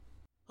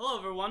Hello,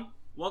 everyone.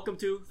 Welcome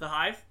to The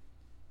Hive.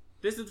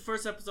 This is the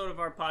first episode of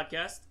our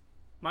podcast.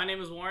 My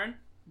name is Warren,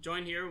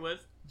 joined here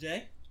with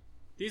Jay.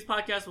 These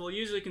podcasts will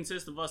usually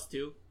consist of us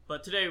two,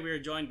 but today we are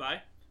joined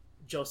by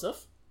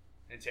Joseph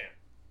and Tam.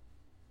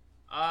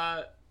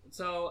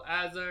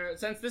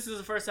 Since this is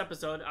the first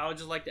episode, I would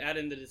just like to add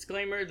in the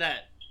disclaimer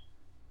that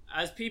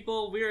as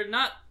people, we are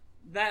not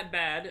that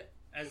bad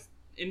as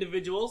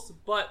individuals,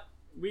 but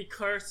we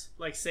curse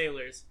like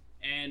sailors,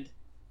 and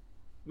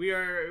we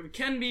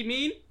can be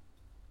mean,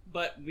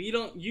 but we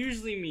don't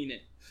usually mean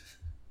it.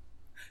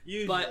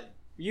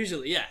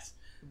 Usually, yes.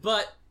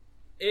 But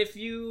if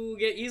you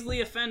get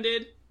easily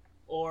offended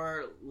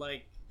or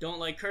don't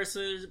like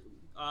curses,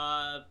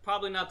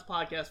 probably not the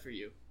podcast for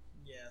you.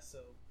 Yeah, so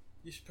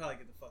you should probably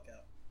get the fuck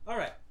out.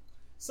 Alright,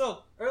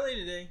 so earlier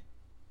today,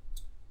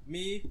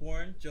 me,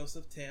 Warren,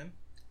 Joseph, Tam,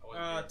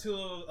 two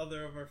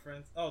other of our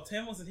friends. Oh,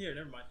 Tam wasn't here,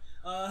 never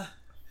mind.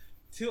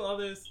 Two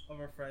others of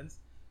our friends,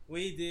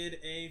 we did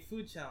a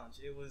food challenge.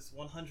 It was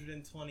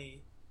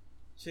 120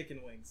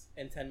 chicken wings.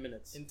 in 10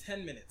 minutes. In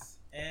 10 minutes.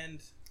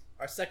 And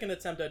Our second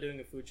attempt at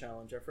doing a food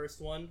challenge. Our first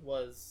one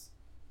was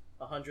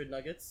 100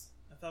 nuggets.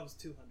 I thought it was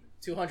 200.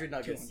 200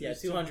 nuggets. 200.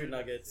 Yeah, 200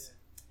 nuggets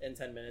in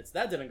 10 minutes.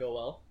 That didn't go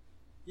well.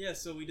 Yeah,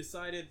 so we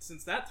decided,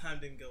 since that time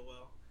didn't go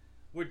well,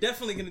 we're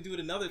definitely going to do it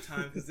another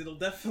time because it'll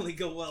definitely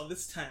go well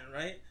this time,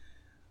 right?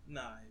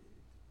 Nah,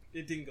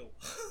 it didn't go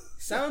well.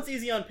 Sounds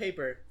easy on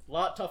paper. A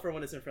lot tougher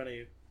when it's in front of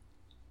you.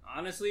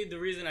 Honestly, the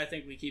reason I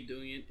think we keep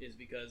doing it is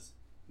because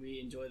we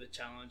enjoy the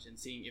challenge and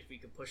seeing if we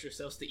can push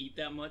ourselves to eat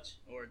that much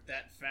or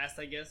that fast,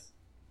 I guess.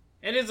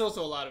 It is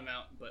also a lot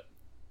amount, but...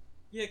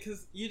 Yeah,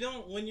 because you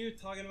don't, when you're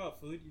talking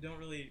about food, you don't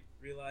really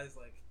realize,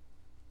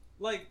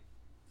 like,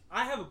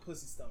 I have a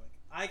pussy stomach.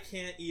 I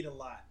can't eat a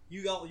lot.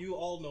 You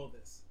all know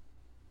this.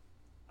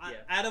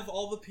 Out of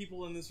all the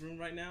people in this room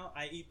right now,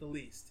 I eat the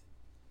least.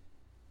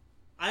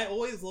 I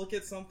always look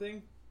at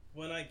something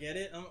when I get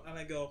it, and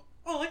I go,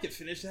 oh, I could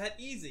finish that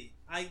easy.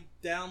 I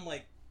down,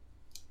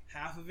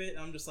 half of it,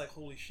 and I'm just like,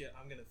 holy shit,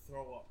 I'm gonna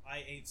throw up.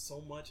 I ate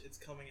so much, it's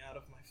coming out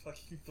of my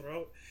fucking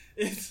throat.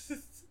 It's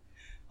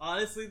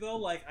honestly,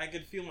 though, I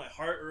could feel my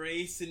heart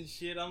race and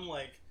shit. I'm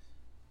like,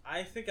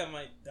 I think I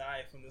might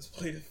die from this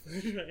plate of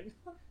food right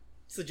now.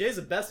 So Jay's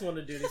the best one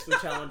to do these food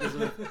challenges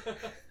with.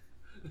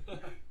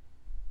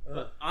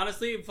 But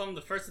honestly, from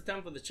the first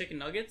attempt with the chicken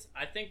nuggets,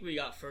 I think we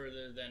got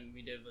further than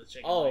we did with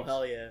chicken Oh, wings.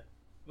 hell yeah.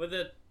 With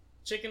the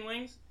chicken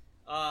wings,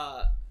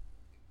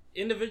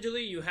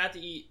 individually you had to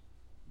eat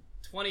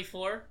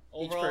 24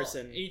 overall.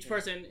 Each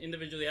person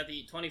individually had to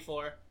eat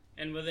 24,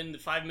 and within the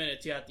 5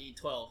 minutes you have to eat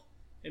 12.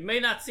 It may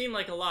not seem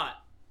like a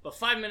lot, but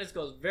 5 minutes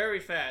goes very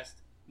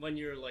fast when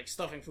you're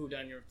stuffing food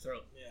down your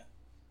throat. Yeah.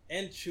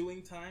 And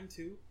chewing time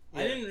too.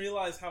 Yeah. I didn't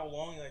realize how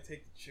long I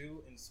take to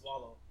chew and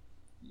swallow.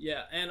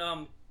 Yeah,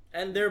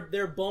 And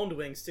they're boned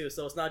wings too,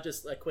 so it's not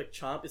just a quick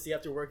chomp. It's you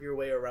have to work your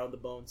way around the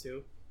bone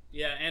too.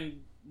 yeah,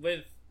 and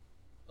with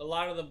a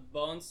lot of the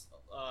bones,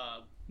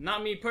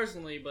 not me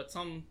personally, but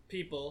some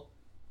people,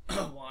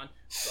 Juan,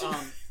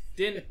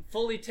 didn't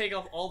fully take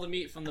off all the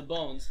meat from the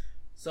bones,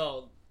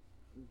 so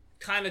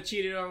kind of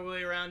cheated our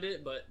way around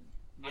it, but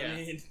yeah. I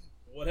mean,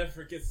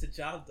 whatever gets the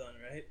job done,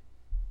 right?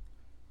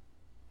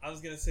 I was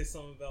going to say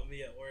something about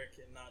me at work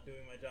and not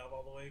doing my job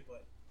all the way,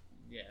 but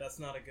Yeah. that's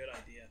not a good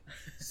idea.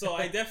 So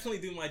I definitely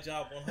do my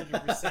job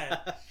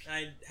 100%.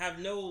 I have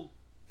no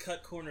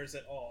cut corners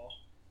at all.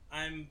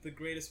 I'm the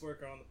greatest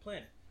worker on the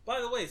planet.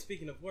 By the way,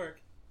 speaking of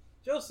work,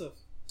 Joseph,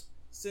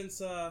 since,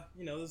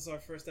 this is our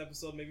first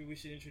episode, maybe we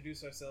should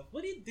introduce ourselves.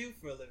 What do you do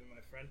for a living,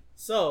 my friend?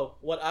 So,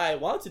 what I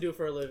want to do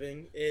for a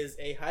living is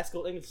a high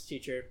school English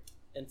teacher.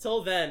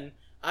 Until then,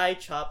 I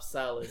chop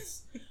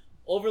salads.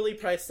 Overly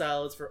priced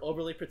salads for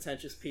overly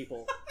pretentious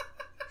people.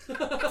 Damn.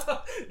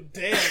 Wow.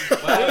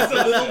 There's a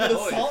little bit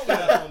of salt in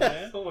that one,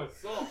 man. So much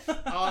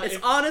salt. It's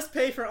honest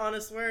pay for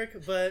honest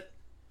work, but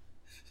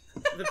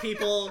the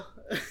people...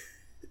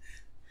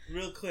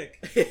 Real quick,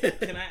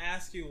 can I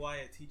ask you why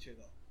a teacher,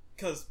 though?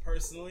 Because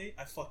personally,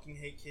 I fucking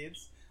hate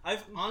kids.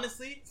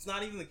 Honestly, it's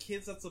not even the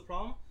kids that's the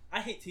problem. I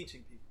hate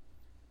teaching people.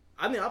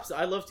 I'm the opposite.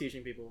 I love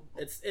teaching people.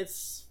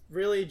 It's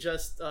really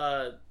just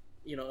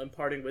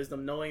imparting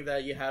wisdom, knowing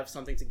that you have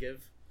something to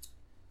give.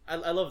 I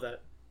love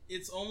that.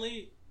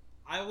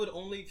 I would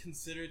only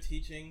consider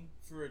teaching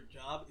for a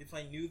job if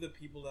I knew the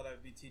people that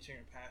I'd be teaching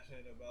are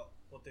passionate about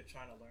what they're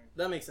trying to learn.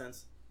 That makes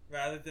sense.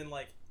 Rather than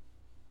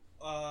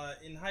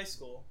in high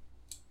school,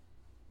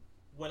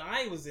 when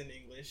I was in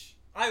English,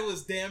 I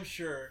was damn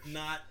sure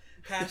not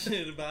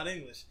passionate about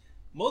English.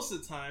 Most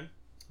of the time,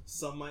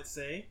 some might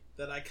say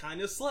that I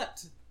kind of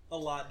slept a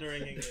lot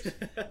during English.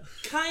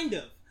 Kind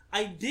of.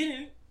 I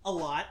didn't a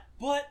lot,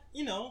 but,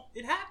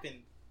 it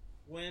happened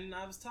when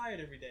I was tired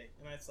every day,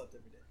 and I slept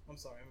every day. I'm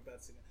sorry, I'm a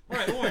bad singer.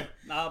 Alright, Warren.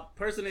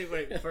 Personally,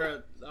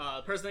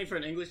 for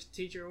an English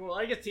teacher, well,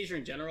 I guess teacher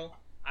in general,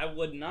 I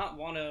would not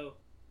want to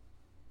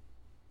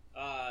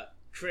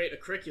create a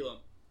curriculum,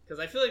 because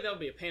I feel like that would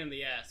be a pain in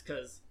the ass,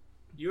 because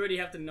you already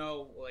have to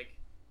know,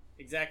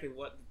 exactly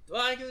what...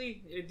 Well,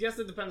 actually, it just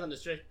depends on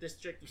the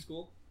district of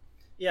school.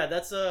 Yeah,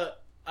 that's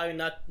I mean,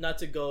 not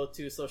to go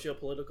too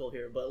socio-political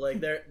here, but like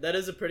that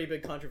is a pretty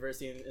big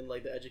controversy in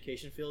like the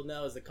education field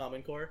now is the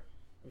Common Core.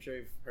 I'm sure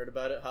you've heard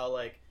about it. How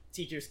like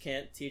teachers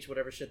can't teach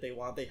whatever shit they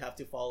want; they have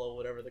to follow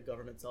whatever the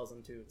government tells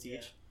them to teach.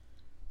 Yeah.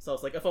 So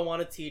it's like if I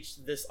want to teach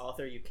this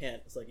author, you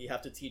can't. It's like you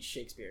have to teach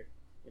Shakespeare.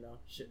 You know,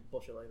 shit,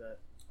 bullshit like that.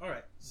 All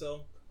right,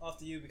 so off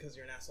to you because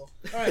you're an asshole.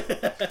 All right,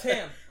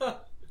 Tam,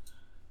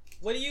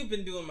 what have you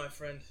been doing, my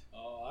friend?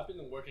 I've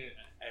been working at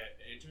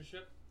an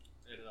internship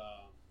at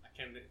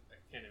Academy.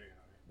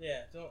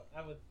 Yeah,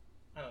 I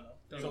don't know.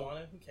 Do you So- want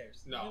to? Who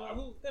cares? No, You know,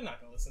 I'm- they're not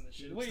gonna listen to this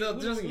shit. Who Still,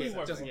 who just do in you case.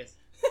 work Just in for? case.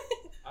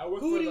 I work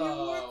Who for do the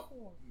you work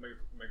for?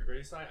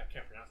 micrograding sign. I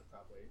can't pronounce it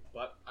properly,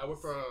 but I work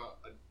for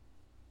a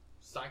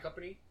sign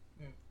company.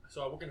 Hmm.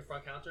 So I work in the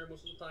front counter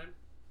most of the time,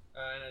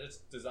 and I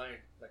just design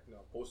like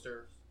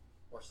posters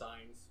or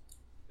signs.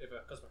 If a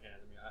customer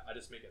hands me, I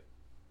just make it.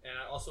 And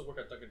I also work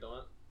at Dunkin'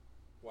 Donut,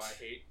 where I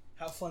hate.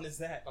 How fun is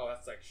that? Oh,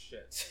 that's like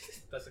shit.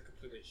 That's like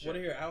completely shit. What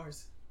are your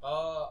hours?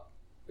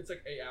 It's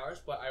like 8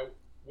 hours, but I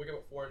wake up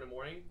at 4 in the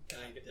morning and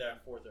I get there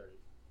at 4:30.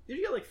 Did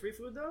you get like free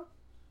food though?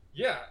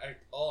 Yeah,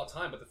 all the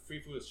time, but the free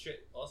food is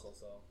shit also.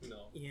 So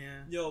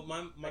Yeah. Yo, my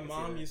I can see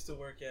mom that. used to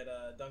work at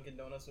Dunkin'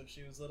 Donuts when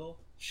she was little.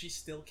 She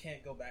still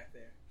can't go back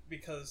there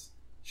because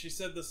she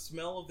said the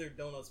smell of their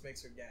donuts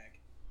makes her gag.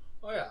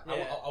 Oh yeah,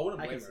 Yeah, I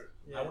wouldn't I blame can her.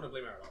 see- yeah. I wouldn't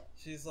blame her at all.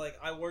 She's like,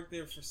 I worked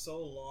there for so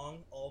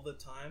long, all the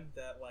time,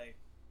 that like,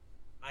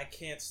 I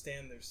can't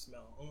stand their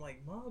smell. I'm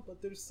like, Mom, but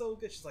they're so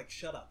good. She's like,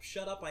 shut up,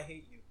 I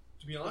hate you.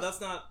 To be But honest,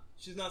 that's not.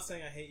 She's not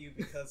saying I hate you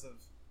because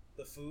of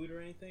the food or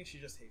anything. She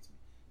just hates me.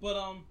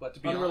 But but to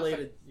be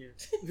Unrelated.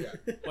 honest,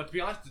 but to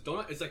be honest, the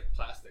donut is like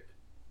plastic.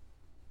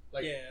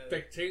 Like, Yeah.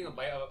 like taking a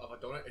bite of a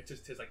donut, it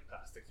just tastes like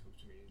plastic to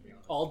me. To be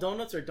honest, All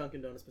donuts or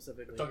Dunkin' Donuts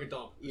specifically? Dunkin'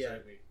 Donut. Yeah.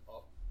 Specifically.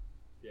 Oh,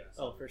 yeah.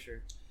 Oh, for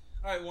sure.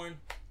 all right, Warren.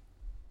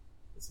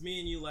 It's me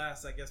and you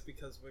last, I guess,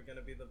 because we're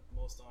gonna be the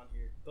most on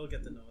here. They'll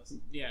get to know us.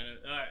 Yeah.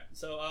 No, all right.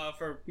 So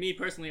for me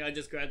personally, I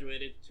just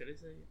graduated. Should I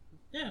say?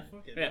 Yeah,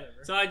 fuck it, Yeah.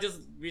 whatever. So I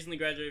just recently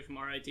graduated from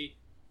RIT,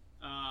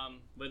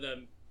 with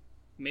a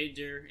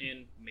major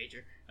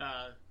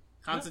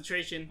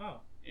concentration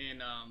Oh,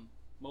 in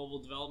mobile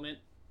development,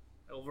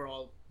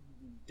 overall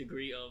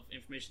degree of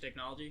information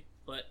technology.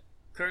 But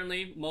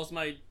currently, most of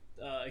my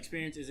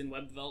experience is in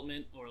web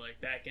development or like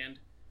back end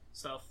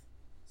stuff.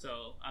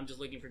 So I'm just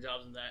looking for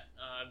jobs in that.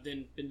 I've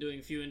been doing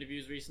a few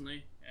interviews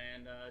recently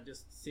and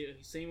just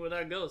seeing where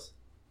that goes.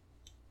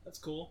 that's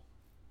cool.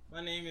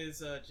 My name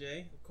is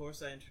Jay. Of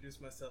course, I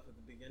introduced myself at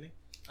the beginning.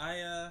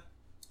 I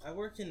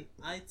work in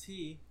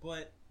IT,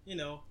 but you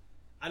know,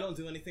 I don't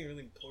do anything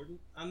really important.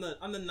 I'm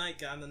the night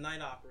guy. I'm the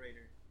night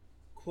operator,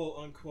 quote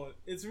unquote.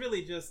 It's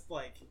really just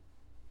like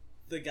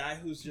the guy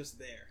who's just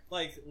there.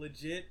 Like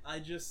legit, I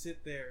just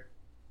sit there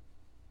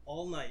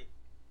all night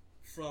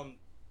from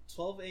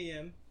 12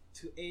 a.m.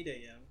 to 8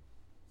 a.m.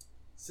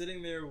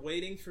 sitting there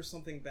waiting for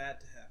something bad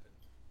to happen.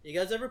 You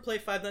guys ever play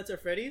Five Nights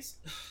at Freddy's?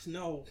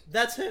 No.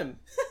 That's him.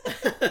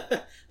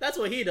 That's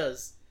what he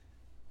does.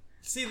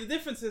 See, the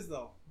difference is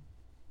though,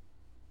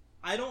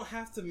 I don't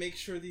have to make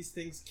sure these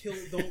things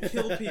don't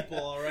kill people.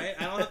 All right,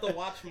 I don't have to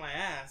watch my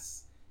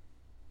ass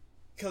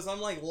because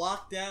I'm like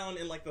locked down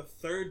in like the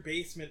third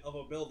basement of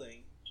a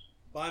building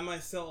by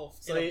myself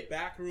So in a you-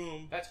 back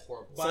room. That's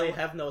horrible. So you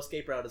have no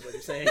escape route, is what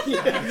you're saying.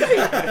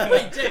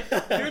 Wait, Jay,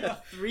 you're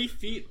 3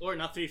 feet, or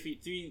not 3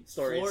 feet, 3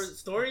 Stories.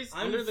 stories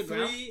I'm under the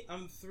ground?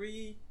 I'm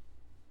 3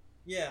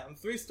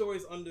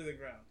 stories under the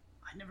ground.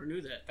 I never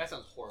knew that. That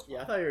sounds horrible.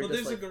 Yeah, I thought you were But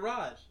just there's like... a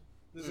garage.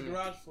 There's a Mm.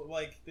 garage for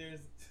like there's.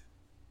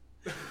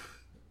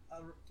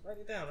 Write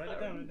it down. Write it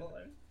down.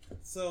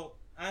 So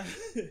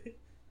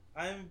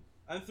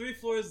I'm 3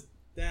 floors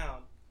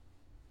down,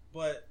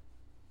 but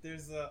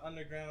there's an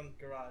underground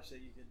garage that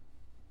you could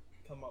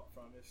come up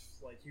from if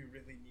like you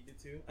really needed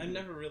to. I've Mhm.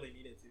 never really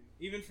needed to,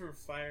 even for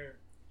fire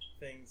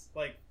things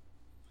like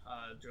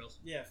Drills.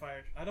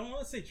 fire. I don't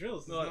want to say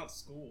drills. It's No, not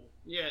school.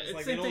 Yeah, It's it's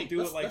like same they don't thing.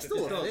 do it like that's the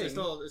still a detective. thing. It's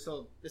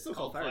still It's still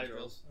called called fire fire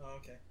drills. Oh,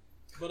 okay.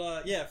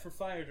 But yeah, for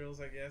fire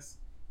drills, I guess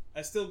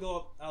I still go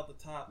up out the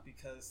top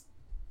because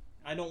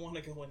I don't want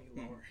to go any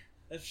lower.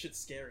 That shit's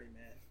scary,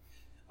 man.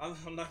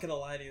 I'm not gonna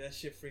lie to you, that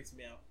shit freaks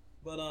me out.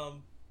 But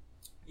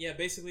yeah,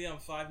 basically I'm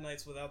 5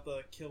 nights without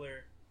the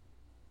killer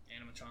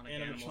animatronic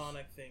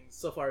animatronic things.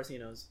 So far as he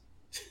knows.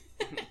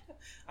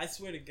 I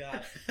swear to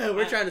God,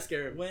 We're trying to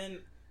scare him. when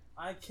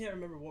I can't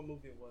remember what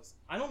movie it was.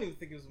 I don't even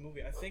think it was a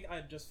movie. I think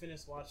I just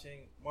finished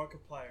watching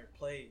Markiplier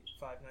play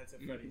Five Nights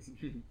at Freddy's.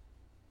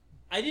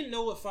 I didn't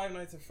know what Five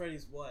Nights at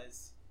Freddy's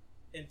was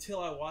until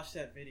I watched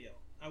that video.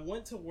 I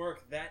went to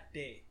work that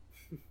day,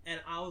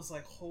 and I was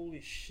like,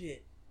 "Holy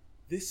shit,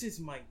 this is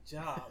my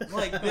job!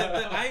 Like,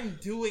 I'm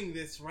doing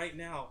this right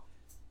now."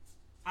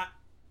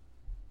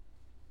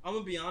 I'm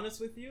gonna be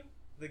honest with you.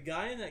 The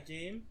guy in that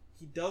game,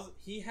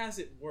 he has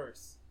it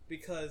worse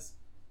because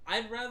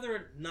I'd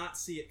rather not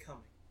see it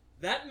coming.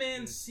 That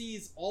man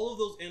sees all of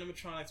those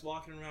animatronics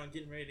walking around,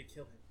 getting ready to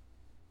kill him.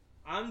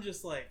 I'm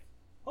just like,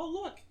 "Oh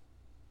look,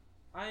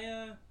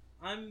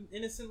 I'm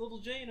innocent little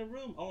Jay in a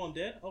room. Oh, I'm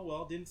dead. Oh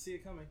well, didn't see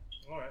it coming.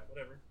 All right,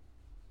 whatever."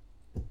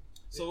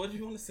 So what do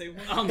you want to say?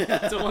 Wayne?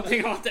 So one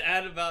thing I want to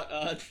add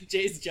about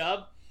Jay's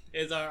job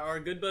is our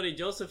good buddy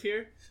Joseph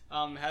here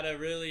had a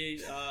really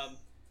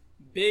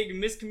big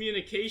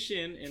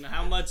miscommunication in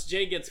how much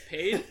Jay gets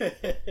paid.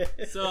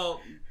 So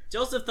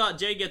Joseph thought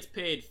Jay gets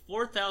paid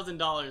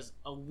 $4,000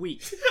 a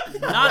week,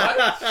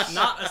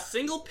 not a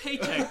single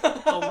paycheck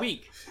a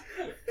week.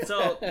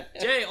 So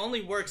Jay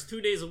only works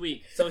 2 days a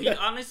week. So he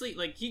honestly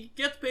he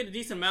gets paid a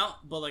decent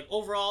amount, but like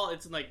overall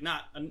it's like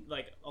not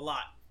like a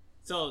lot.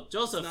 So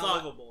Joseph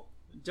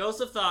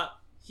thought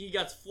he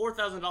gets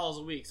 $4,000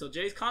 a week. So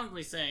Jay's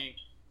constantly saying,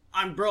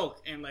 "I'm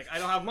broke and like I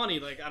don't have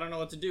money, like I don't know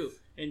what to do."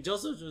 And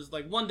Joseph was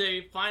like one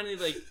day finally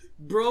like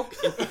broke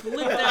and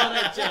flipped out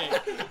at Jay.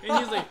 And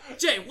he's like,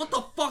 "Jay, what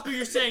the fuck are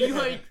you saying? You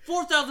make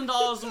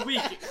 $4,000 a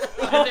week."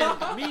 And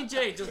then me and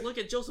Jay just look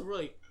at Joseph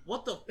really,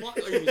 "What the fuck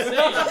are you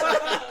saying?"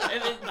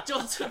 And then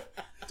Joseph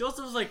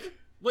was like,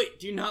 "Wait,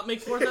 do you not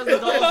make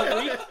 $4,000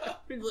 a week?"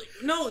 He's like,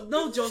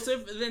 No,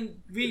 Joseph. And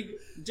then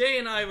Jay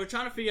and I were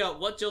trying to figure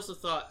out what Joseph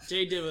thought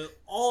Jay did with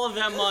all of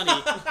that money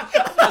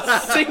a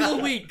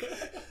single week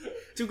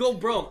to go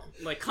broke,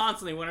 like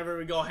constantly whenever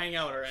we go hang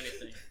out or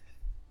anything.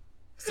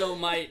 So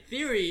my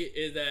theory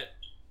is that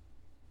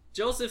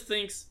Joseph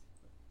thinks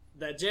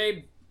that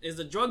Jay is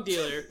a drug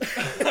dealer,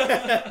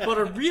 but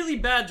a really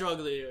bad drug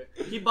dealer.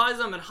 He buys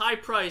them at high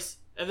price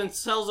and then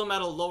sells them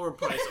at a lower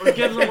price or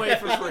gives them away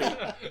for free.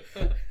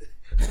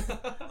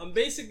 I'm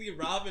basically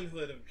Robin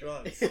Hood of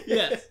drugs.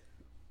 Yes.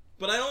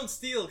 But I don't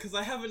steal because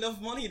I have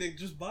enough money to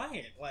just buy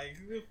it. Like,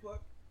 who the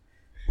fuck?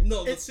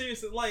 No, but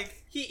seriously,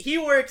 like... He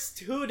works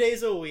 2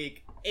 days a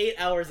week, 8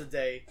 hours a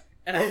day,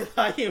 and I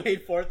thought he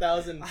made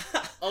 $4,000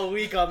 a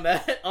week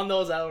on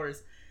those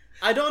hours.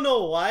 I don't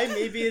know why.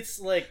 Maybe it's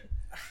like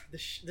the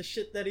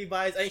shit that he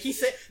buys.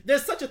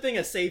 There's such a thing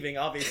as saving,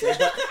 obviously.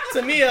 But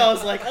to me, I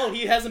was like, oh,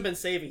 he hasn't been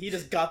saving. He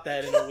just got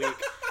that in a week.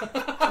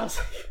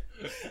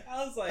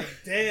 I was like,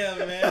 damn,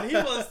 man. He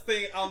must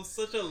think I'm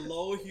such a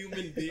low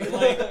human being.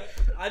 Like,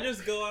 I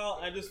just go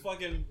out, I just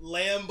fucking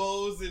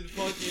Lambos and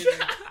fucking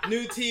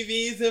new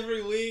TVs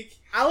every week.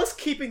 I was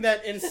keeping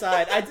that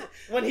inside.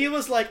 When he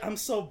was like, "I'm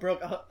so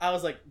broke," I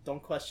was like,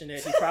 "Don't question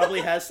it. He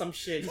probably has some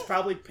shit. He's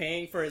probably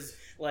paying for his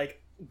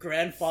like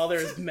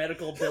grandfather's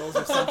medical bills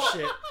or some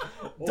shit.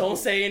 Don't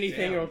say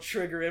anything or it'll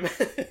trigger him."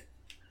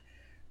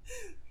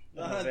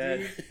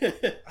 Dude,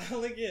 I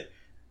only get.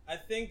 I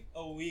think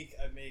a week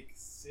I make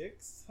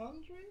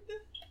 600,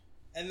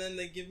 and then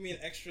they give me an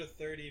extra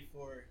 30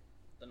 for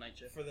The night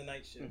shift.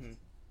 Mm-hmm.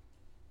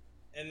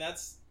 And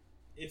that's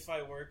if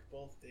I work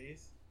both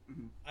days.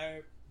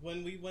 Mm-hmm.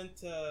 When we went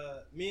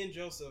to me and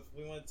Joseph,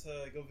 we went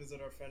to go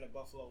visit our friend at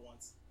Buffalo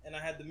once, and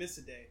I had to miss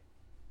a day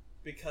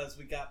because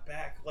we got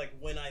back like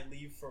when I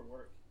leave for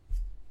work.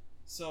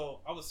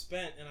 So I was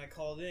spent, and I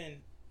called in.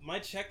 My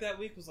check that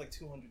week was like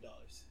 $200.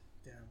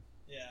 Damn.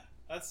 Yeah,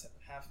 that's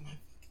half my.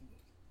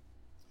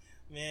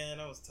 Man,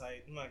 I was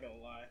tight. I'm not gonna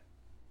lie.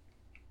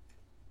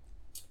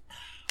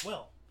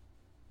 Well.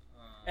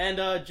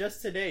 And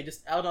just today,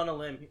 just out on a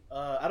limb,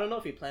 I don't know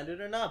if he planned it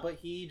or not, but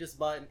he just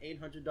bought an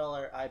 $800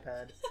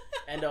 iPad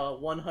and a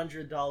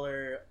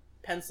 $100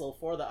 pencil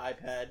for the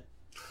iPad.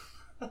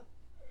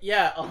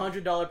 Yeah,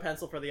 $100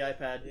 pencil for the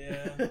iPad.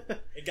 Yeah.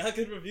 It got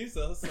good reviews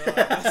though, so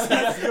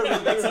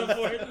that's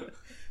important.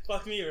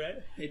 Fuck me, right?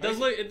 It does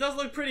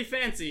look pretty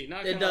fancy.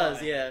 Not It gonna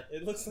does, lie. yeah.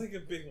 It looks like a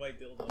big white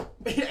dildo.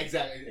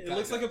 Exactly. It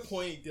looks like a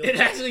pointy dildo. It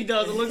actually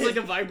does. It looks like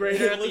a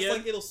vibrator It at the looks end.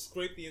 like it'll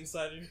scrape the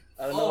inside of you.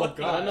 I don't know.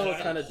 God. I don't know what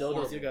That's kind of dildos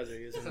horrible. you guys are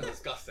using. This is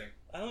disgusting.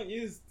 I don't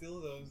use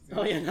dildos, dude.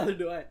 Oh yeah, neither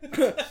do I.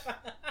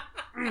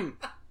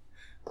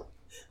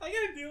 I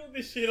gotta deal with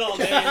this shit all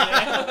day, man.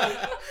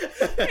 I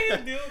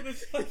gotta deal with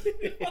this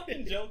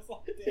fucking jokes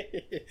all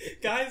day.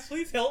 Guys,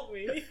 please help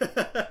me.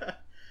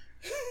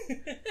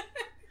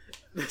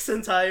 This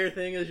entire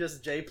thing is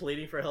just Jay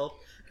pleading for help.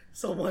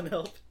 Someone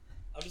help.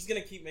 I'm just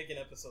gonna keep making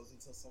episodes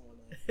until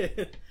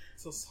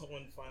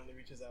someone finally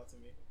reaches out to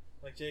me.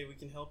 Like, Jay, we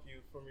can help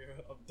you from your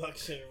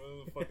abduction or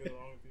whatever the fuck is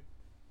wrong with you.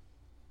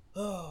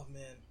 Oh,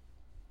 man.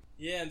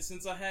 Yeah, and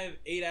since I have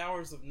 8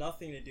 hours of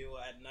nothing to do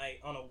at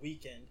night on a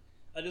weekend,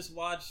 I just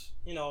watch,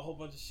 a whole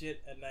bunch of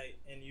shit at night,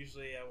 and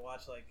usually I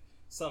watch, like,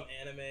 some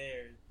anime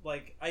or,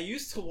 like, I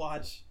used to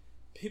watch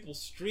people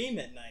stream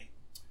at night,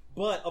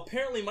 but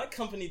apparently my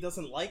company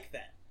doesn't like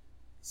that.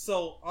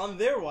 So, on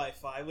their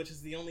Wi-Fi, which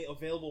is the only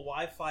available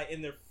Wi-Fi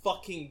in their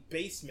fucking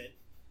basement,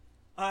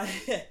 I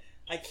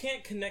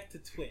can't connect to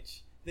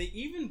Twitch.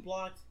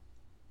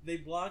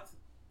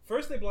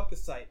 First they blocked the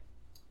site,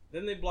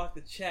 then they blocked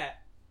the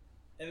chat,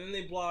 and then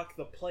they blocked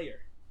the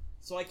player.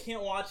 So I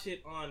can't watch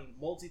it on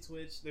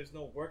multi-Twitch, there's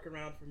no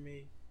workaround for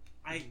me.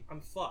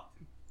 I'm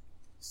fucked.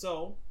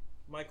 So,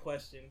 my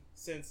question,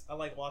 since I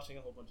like watching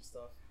a whole bunch of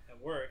stuff at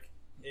work,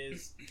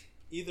 is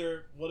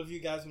either what have you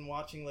guys been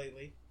watching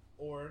lately,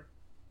 or,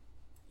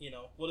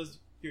 what has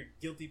your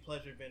guilty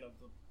pleasure been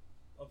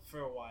for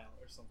a while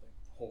or something?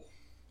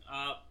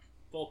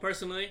 Well,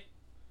 personally,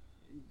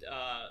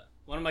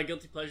 one of my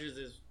guilty pleasures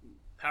is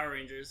Power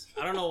Rangers.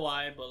 I don't know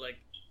why, but like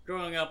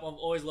growing up, I've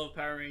always loved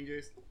Power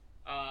Rangers.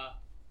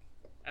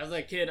 as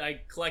a kid,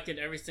 I collected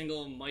every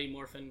single Mighty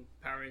Morphin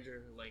Power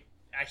Ranger like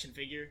action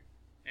figure,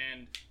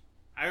 and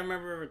I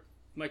remember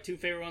my two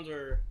favorite ones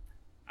were,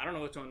 I don't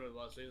know which one it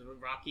was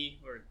Rocky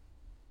or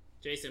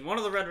Jason. One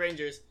of the Red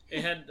Rangers.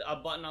 It had a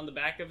button on the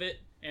back of it,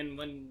 and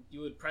when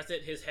you would press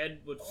it, his head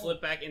would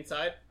flip back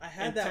inside. I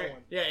had that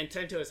one. Yeah, and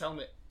turn to his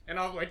helmet. And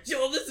I was like,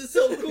 yo, this is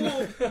so cool!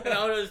 And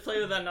I would just play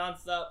with that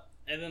nonstop.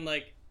 And then,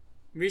 like,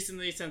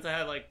 recently, since I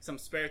had, like, some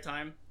spare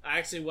time, I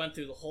actually went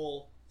through the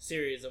whole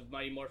series of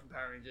Mighty Morphin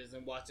Power Rangers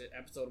and watched it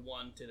episode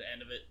 1 to the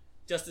end of it,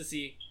 just to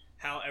see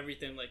how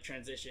everything, like,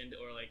 transitioned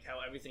or, like, how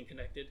everything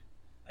connected.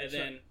 And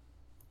then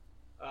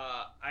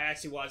I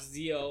actually watched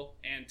Zeo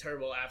and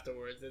Turbo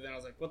afterwards, and then I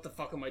was like, what the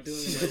fuck am I doing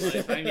in my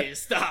life? I need to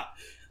stop.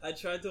 I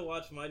tried to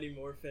watch Mighty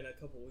Morphin a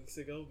couple weeks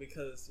ago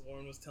because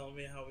Warren was telling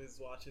me how he was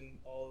watching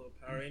all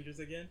the Power Rangers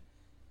again.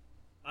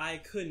 I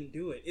couldn't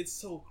do it. It's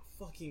so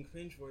fucking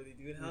cringeworthy,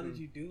 dude. How did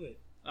you do it?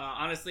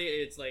 Honestly,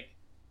 it's like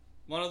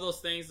one of those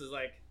things is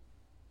like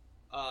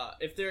I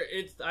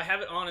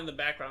have it on in the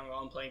background while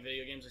I'm playing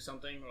video games or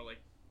something, or like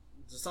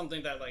just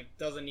something that like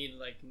doesn't need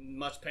like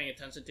much paying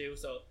attention to.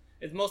 So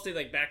it's mostly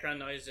like background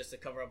noise just to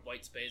cover up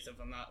white space if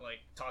I'm not like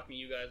talking to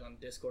you guys on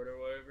Discord or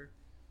whatever.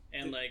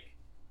 And like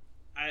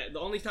the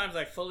only times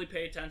I fully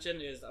pay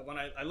attention is when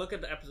I look at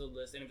the episode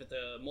list, and if it's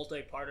a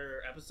multi-parter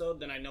episode,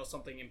 then I know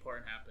something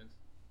important happened.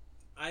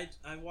 I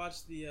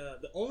watched the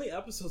only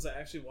episodes I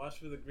actually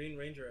watched were the Green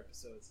Ranger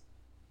episodes,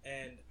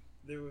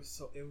 it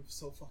was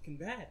so fucking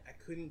bad. I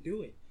couldn't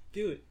do it,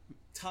 dude.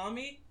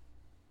 Tommy,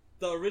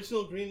 the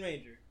original Green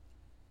Ranger,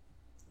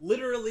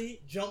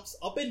 literally jumps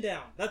up and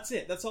down. That's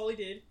it. That's all he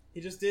did.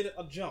 He just did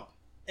a jump,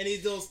 and he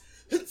goes,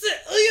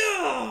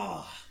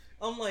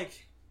 I'm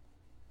like,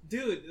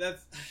 dude,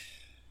 that's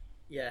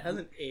Yeah, it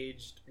hasn't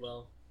aged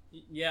well.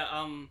 Yeah,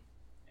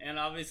 and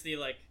obviously,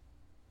 like,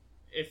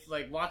 if,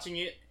 like, watching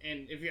it,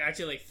 and if you're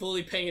actually, like,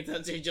 fully paying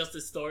attention to just the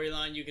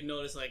storyline, you can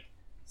notice, like,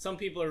 some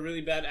people are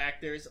really bad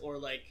actors, or,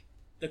 like,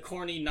 the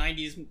corny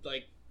 90s,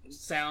 like,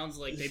 sounds,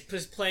 like, they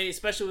just play,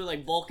 especially with,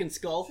 like, Bulk and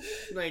Skull,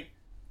 like,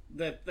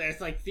 there's,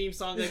 like, theme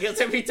song that gets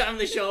every time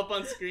they show up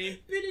on screen.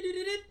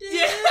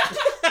 Yeah!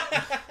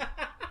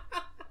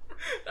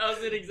 That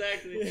was it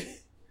exactly.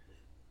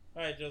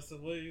 Alright,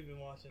 Joseph, what have you been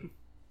watching?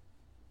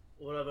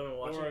 What have I been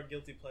watching? Or a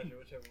guilty pleasure,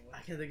 whichever one. I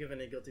can't think of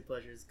any guilty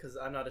pleasures because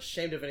I'm not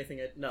ashamed of anything.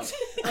 No.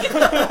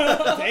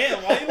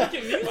 Damn, why you look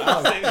at me when Wow,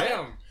 you say that?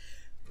 damn.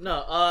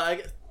 No,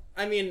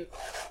 I mean,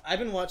 I've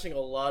been watching a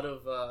lot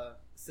of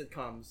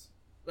sitcoms.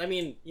 I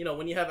mean, you know,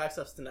 when you have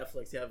access to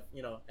Netflix, you have,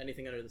 you know,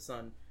 anything under the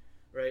sun,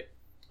 right?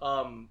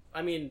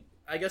 I mean,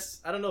 I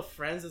guess, I don't know if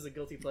Friends is a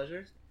guilty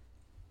pleasure.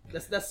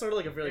 That's sort of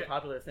like a really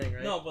popular thing,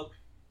 right? No, but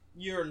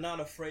you're not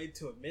afraid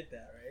to admit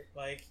that, right?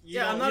 Like,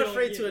 I'm not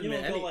afraid to admit you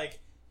don't go any- like,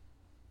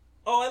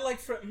 oh, I like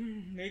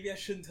Friends. Maybe I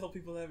shouldn't tell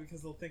people that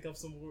because they'll think I'm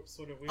some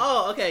sort of weird.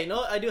 Oh, okay.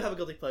 No, I do have a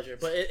guilty pleasure,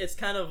 but it's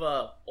kind of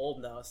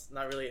old now. It's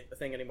not really a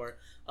thing anymore.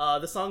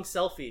 The song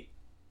 "Selfie."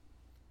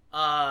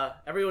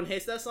 Everyone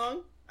hates that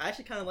song. I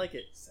actually kind of like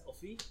it.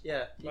 Selfie?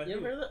 Yeah, By you ever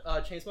who? heard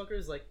that?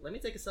 Chainsmokers, like, let me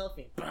take a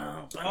selfie.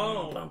 Bum, bum,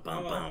 Oh, bum,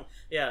 bum, oh. bum.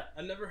 Yeah,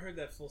 I never heard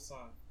that full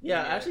song.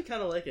 yeah. I actually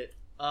kind of like it.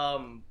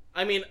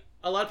 I mean,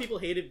 a lot of people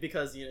hate it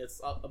because, you know, it's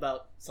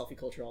about selfie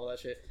culture, all that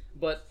shit.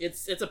 But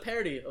it's a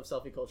parody of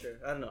selfie culture.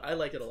 I don't know. I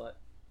like it a lot.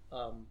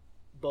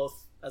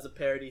 Both as a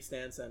parody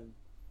stance and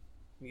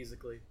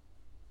musically.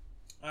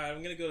 Alright,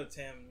 I'm gonna go to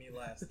Tam and me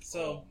last.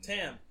 So,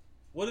 Tam,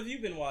 what have you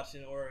been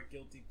watching or a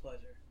guilty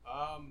pleasure?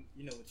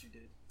 You know what you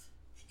did.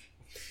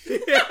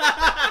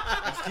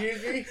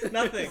 Excuse me?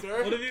 Nothing.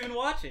 Sir? What have you been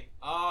watching?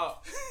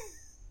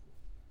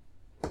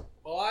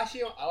 Well, I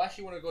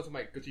actually want to go to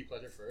my guilty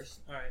pleasure first.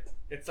 Alright,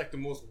 It's like the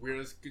most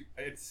weirdest.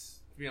 It's,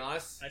 to be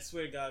honest. I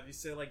swear to God, if you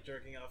say like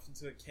jerking off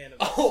into a can of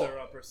Oh.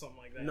 syrup or something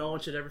like that. No one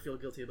should ever feel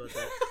guilty about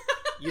that.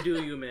 You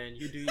do you, man.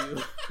 You do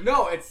you.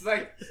 No, it's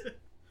like.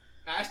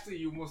 Actually,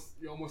 you're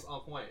almost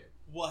on point.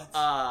 What?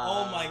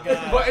 Ah. Oh my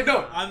God. But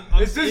no, I'm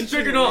it's just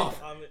instantly- jerking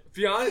off. I'm- To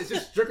be honest, it's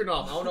just jerking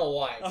off. I don't know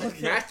why. Like,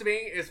 Okay.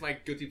 masturbating is my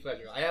guilty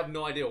pleasure. I have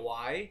no idea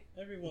why.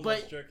 Everyone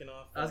But- was jerking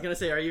off. I was gonna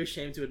say, are you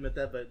ashamed to admit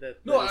that? But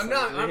that. No, that is I'm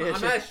not. something-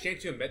 I'm not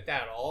ashamed to admit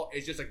that at all.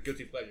 It's just a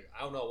guilty pleasure.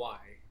 I don't know why.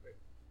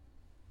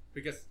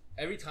 Because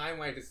every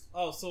time I just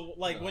Oh, so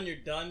like No. when you're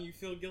done, you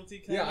feel guilty?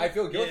 Kind yeah, of? I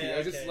feel guilty. Yeah,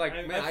 I just okay. like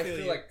man, I feel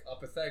feel you. like a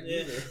pathetic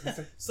Yeah.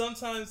 loser.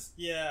 Sometimes,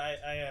 yeah,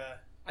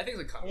 I think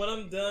it's a comedy. when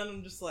I'm done,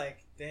 I'm just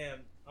like, damn,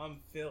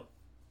 I'm filled.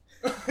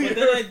 But then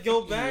I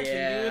go back and do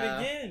Yeah. it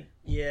again.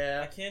 I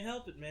Yeah. can't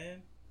help it,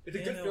 man. It's a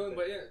Can't good help feeling, it.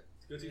 but yeah,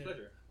 it's guilty Yeah.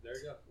 pleasure. There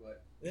you go.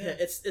 But Yeah,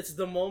 it's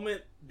the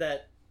moment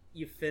that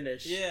you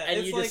finish. Yeah, and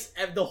it's you like-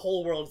 just the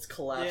whole world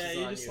collapses Yeah,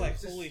 you're on just you.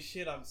 like, holy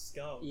shit, I'm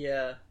scum.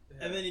 Yeah.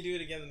 And then you do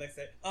it again the next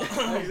day.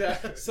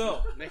 Exactly.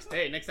 So, Next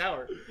day, next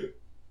hour.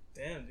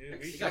 damn,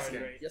 dude, He got recharge some,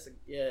 rate.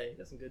 he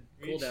got some good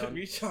cooldown.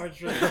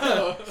 Recharge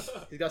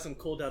rate. He's got some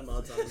cooldown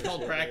mods on him. It's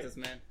called practice,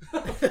 man.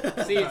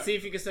 man. See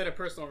if you can set a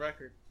personal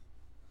record.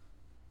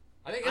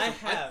 I think I it's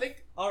have. I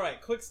think All right,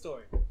 quick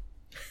story.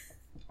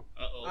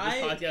 Uh-oh,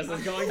 I- this podcast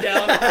is going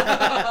down.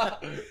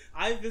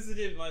 I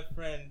visited my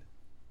friend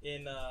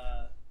in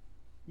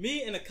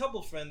me and a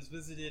couple friends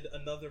visited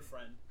another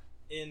friend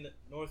in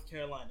North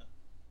Carolina.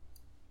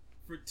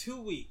 For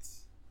 2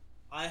 weeks,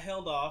 I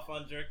held off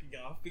on jerking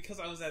off because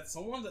I was at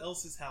someone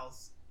else's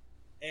house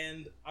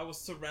and I was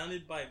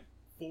surrounded by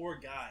 4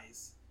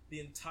 guys the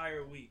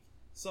entire week.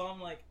 So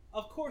I'm like,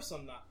 of course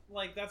I'm not.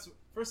 Like, that's,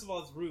 first of all,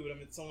 it's rude.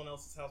 I'm at someone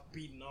else's house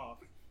beating off.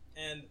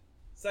 And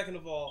second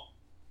of all,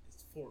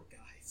 it's 4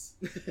 guys.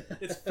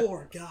 It's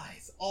 4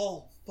 guys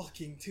all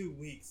fucking 2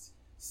 weeks.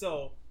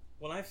 So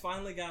when I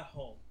finally got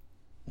home,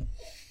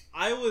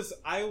 I was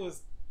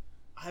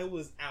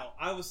out.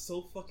 I was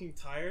so fucking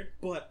tired,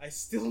 but I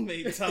still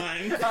made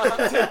time to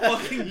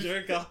fucking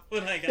jerk off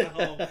when I got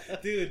home.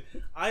 Dude,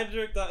 I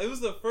jerked off. It was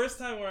the first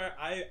time where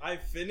I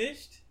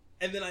finished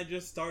and then I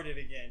just started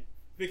again.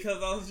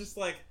 Because I was just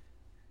like,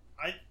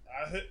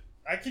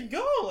 I can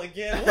go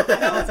again. What the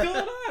hell is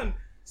going on?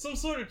 Some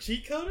sort of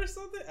cheat code or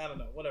something? I don't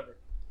know. Whatever.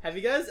 Have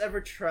you guys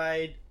ever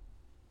tried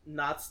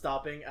not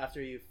stopping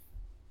after you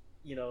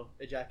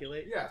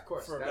ejaculate? Yeah, of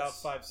course. For about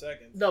 5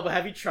 seconds. No, but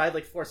have you tried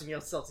like forcing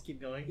yourself to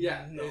keep going?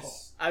 Yeah, No.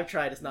 it's- I've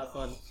tried. It's not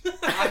fun.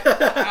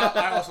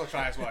 I also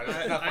try as well.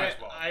 It's not fun as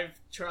well. I've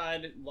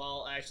tried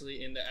while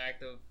actually in the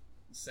act of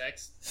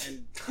sex,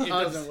 and it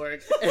doesn't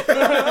work.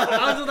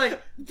 I was just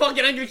like, fuck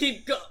it, I'm gonna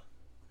keep going.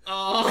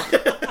 Oh.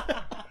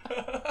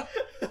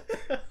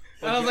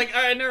 I was like,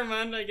 alright, never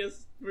mind, I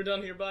guess we're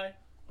done here, bye.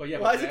 But yeah,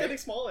 Why but is it Jay- getting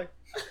smaller?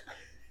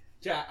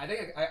 Yeah, I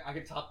think I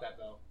could top that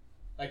though.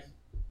 Like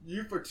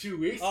you for 2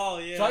 weeks. Oh,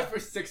 yeah. Try for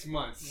 6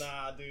 months.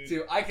 Nah, dude.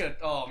 Dude, I could.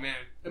 Oh man.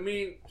 I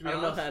mean, to be I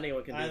don't know honest, how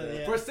anyone can do that.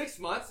 Yeah. for 6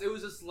 months, it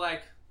was just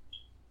like,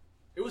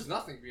 it was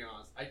nothing. To be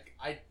honest,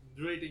 I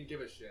really didn't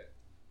give a shit.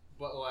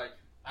 But like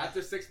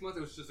after 6 months,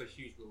 it was just a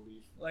huge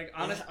relief. Like,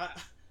 I-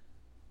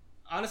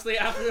 honestly,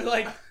 after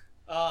like,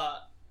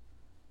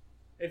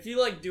 if you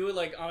like do it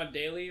like on a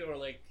daily or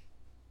like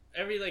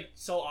every like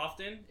so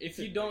often, if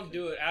you don't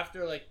do it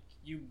after like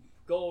you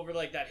go over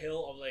like that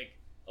hill of like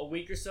a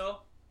week or so,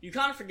 you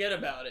kind of forget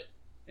about it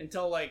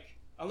until like,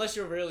 unless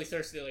you're really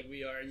thirsty like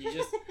we are, and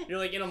you're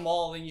like in a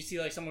mall and you see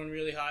like someone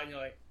really hot and you're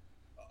like,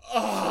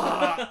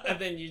 oh, and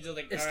then you just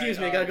like, Excuse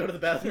 "All me, I right, gotta go to the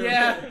bathroom.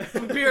 yeah,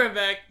 we'll be right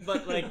back.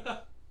 But like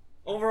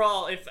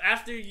overall, if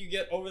after you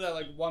get over that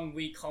like 1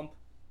 week hump,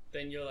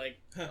 then you're like,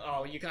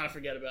 oh, you kind of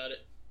forget about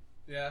it.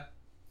 Yeah.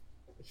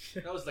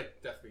 That was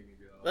like definitely me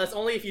though. That's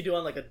only if you do it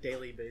on like a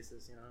daily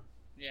basis, you know.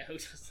 Yeah, who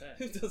does that?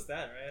 Who does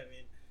that, right? I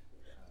mean,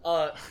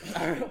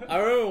 I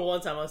remember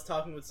one time I was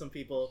talking with some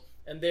people,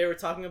 and they were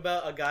talking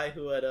about a guy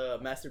who had a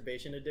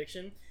masturbation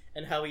addiction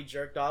and how he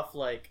jerked off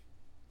like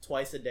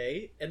twice a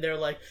day, and they're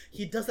like,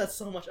 he does that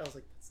so much. I was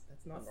like,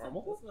 that's not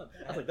normal. That's not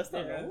bad. I was like, that's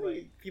not Yeah, normal.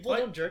 like, People what?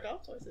 don't jerk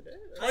off twice a day.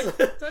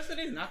 Like, twice a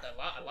day is not that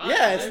lot. A lot.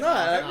 Yeah, it's It's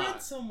not. I not.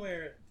 read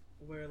somewhere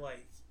where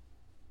like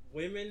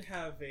women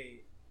have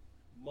a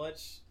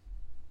much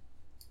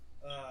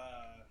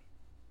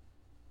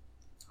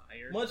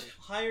Tired.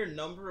 higher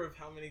number of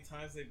how many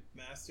times they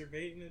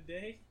masturbate in a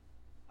day.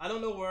 I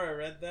don't know where I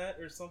read that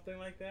or something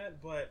like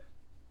that, but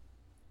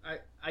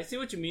I see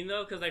what you mean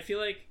though, because I feel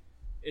like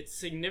it's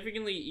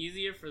significantly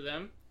easier for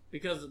them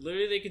because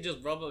literally they could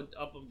just rub it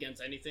up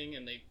against anything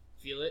and they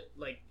feel it.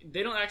 Like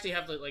they don't actually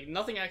have to like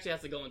nothing actually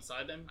has to go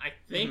inside them. I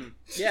think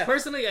Yeah.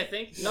 personally, I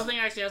think nothing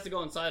actually has to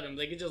go inside them.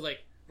 They could just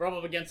like rub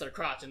up against their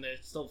crotch and they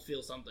still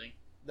feel something.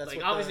 That's like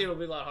what obviously the, it'll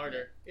be a lot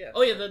harder. yeah.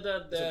 Oh yeah, That's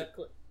what the the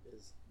clip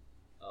is.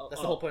 oh, That's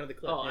oh. the whole point of the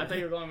clip. Oh, yeah. I thought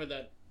you were going with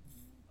that.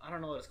 I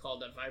don't know what it's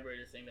called. That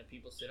vibrator thing that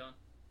people sit on.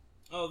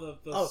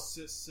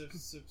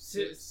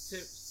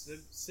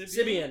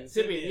 Sybian.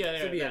 Sybian. Yeah,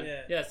 Sybian.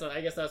 Yeah. Yeah, so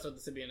I guess that's what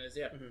the Sybian is.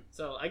 Yeah. Mhm.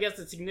 So I guess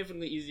it's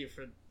significantly easier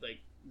for like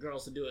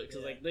girls to do it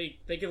because Yeah. like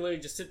they can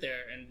literally just sit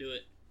there and do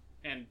it,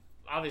 and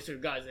obviously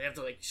for guys they have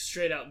to like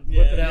straight out whip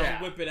Yeah, it out.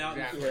 yeah. whip it out.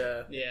 Exactly.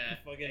 Yeah. Yeah,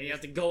 Fucking and you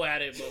have to go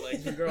at it, but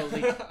like for girls,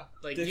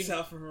 like Dicks you,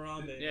 out for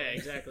Harambe. yeah,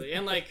 exactly,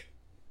 and like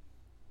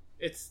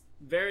it's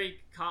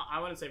very I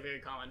wouldn't say very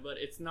common, but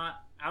it's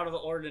not out of the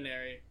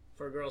ordinary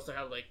for girls to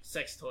have like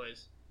sex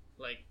toys,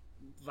 like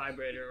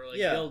vibrator or like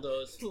Yeah.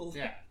 dildos.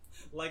 Yeah.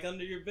 Like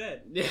under your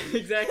bed. Yeah,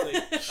 exactly.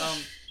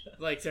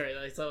 Like sorry,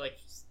 like so like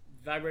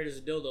vibrators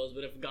and dildos,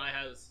 but if a guy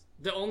has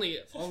the only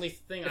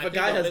thing If I a think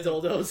guy of has is-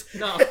 dildos.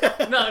 no,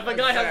 if a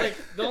guy has like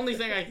the only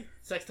thing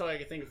sex toy I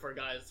can think of for a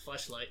guy is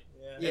fleshlight.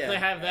 Yeah. Yeah. If they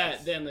have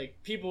that, then like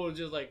people will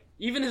just like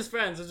even his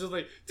friends are just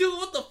like, dude,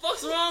 what the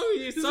fuck's wrong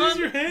with you, Just son? use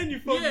your hand, you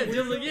fucking Yeah,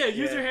 just like use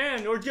Yeah. your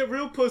hand or get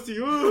real pussy.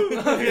 Ooh.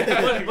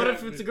 Yeah. but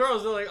if it's the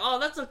girls, they're like, oh,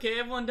 that's okay,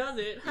 everyone does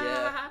it. Ha,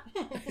 Yeah. ha,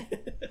 ha.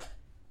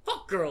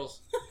 Fuck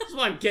girls. That's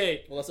why I'm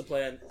gay. Well, that's the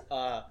plan.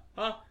 Huh?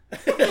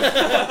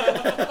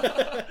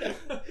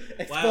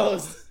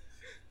 Exposed.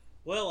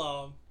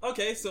 Well,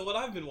 okay, so what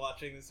I've been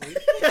watching this week.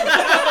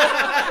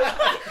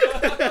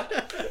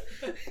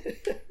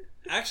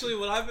 Actually,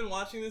 what I've been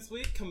watching this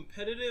week,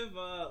 competitive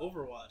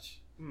Overwatch.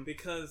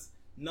 Because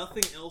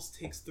nothing else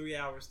takes 3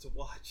 hours to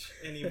watch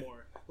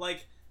anymore.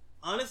 Like,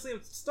 honestly, I'm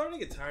starting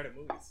to get tired of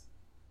movies.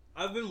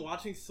 I've been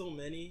watching so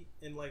many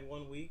in like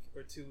 1 week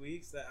or 2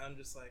 weeks that I'm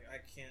just like, I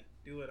can't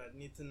do it. I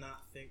need to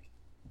not think.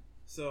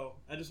 So,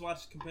 I just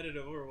watched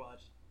competitive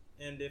Overwatch.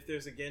 And if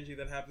there's a Genji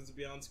that happens to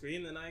be on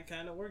screen, then I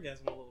kind of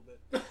orgasm a little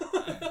bit.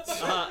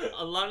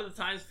 A lot of the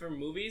times for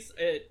movies,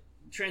 it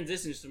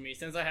transitions for me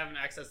since I have an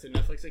access to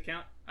Netflix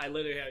account. I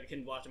literally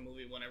can watch a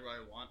movie whenever I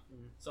want.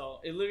 Mhm. So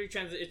it literally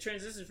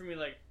transitions for me.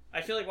 Like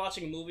I feel like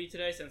watching a movie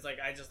today since like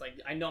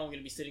I know I'm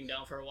gonna be sitting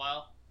down for a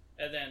while,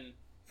 and then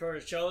for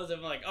shows if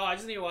I'm like, oh, I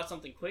just need to watch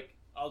something quick,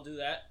 I'll do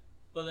that.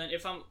 But then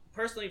if I'm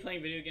personally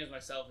playing video games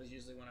myself, is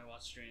usually when I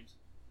watch streams.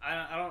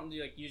 I don't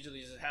like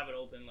usually just have it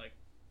open like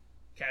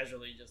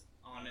casually just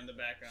on in the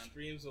background.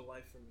 Streams are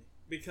life for me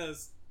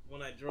because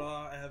when I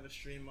draw, I have a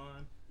stream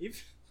on. Even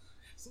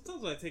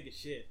sometimes when I take a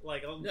shit,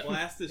 like I'll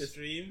blast the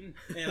stream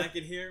and I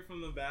can hear it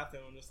from the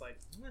bathroom. I'm just like,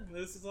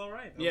 this is all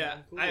right. Yeah,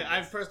 I'm cool with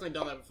I've this. personally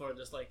done that before.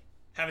 Just like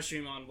have a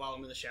stream on while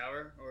I'm in the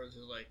shower, or just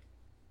like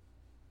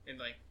and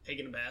like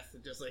taking a bath,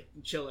 just like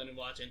chilling and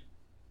watching.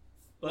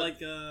 But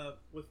like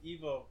with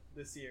Evo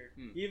this year.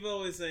 Hmm.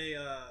 Evo is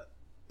a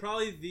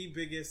probably the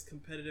biggest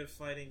competitive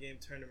fighting game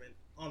tournament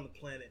on the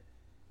planet.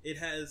 It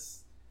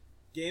has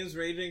games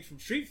ranging from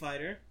Street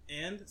Fighter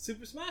and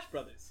Super Smash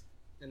Brothers,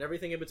 And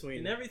everything in between.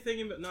 and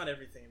everything not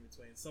everything in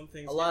between. Some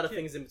things. a lot get of kicked.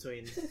 things in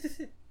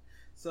between.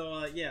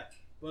 So yeah,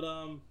 but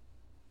I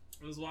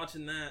was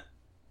watching that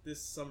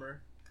this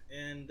summer,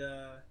 and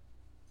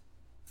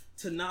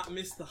to not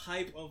miss the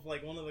hype of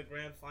like one of the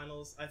grand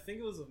finals, I think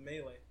it was of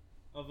Melee,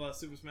 of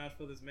Super Smash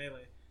Brothers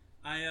Melee.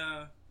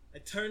 I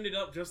turned it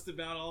up just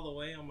about all the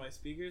way on my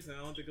speakers, and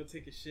I went to go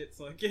take a shit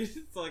so I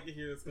can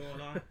hear what's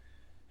going on.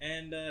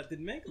 And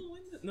did Mango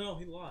win it? No,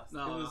 he lost.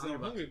 No, it was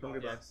Hungry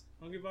Hungrybox.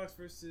 Hungrybox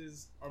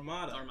versus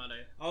Armada. Armada.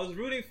 I was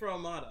rooting for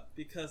Armada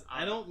because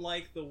I Ah. don't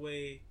like the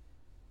way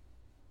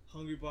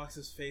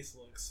Hungrybox's face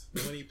looks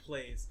when he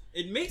plays.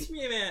 It makes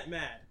me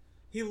mad.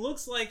 He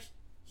looks like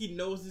he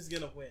knows he's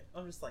gonna win.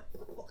 I'm just like,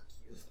 fuck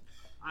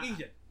you.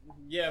 Egypt.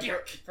 Yeah,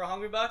 for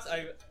Hungry Box,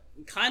 I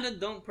kind of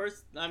don't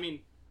I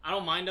mean, I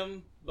don't mind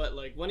him, but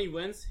like when he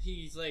wins,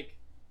 he's like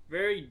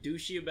very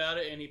douchey about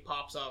it, and he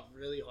pops off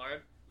really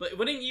hard. But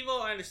winning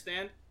Evo, I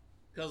understand,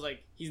 because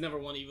like he's never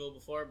won Evo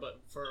before. But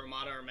for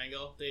Armada or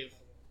Mango,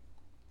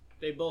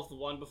 they both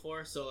won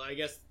before. So I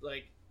guess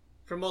like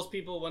for most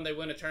people, when they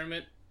win a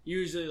tournament,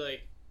 usually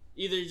like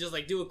either you just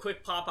like do a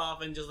quick pop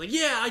off and just like,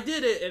 yeah, I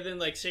did it, and then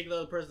like shake the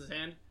other person's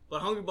hand.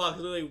 But Hungry Box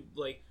literally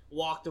like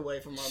walked away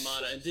from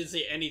Armada and didn't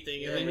say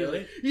anything. And Yeah, then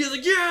really? he was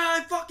like, yeah,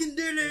 I fucking did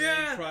it, And then he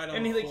yeah. cried on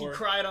And the he like floor. he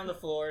cried on the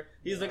floor.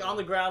 He's like Yeah. on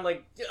the ground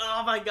like,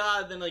 oh my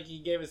god. Then like he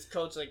gave his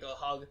coach like a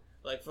hug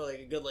like for like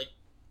a good like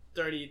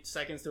 30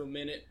 seconds to a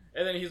minute,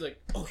 and then he's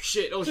like, oh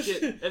shit,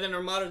 and then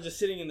Armada just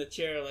sitting in the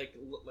chair like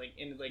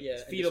in like Yeah,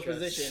 in fetal distress.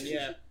 position,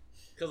 yeah,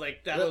 because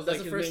like that Well, was that's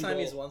like the his first main time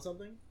goal. he's won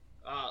something.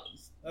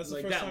 That's the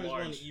like first that time he's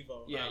won large.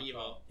 Evo. Yeah,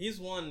 Evo. He's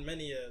won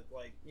many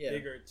like Yeah.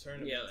 bigger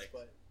tournaments, Yeah, like-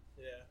 but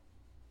yeah.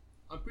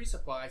 I'm pretty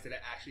surprised that they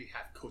actually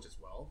have coach as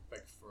well,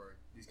 like for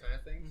these kind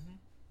of things.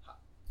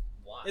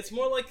 Why? It's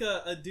more like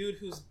a dude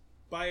who's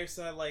by your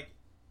side, like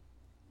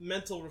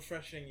mental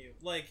refreshing you.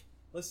 Like,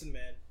 listen,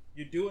 man,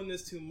 you're doing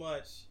this too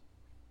much.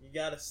 You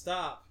gotta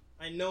stop.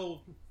 I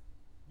know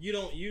you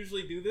don't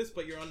usually do this,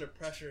 but you're under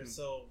pressure,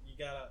 so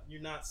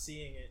you're not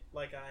seeing it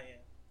like I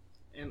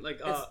am. And like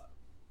It's-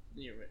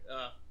 you're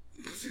right.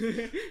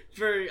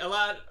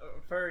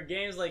 for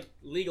games like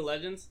League of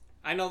Legends,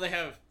 I know they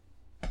have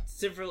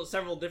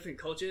several different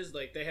coaches.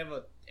 Like they have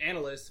a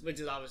analyst, which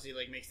is obviously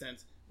like makes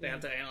sense. They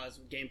have to analyze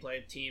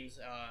gameplay, teams,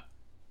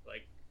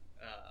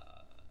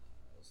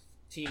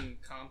 team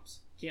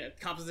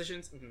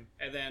compositions, Mhm.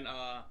 and then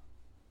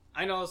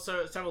I know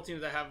several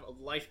teams that have a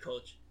life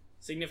coach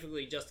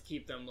significantly just to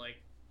keep them like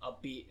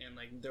upbeat and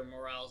like their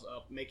morale's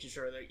up, making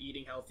sure they're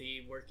eating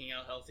healthy, working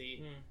out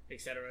healthy,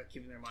 etc.,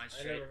 keeping their minds I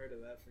straight. never heard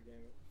of that for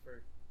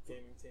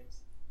gaming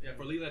teams. yeah,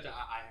 for League of Legends,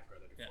 I have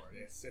heard that Yeah.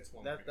 before. It's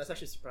one. That's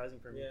actually surprising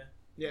for me.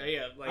 Yeah,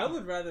 Yeah, like I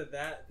would rather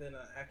that than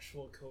an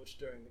actual coach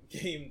during the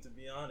game, to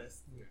be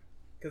honest. Yeah.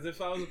 Because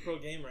if I was a pro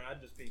gamer,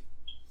 I'd just be.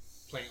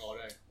 playing all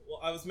day. Well,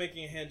 I was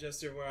making a hand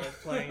gesture where I was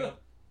playing a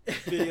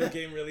video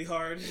game really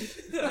hard.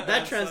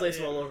 That translates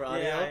well over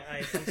audio.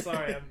 Yeah, I'm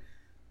sorry. I'm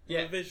Yeah.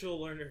 a visual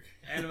learner.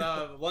 And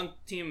one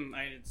team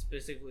I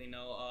specifically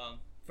know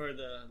for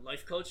the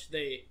life coach,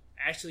 they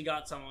actually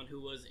got someone who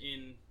was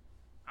in,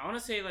 I want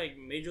to say like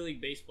Major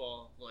League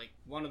Baseball, like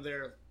one of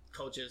their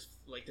coaches,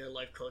 like their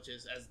life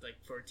coaches, as like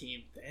for a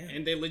team, Damn.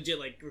 and they legit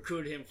like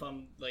recruited him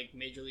from like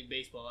Major League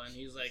Baseball, and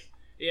he's like,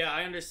 yeah,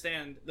 I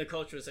understand. The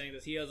coach was saying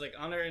this. He was like,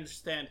 I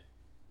understand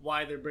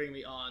why they're bringing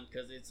me on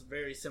because it's a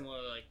very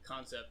similar like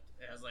concept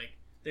as like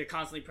they're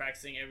constantly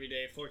practicing every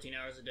day, 14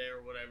 hours a day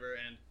or whatever,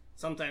 and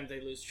sometimes they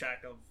lose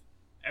track of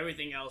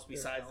everything else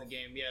besides the health.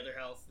 game. Yeah, their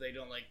health. They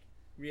don't like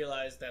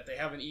realize that they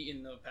haven't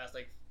eaten the past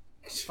like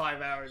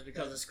 5 hours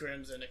because of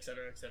scrims and et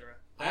cetera, et cetera.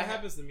 That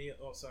happens to me.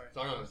 Oh, sorry.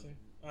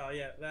 No.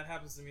 Yeah, that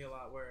happens to me a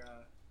lot where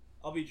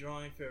I'll be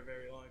drawing for a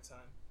very long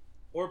time.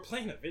 Or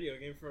playing a video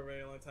game for a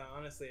very long time.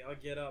 Honestly, I'll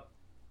get up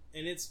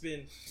and it's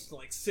been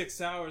like 6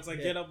 hours. I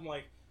get up and I'm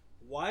like,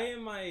 why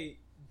am I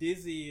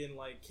dizzy and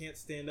like can't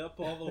stand up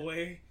all the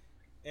way?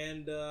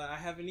 And I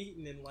haven't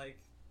eaten in like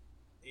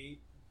 8-10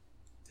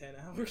 10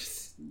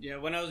 hours. Yeah,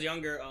 when I was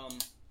younger,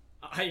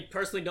 I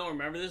personally don't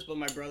remember this, but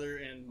my brother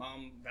and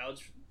mom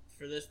vouched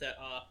for this that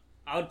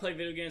I would play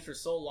video games for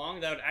so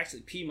long that I would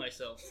actually pee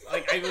myself.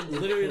 Like I would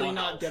literally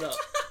not get up.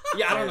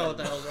 Yeah, I don't know what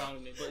the hell's wrong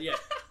with me, but yeah,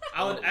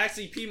 I would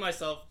actually pee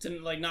myself to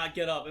like not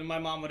get up, and my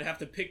mom would have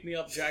to pick me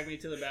up, drag me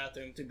to the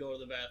bathroom to go to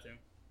the bathroom.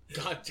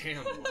 God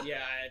damn.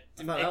 Yeah,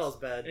 I thought that was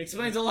bad. It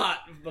explains a lot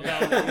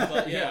about me,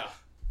 but yeah.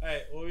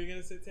 Alright, what were you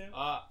gonna say, Tam?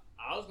 I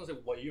was gonna say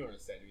what you were gonna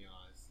say, to be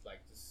honest.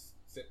 Like, just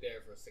sit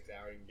there for 6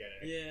 hours and get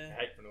a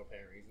head for no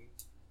apparent reason.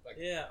 Like,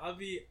 Yeah, I'll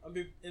be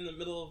in the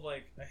middle of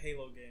like a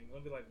Halo game.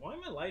 I'll be like, why am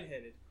I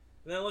lightheaded?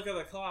 And then I look at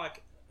the clock,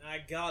 and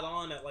I got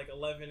on at like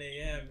 11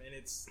 a.m. and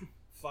it's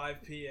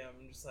 5 p.m.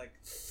 I'm just like,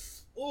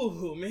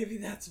 ooh, maybe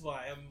that's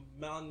why I'm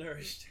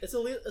malnourished. It's a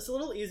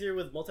little easier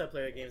with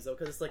multiplayer games though,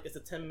 because it's a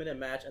 10-minute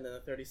match and then a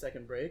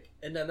 30-second break,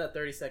 and then that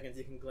 30 seconds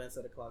you can glance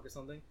at a clock or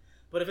something.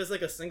 But if it's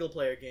like a single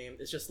player game,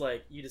 it's just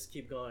like you just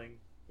keep going,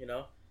 you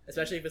know.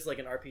 Especially if it's like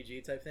an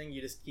RPG type thing,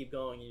 you just keep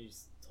going and you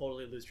just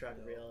totally lose track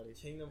of reality.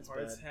 Kingdom It's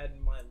Hearts bad.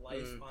 had my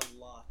life on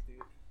lock,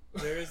 dude.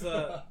 There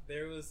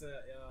was an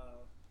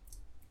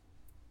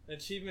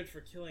achievement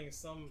for killing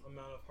some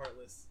amount of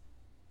Heartless,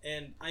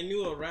 and I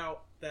knew a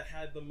route that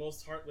had the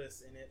most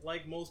Heartless in it,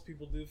 like most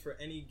people do for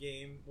any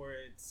game where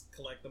it's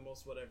collect the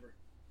most whatever.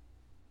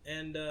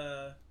 And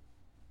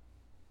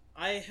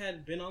I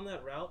had been on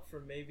that route for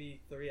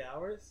maybe 3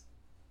 hours,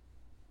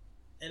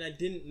 and I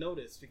didn't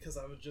notice because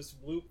I would just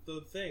loop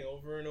the thing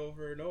over and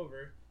over and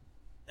over.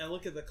 And I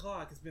look at the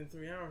clock, it's been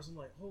 3 hours. I'm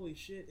like, holy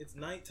shit, it's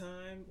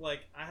nighttime.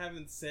 Like, I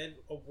haven't said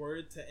a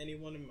word to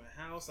anyone in my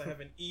house. I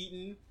haven't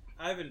eaten.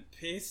 I haven't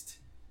pissed.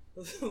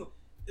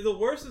 The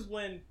worst is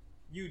when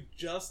you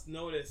just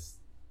notice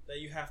that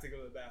you have to go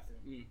to the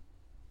bathroom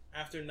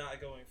after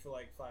not going for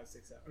like 5-6 hours.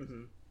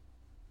 Mm-hmm.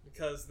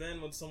 Because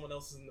then when someone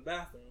else is in the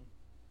bathroom,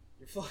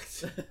 you're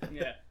fucked.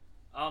 Yeah.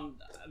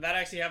 That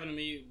actually happened to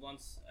me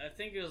once. I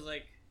think it was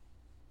like,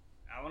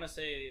 I want to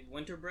say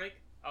winter break.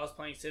 I was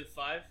playing Civ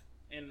 5,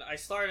 and I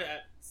started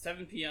at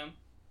 7 p.m.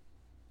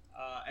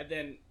 And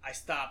then I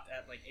stopped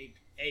at like 8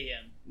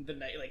 a.m. the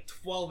night, like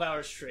 12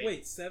 hours straight.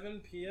 Wait, 7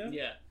 p.m.?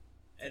 Yeah.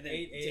 And then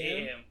 8 to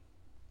 8 a.m.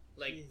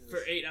 Like Jesus. for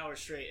 8 hours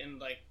straight, and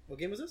like What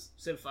game was this?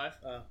 Civ 5,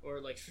 Oh. or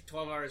like for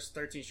 12 hours,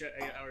 13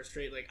 hours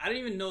straight. Like I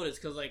didn't even notice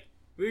because like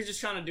we were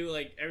just trying to do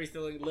like every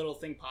little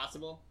thing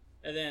possible,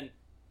 and then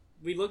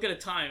we look at a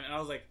time, and I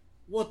was like,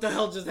 "What the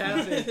hell just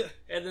happened?"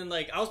 And then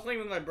like I was playing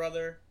with my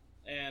brother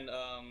and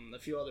a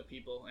few other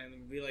people,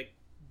 and we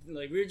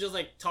we were just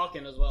like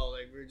talking as well.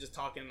 Like we were just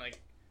talking, like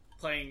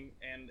playing,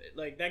 and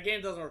like that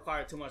game doesn't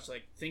require too much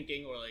like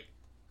thinking or like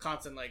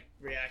constant like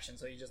reaction,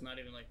 so you're just not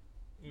even like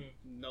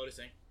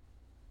noticing.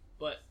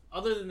 But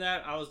other than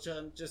that, I was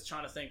just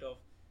trying to think of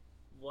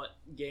what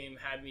game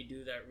had me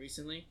do that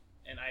recently,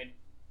 and I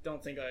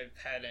don't think I've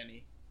had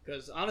any.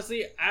 Because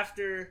honestly,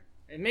 after,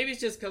 and maybe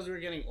it's just because we were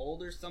getting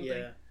old or something,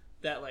 Yeah.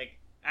 that like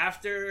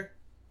after,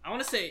 I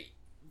want to say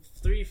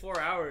 3-4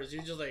 hours,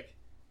 you're just like,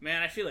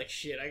 man, I feel like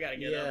shit. I gotta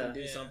get up and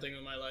do Yeah. something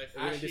with my life. Are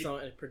you gonna do Actually-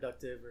 something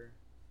productive or?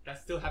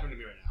 That's still happening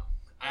to me right now.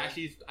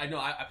 I know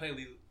I play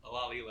a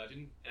lot of League of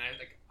Legends, and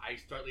I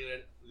start League of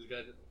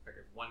Legends like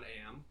at 1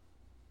 a.m.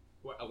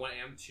 1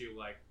 a.m. to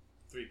like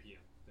 3 p.m.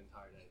 the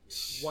entire day. to be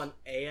honest. 1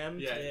 a.m.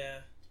 Yeah. Yeah.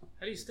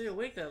 How do you stay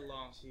awake that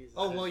long? Jesus.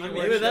 Oh, well, I you mean,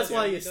 work- maybe he that's does-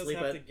 why he you does sleep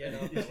have at. to get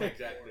up. Yeah,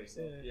 exactly.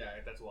 So, Yeah,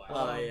 that's why.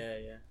 Oh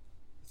yeah.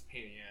 It's a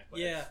pain in the ass. But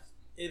Yeah,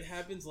 it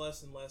happens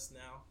less and less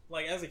now.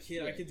 Like as a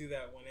kid, I Yeah. could do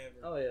that whenever.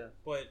 Oh yeah.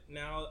 But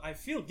now I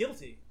feel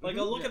guilty. Like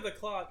I'll look at the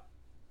clock,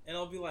 and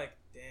I'll be like,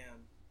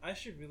 "Damn, I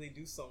should really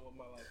do something with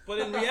my life." But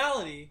in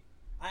reality,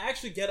 I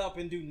actually get up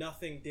and do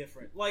nothing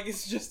different. Like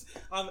it's just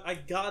I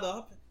got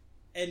up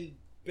and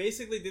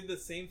basically did the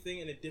same thing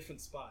in a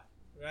different spot,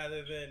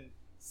 rather than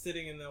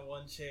sitting in that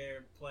one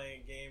chair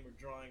playing a game or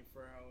drawing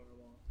for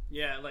however long.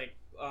 Yeah, like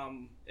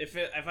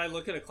if I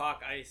look at a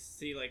clock, I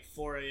see like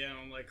 4 a.m.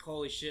 I'm like,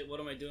 holy shit, what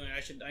am I doing?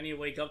 I need to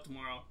wake up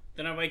tomorrow.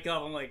 Then I wake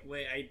up, I'm like,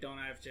 wait, I don't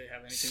have to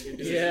have anything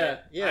to do.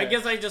 Yeah. Yeah. I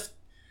guess I just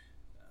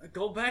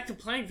go back to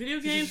playing video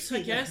games.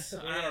 I guess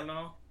I Yeah. don't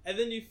know. And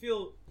then you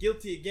feel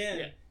guilty again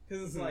Yeah.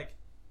 because it's Mhm. like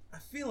I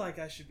feel like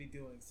I should be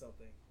doing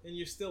something, and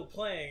you're still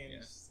playing,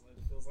 and Yeah.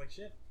 it feels like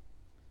shit.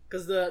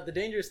 Because the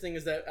dangerous thing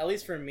is that, at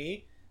least for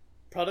me,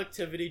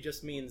 productivity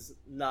just means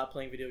not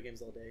playing video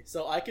games all day.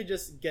 So I could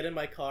just get in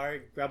my car,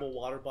 grab a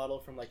water bottle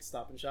from like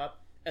Stop and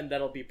Shop, and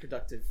that'll be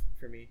productive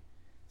for me.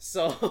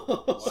 So,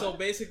 So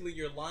basically,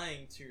 you're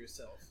lying to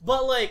yourself.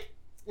 but like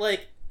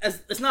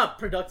as it's not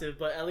productive,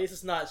 but at least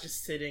it's not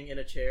just sitting in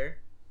a chair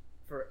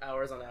for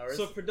hours on hours.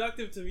 So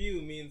productive to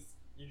you means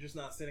you're just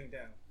not sitting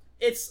down.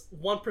 It's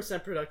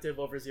 1% productive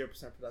over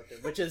 0%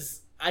 productive, which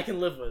is I can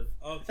live with.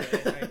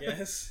 Okay, I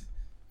guess.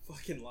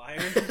 Fucking liar.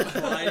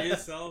 Lie to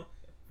yourself.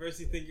 First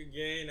you think you're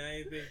gay, now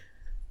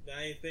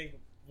you think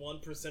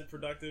 1%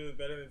 productive is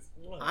better than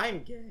what?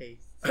 I'm gay.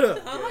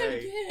 I'm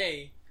Gay.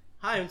 gay.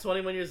 Hi, I'm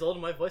 21 years old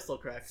and my voice still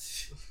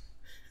cracks.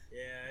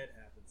 Yeah, it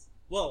happens.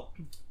 Well,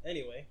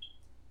 anyway,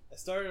 I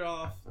started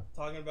off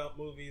talking about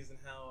movies and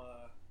how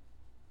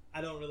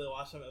I don't really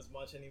watch them as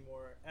much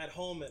anymore. At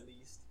home, at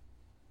least.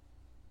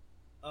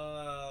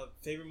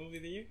 Favorite movie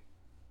of the year?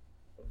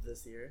 Of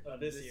this year.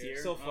 This year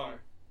so far.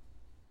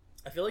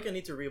 I feel like I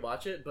need to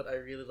rewatch it, but I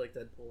really like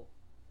Deadpool.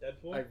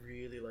 Deadpool. I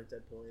really like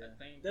Deadpool. Yeah.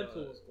 I think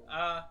Deadpool was cool.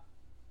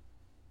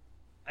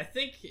 I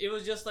think it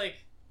was just like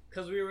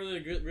because we were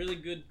really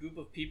good group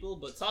of people,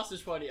 but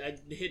Sausage Party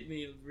hit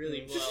me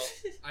really well.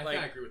 I Like,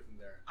 think I agree with him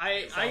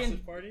there.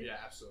 Sausage Party. Yeah,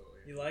 absolutely.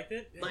 You liked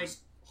it? Like,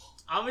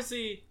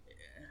 obviously,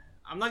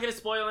 I'm not gonna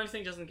spoil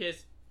anything just in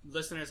case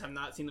listeners have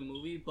not seen the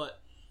movie, but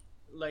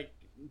like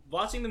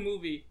watching the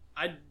movie,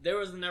 there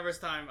was never a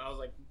time I was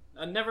like,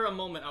 never a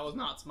moment I was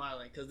not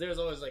smiling because there's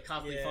always like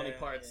constantly funny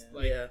parts. Yeah.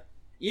 Like Yeah.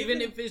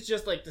 even if it's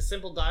just like the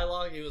simple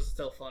dialogue, it was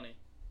still funny.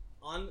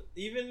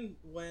 Even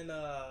when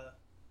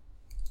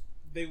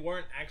they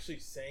weren't actually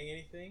saying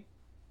anything,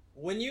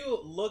 when you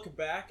look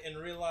back and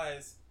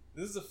realize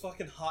this is a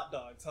fucking hot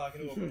dog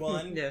talking to a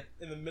bun Yeah.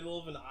 in the middle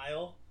of an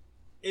aisle,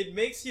 it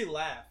makes you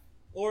laugh.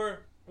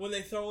 Or when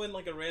they throw in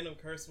like a random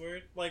curse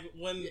word, like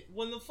when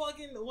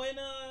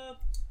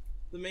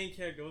the main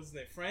character, what's his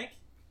name, Frank?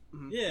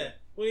 Mhm. Yeah,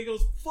 when he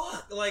goes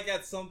fuck like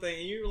at something,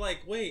 and you're like,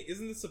 wait,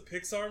 isn't this a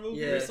Pixar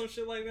movie or Yeah. some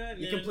shit like that? And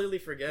You you're completely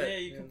forget.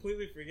 just, you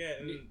completely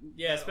forget. And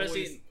Yeah, that always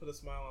especially put a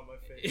smile on my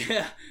face.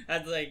 yeah,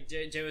 as like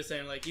Jay was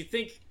saying, like you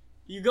think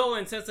you go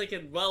in since like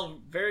a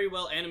very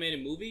well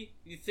animated movie,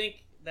 you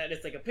think that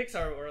it's like a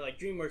Pixar or like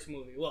DreamWorks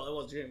movie. Well, it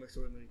was a DreamWorks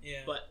movie.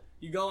 Yeah. But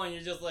you go and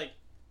you're just like,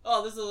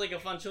 oh, this is like a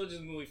fun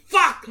children's movie.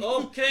 Fuck!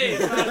 Okay,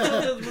 it's not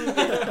a children's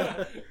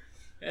movie.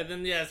 And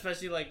then, yeah,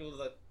 especially like with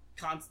the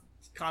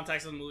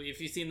context of the movie. If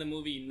you've seen the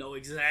movie, you know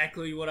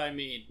exactly what I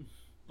mean.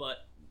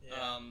 But,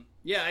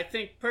 yeah, I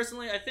think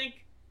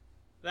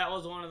that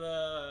was one of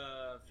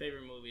the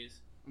favorite movies.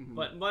 Mhm.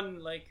 But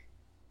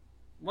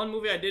one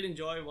movie I did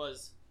enjoy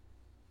was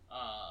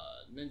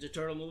Ninja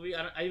Turtle movie.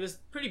 It was a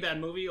pretty bad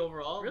movie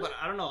overall, Really? but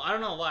I don't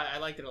know why I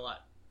liked it a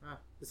lot.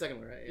 The second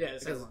one, right? Yeah, the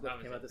second because one,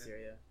 it came out obviously, this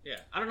year. Yeah. Yeah,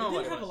 I don't It know what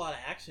didn't it have a was. lot of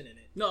action in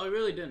it. No, it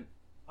really didn't.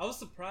 I was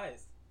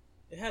surprised.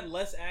 It had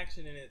less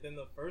action in it than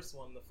the first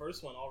one. The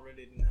first one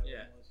already didn't have Yeah.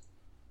 that much.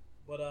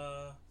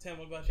 But Tam,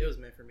 what about you? It was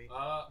made for me.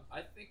 I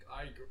think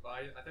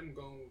I'm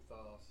going with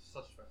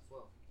Sausage Fest as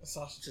well.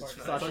 Sausage Sausage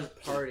Party.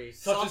 Sausage Party.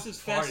 Sausage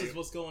Fest Party. is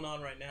what's going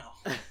on right now.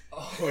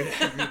 Oh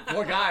yeah,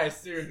 more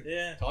guys, dude.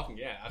 Yeah. Talking,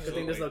 yeah, Good absolutely.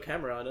 thing there's no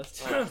camera on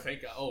us. Oh,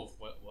 thank God. Oh,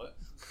 what? But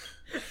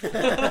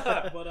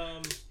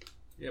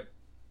Yep.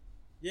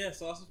 yeah,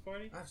 Sausage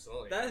Party.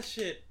 Absolutely. That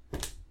shit.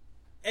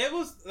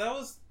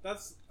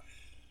 That's.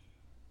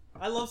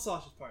 I love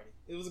Sausage Party.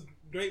 It was a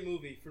great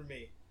movie for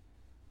me.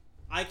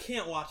 I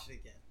can't watch it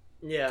again.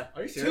 Yeah.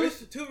 Are you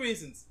serious? Two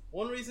reasons.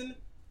 One reason,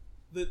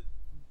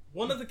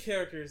 one of the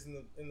characters in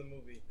the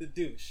movie, the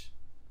douche.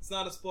 It's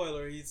not a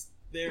spoiler. He's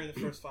there in the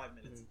first 5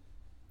 minutes.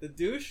 The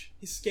douche.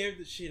 He scared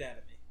the shit out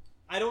of me.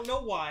 I don't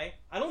know why.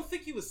 I don't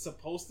think he was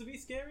supposed to be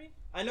scary.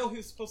 I know he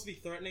was supposed to be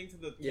threatening to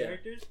the Yeah.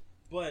 characters,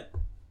 but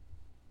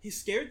he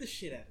scared the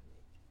shit out of me.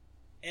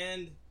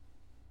 And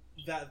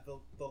that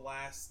the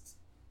last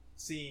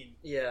scene.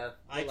 Yeah.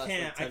 I The last,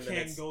 can't. like, I 10 can't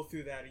minutes. go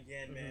through that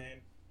again, Mhm.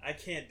 man. I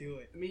can't do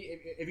it. I mean,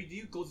 if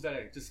you do go to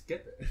that, just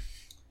skip it.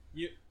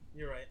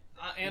 You're right.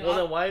 And Well,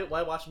 then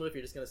why watch a movie if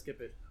you're just gonna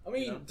skip it? I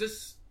mean, You know?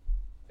 just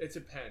it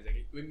depends.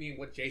 Like, I mean,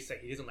 what Jay said,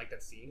 he doesn't like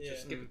that scene. Yeah.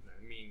 Just skip it, man.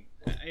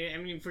 I mean, I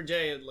mean, for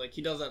Jay, like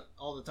he does that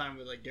all the time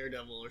with like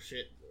Daredevil or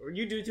shit, or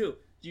you do too.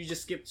 You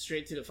just skip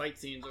straight to the fight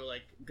scenes or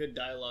like good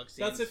dialogue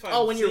scenes. That's if I.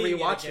 Oh, when you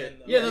rewatch it.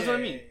 Though. Yeah, that's what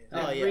I mean. Oh,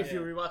 Like, yeah. if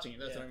you're rewatching it,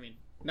 that's Yeah. what I mean.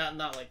 Not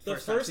like The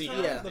first first seeing time,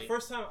 it. Yeah. the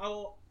first time,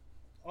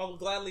 I'll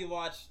gladly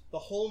watch the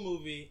whole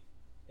movie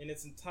in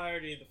its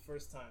entirety the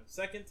first time.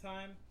 Second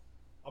time,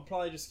 I'll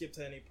probably just skip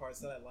to any parts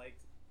that I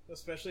liked,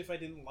 especially if I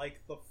didn't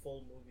like the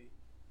full movie.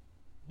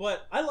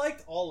 But I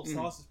liked all of Mhm.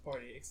 Sausage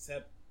Party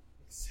except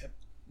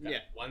that Yeah.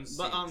 one scene.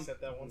 But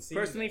except that one scene.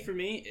 personally, for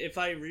me, if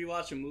I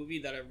rewatch a movie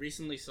that I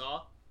recently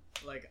saw,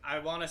 like I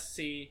want to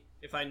see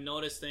if I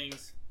notice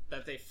things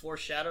that they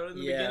foreshadowed in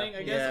the Yeah. beginning,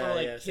 I guess, Yeah, or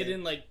like yeah, same.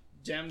 hidden like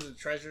gems and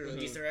treasures and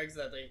Mhm. Easter eggs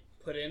that they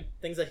put in.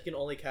 Things that you can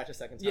only catch a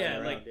second time. Yeah,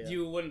 around, like yeah.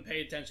 you wouldn't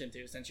pay attention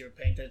to since you were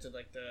paying attention to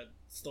like the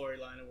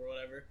storyline or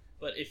whatever.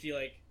 But if you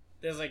like,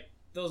 there's like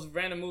those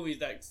random movies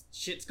that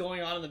shit's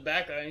going on in the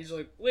background, and you're just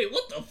like, wait,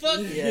 what the fuck?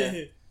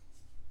 Yeah.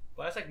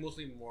 But that's like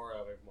mostly more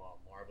of a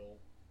Marvel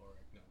or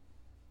like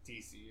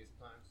DC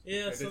sometimes.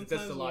 Yeah, Like, sometimes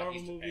there's a lot of Marvel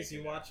Easter movies, eggs you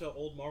in there. watch an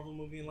old Marvel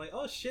movie and like,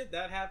 oh shit,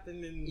 that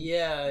happened in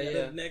Yeah, the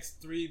yeah.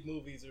 next 3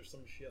 movies or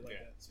some shit like Yeah.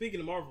 that. Speaking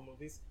of Marvel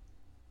movies,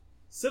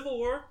 Civil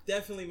War,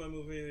 definitely my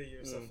movie of the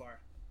year so Mm. far.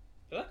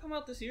 Did that come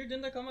out this year?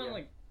 Didn't that come out Yeah.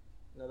 like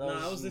No,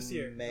 that was this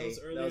year. May. That was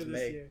earlier this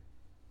May. year.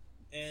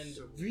 And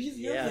So- really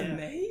Yeah. in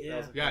May?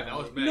 Yeah. Yeah, that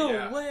was May. No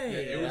yeah. way. Yeah,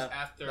 it was Yeah.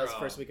 after. That was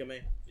first week of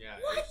May. Yeah.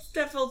 it What? was-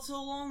 That felt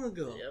so long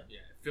ago. Yep. Yeah,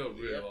 it felt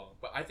really Yep. long.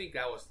 But I think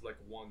that was like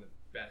one of the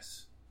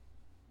best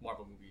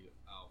Marvel movie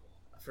album.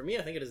 For me,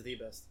 I think it is the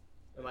best.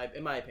 In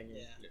my opinion.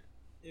 yeah,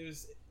 it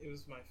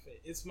was my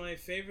it's my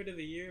favorite of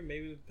the year.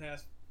 Maybe the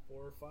past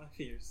 4 or 5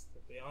 years, to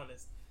be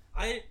honest.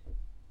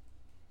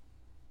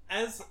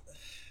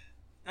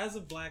 As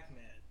a black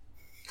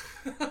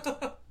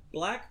man,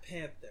 Black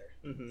Panther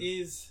Mhm.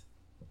 is.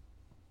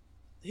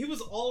 He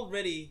was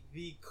already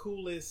the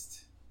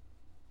coolest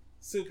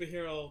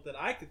superhero that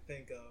I could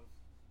think of,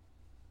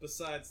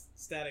 besides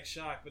Static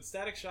Shock. But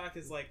Static Shock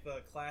is like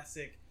the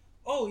classic.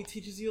 Oh, he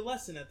teaches you a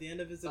lesson at the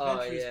end of his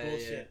adventures. yeah,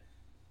 bullshit. yeah.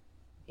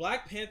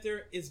 Black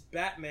Panther is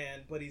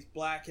Batman, but he's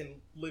black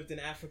and lived in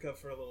Africa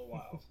for a little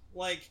while.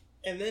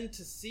 And then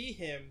to see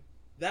him,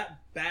 that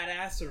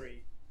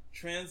badassery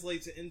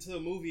translates it into a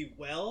movie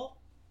well.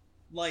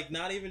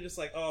 Not even just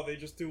oh, they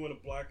just threw in a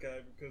black guy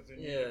because they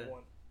needed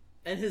one.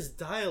 And his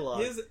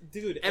dialogue.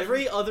 Dude,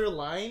 every other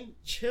line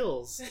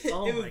chills.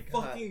 Oh it was my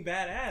god. fucking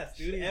badass,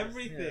 dude. Jesus,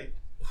 Everything.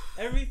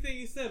 Everything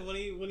he said when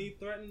he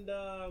threatened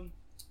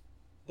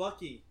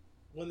Bucky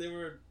when they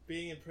were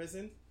being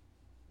imprisoned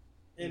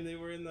and they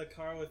were in the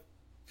car with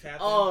Captain.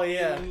 Oh,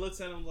 yeah. And he looks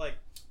at him like,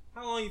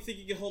 how long you think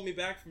you can hold me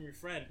back from your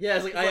friend? Yeah,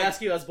 it's I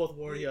ask you as both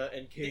Warrior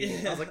and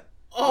King. I was like,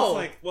 oh!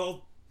 It's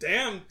well,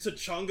 damn,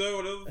 T'Chunga,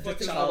 whatever the fuck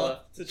T'Challa.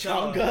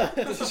 T'Chunga.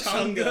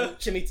 T'Chunga.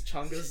 Jimmy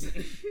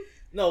T'Chungas.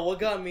 No, what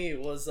got me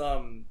was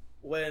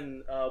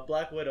when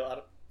Black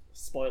Widow,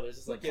 spoilers,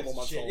 it's a couple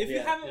months old. If you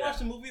haven't watched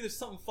the movie, there's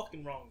something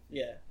fucking wrong.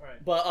 Yeah.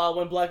 Alright. But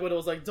when Black Widow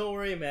was like, don't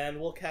worry, man,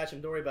 we'll catch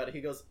him, don't worry about it.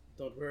 He goes,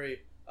 don't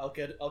worry, I'll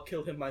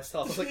kill him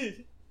myself. I was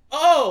like,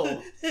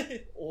 oh!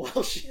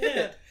 Well, shit.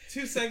 Yeah.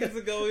 2 seconds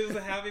ago, he was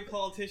a happy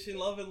politician,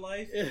 loving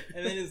life,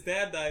 and then his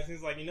dad dies, and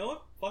he's like, you know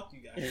what? Fuck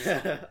you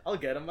guys. I'll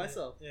get him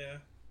myself. Yeah.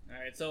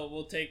 Alright, so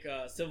we'll take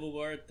Civil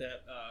War,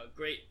 that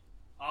great,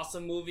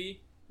 awesome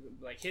movie,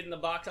 hitting the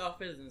box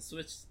office, and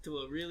switch to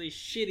a really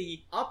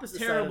shitty, Opposite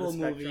terrible side of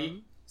the movie.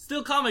 spectrum.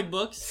 Still comic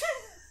books.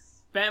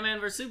 Batman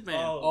vs Superman.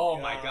 Oh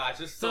my gosh!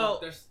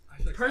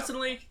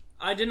 Personally,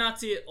 I did not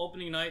see it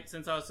opening night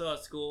since I was still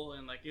at school,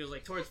 and it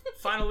was towards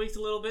final weeks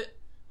a little bit.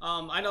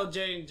 I know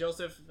Jay and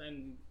Joseph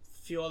and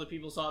a few other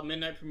people saw it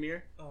midnight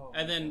premiere,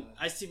 and then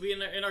I see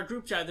in our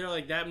group chat they're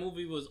like, that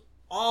movie was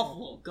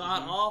awful,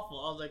 god awful.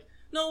 I was like,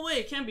 no way,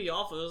 it can't be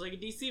awful. It was like a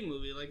DC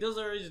movie. Those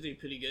are originally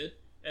pretty good.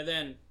 And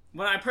then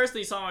when I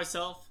personally saw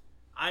myself,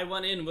 I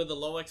went in with the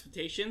low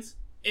expectations.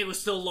 It was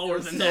still lower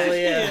than that.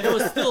 Yeah. It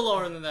was still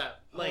lower than that.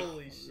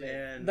 Holy shit.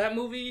 Man. That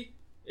movie,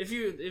 if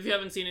you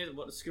haven't seen it,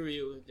 screw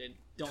you.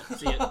 Don't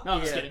see it. No,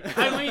 I'm just kidding.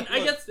 I mean, I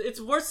guess it's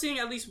worth seeing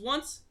at least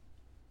once,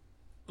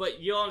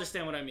 but you'll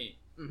understand what I mean.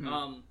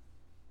 Mm-hmm.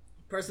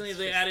 Personally,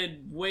 they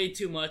added way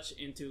too much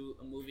into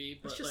a movie,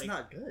 but It's just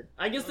not good.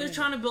 I guess they're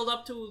trying to build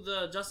up to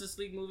the Justice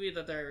League movie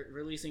that they're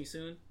releasing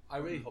soon. I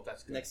really hope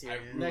that's good. Next year, I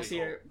yeah. really Next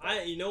year.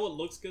 hope. You know what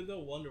looks good though?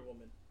 Wonder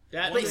Woman.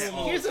 That But Wonder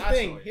Woman. here's the that's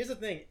thing. right. Here's the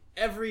thing.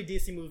 Every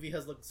DC movie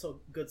has looked so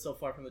good so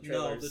far from the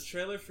trailers. No, the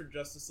trailer for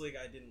Justice League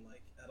I didn't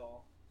like at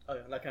all. Oh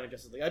yeah, that kind of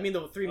Justice League. I mean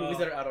the 3 movies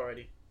that are out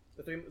already.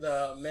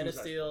 The Man of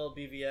Steel,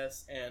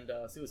 BVS, and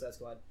Suicide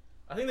Squad.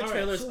 I think the All right,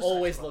 trailers Suicide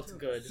always Squad, looked too.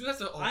 good.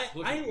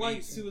 I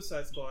like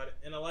Suicide Squad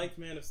and I like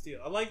Man of Steel.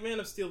 I like Man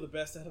of Steel the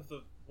best out of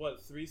the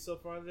 3 so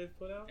far that they've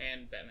put out.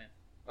 and Batman.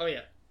 Oh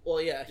yeah.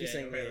 Well, yeah, he's Yeah,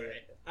 saying right, that.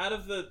 right. Out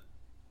of the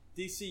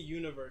DC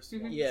universe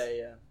ones, Yeah,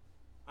 yeah.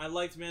 I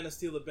liked Man of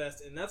Steel the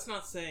best, and that's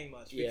not saying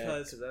much Yeah,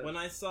 because 'cause that- when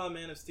I saw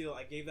Man of Steel,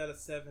 I gave that a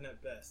 7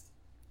 at best.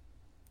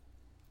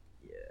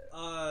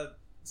 Yeah.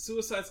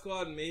 Suicide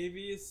Squad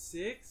maybe a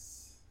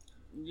 6.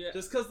 Yeah.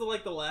 Just because the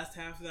last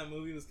half of that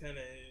movie was kind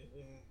of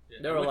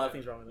There were a lot of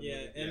things wrong with the yeah,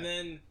 movie. and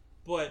then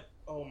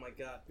oh my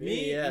god,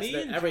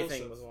 everything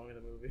Joseph, was wrong with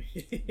the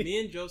movie. me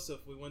and Joseph,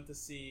 we went to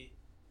see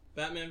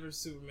Batman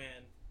vs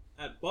Superman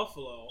at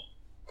Buffalo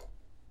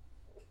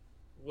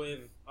with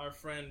our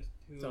friend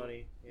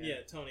Tony.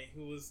 Tony,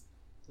 who was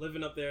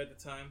living up there at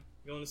the time,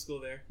 going to school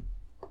there.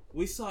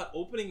 We saw it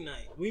opening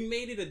night. We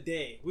made it a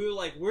day. We were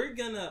like, we're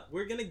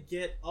gonna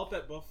get up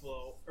at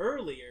Buffalo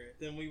earlier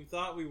than we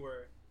thought we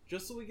were,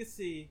 just so we could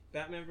see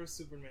Batman vs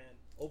Superman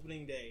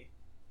opening day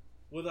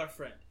with our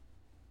friend.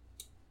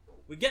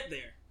 We get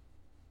there.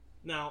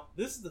 Now,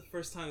 this is the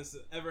first time this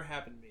has ever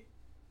happened to me.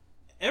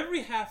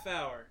 Every half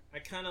hour, I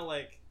kind of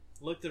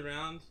looked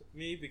around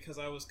me because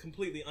I was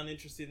completely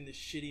uninterested in this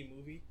shitty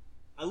movie.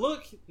 I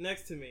look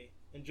next to me,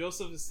 and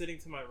Joseph is sitting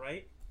to my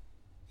right.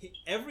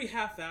 Every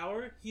half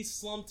hour, he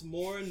slumped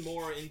more and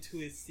more into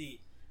his seat.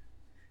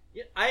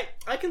 Yeah,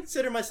 I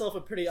consider myself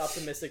a pretty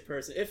optimistic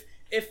person.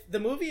 If the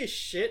movie is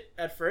shit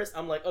at first,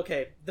 I'm like,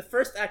 okay, the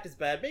first act is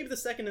bad. Maybe the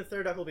second and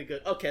third act will be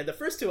good. Okay, the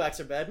first 2 acts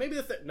are bad. Maybe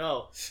the third...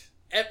 No.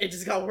 It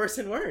just got worse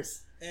and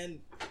worse. And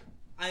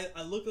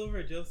I look over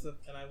at Joseph,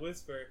 and I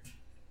whisper,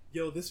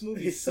 yo, this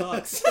movie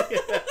sucks.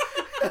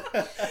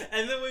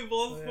 And then we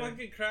both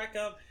fucking crack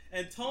up.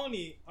 And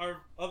Tony, our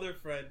other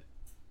friend,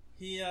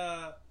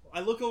 I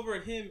look over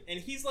at him, and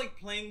he's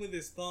playing with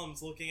his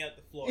thumbs, looking at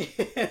the floor.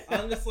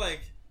 I'm just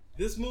like,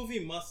 this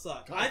movie must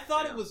suck. I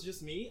thought it was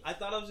just me. I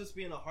thought I was just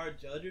being a hard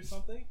judge or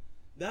something.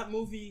 That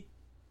movie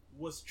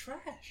was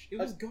trash. It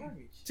was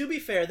garbage. To be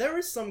fair, there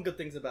were some good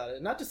things about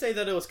it. Not to say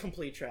that it was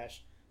complete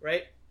trash,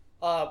 right?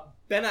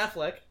 Ben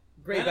Affleck,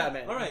 great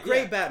Batman. All right,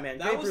 great yeah. Batman.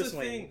 That Great was Bruce the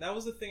Wayne. thing. That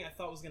was the thing I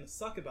thought was gonna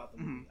suck about the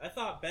movie. I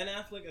thought Ben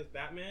Affleck as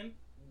Batman,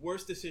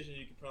 worst decision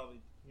you could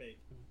probably make.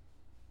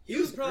 He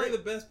was probably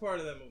great. the best part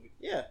of that movie.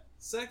 Yeah.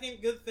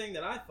 Second good thing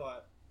that I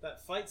thought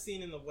that fight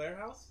scene in the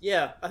warehouse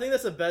Yeah, I think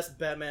that's the best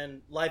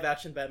Batman live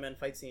action Batman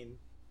fight scene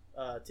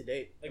to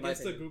date. in my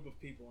against a opinion. group of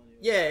people.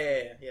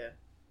 Anyway. Yeah.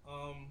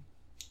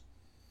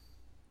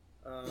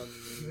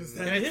 Is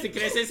Can that I, it?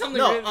 can I say something?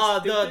 No, really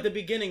stupid? the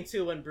beginning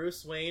too when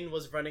Bruce Wayne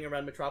was running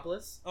around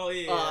Metropolis. Oh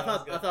yeah, I that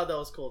was good. thought that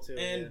was cool too.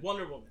 And yeah.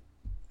 Wonder Woman.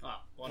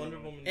 Wonder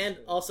Woman. And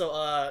was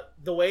also,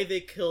 the way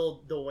they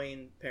killed the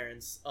Wayne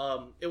parents,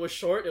 it was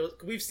short.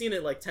 We've seen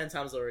it like 10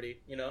 times already,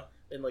 you know,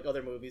 in like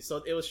other movies.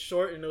 So it was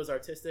short and it was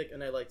artistic,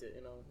 and I liked it.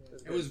 You know,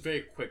 It was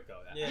very quick though.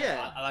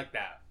 Yeah. I like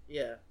that.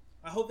 yeah. good.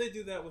 I hope they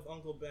do that with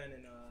Uncle Ben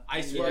and.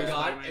 I swear to Yeah.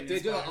 God, Spider-Man if they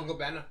is do that, Spider-Man. Uncle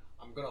Ben,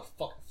 I'm gonna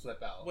fucking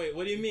flip out. Wait,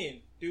 what do you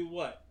mean? Do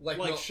what? Like,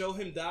 Like no- show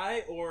him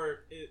die,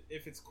 or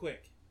if it's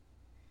quick?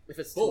 If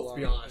it's too Both, long.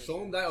 to be honest.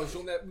 Show him that or show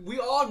him that. We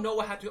all know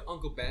what happened to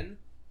Uncle Ben,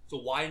 so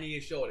why need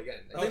to show it again?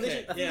 I think they Okay,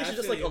 should, I think yeah, they I should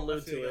just feel like you, I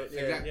allude feel to you. it. Yeah.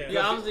 Exactly. Yeah.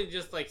 Yeah, honestly,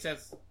 just like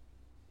since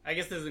I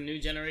guess there's a new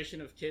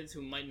generation of kids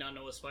who might not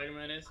know what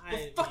Spider-Man is.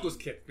 Well, fuck those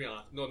kids, to be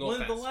honest. No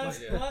When offense. the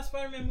last but the last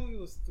Spider-Man movie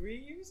was 3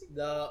 years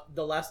ago.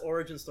 The last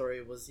origin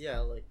story was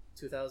like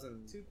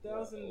 2000,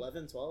 2000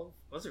 11, 12.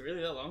 Was it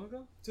really that long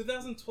ago?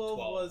 2012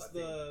 12, was I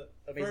the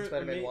Amazing first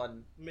Spider-Man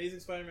 1. Amazing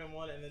Spider-Man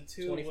 1, and then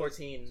 2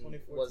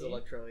 2014 was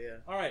Electro, yeah.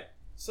 All right,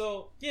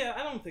 so yeah,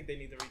 I don't think they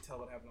need to retell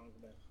what happened to Uncle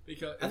Ben.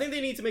 because I think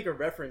they need to make a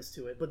reference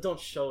to it, but don't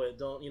show it.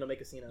 Don't, make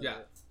a scene out Yeah. of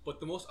it. But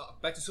the most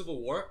back to Civil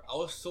War, I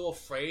was so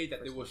afraid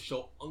that they would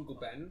show Uncle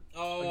Ben.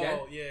 Oh Again,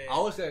 yeah. I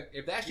was like,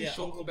 if they actually Yeah,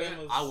 show Uncle Uncle Ben,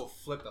 Ben was- I would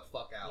flip the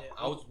fuck out. Yeah,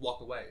 I would just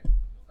walk away.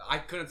 I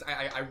couldn't.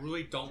 I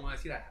really don't want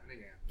to see that happening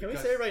again. Can we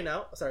Because- say it right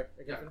now? Sorry.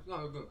 Yeah.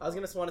 No, no. I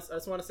just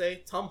want to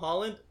say Tom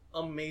Holland,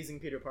 amazing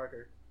Peter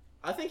Parker.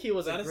 I think he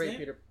was Is that a his great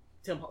name?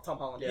 Tom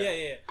Holland.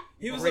 yeah.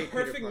 He was Great a Peter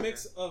perfect Parker.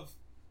 mix of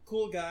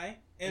cool guy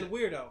and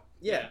weirdo.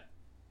 Yeah.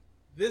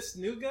 This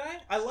new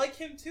guy, I like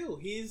him too.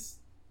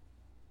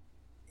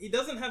 He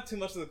doesn't have too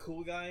much of the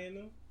cool guy in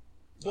him,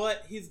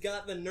 but he's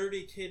got the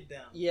nerdy kid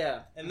down.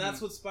 Yeah. And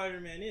that's what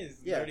Spider-Man is,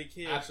 the Yeah, nerdy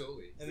kid.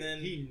 Absolutely. And then-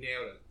 he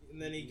nailed it.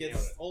 And then he Nailed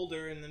gets it.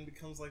 older and then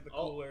becomes like the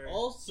cooler.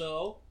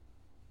 Also,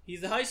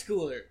 he's a high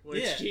schooler,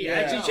 which Yeah. he Yeah.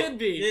 actually should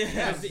be.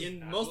 Yeah. Because in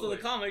most of the Absolutely.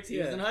 comics, he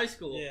was Yeah. in high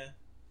school. Yeah.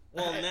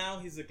 Well, I- now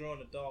he's a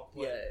grown adult.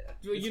 But Yeah.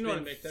 Well, it's you know what I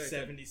been meant. Sorry,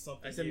 70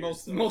 something. I said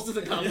years, most of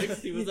the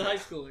comics, he was a high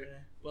schooler. Yeah.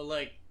 But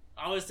like,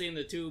 obviously, in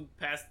the two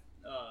past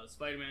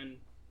Spider-Man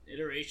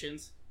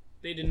iterations,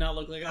 they did not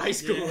look like a high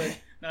schooler. Yeah.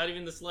 Not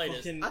even the slightest.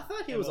 Fucking-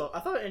 I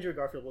thought Andrew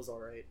Garfield was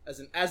alright as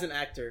an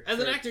actor. As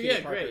an for actor, Peter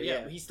yeah, Parker, great,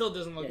 yeah. But he still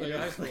doesn't look Yeah, like a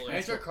yeah. high schooler.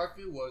 Andrew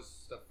Garfield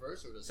was the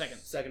first or the Second.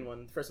 Second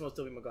one. The first one was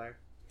Tobey Maguire.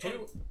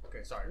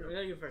 Okay, sorry.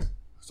 Yeah, you first.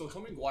 So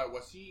Tobey Maguire,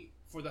 was he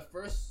for the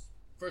first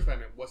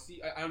Spider-Man? Was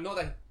he? I know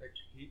that like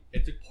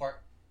it took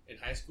part in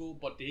high school,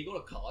 but did he go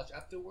to college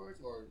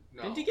afterwards or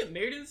no? Didn't he get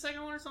married in the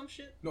second one or some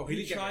shit? No, He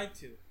didn't get tried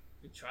to.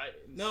 He tried.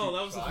 No,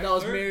 that was the tried? That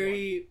was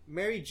third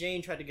Mary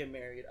Jane tried to get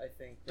married, I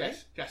think. Yeah,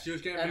 Right? yeah, she was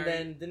getting And married.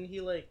 then didn't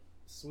he like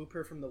swoop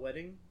her from the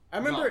wedding? I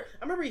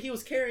remember he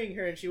was carrying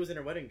her and she was in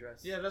her wedding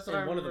dress. Yeah, that's what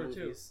in I one of the remember,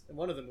 too. movies. In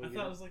one of the I movies.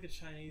 thought it was like a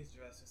Chinese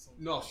dress or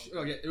something. No,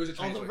 yeah, it was a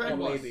Chinese the wedding. red Oh,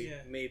 one. maybe,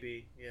 Yeah.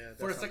 maybe, yeah. that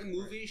For the sounds second right.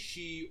 movie,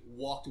 she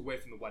walked away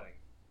from the wedding.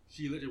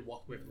 She literally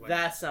walked away from the wedding.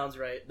 That sounds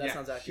right. That Yeah,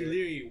 sounds She accurate.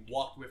 literally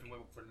walked away from the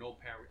wedding for no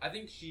apparent. I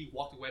think she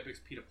walked away because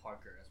Peter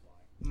Parker. That's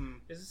why.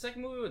 Mm. Is the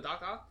second movie with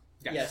Doc Ock?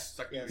 Yes,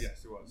 second yes. movie,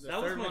 yes, it was. The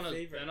That was third my one was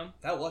favorite. Venom.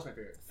 That was my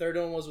favorite. Third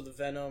one was with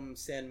Venom,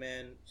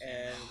 Sandman,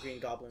 and Green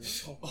Goblin.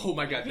 Oh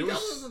my god, He there was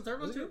was. in the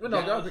third one too. No,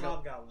 No, that was the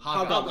Hobgoblin.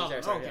 Hobgoblin.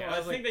 Hobgoblin. Sorry, Okay, yeah. I I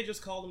was think like, they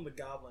just called him the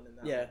Goblin in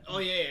that. Yeah. oh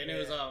yeah, and it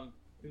was Yeah.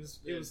 It was.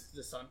 it was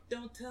the son.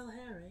 Don't tell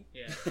Harry.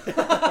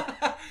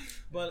 Yeah.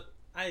 But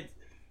I.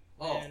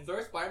 Oh, Man.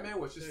 third Spider-Man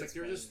was just Third like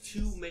there were just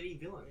Spider-Man. too many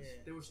villains.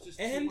 Yeah. There was just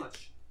And- too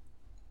much.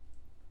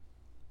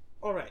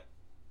 All right,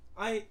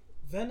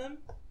 Venom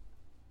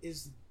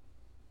is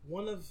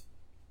one of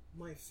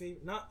my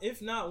favorite. Not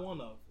if not one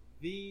of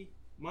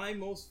my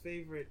most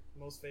favorite.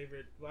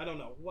 I don't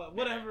know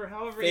whatever.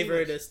 However,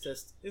 Favorite English. is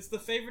just It's the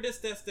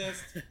favoritist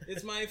test.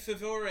 It's my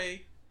favore.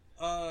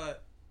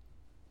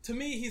 To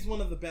me, he's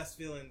one of the best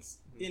villains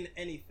in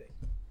anything.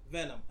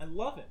 Venom. I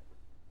love him.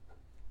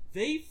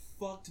 They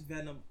fucked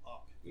Venom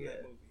up in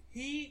that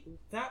movie.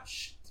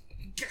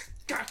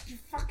 God, you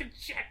fucking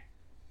shit.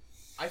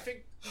 I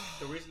think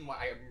the reason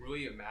why I'm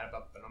really mad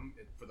about Venom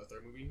for the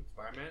third movie,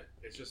 Spider-Man,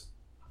 is just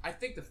I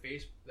think the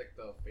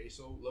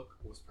facial look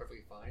was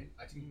perfectly fine.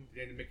 I think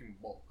they didn't make him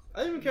bulk.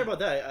 I don't even care about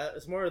that.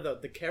 It's more the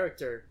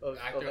character of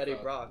Actor, Eddie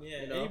Brock.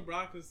 Yeah, you know? Eddie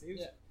Brock was, he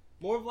was Yeah.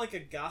 more of like a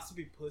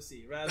gossipy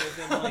pussy rather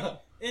than like.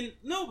 And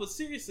no, but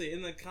seriously,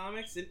 in the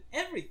comics and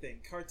everything,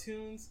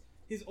 cartoons,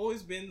 he's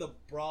always been the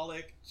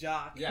brolic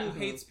jock Yeah. who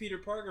hates Peter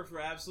Parker for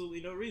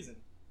absolutely no reason.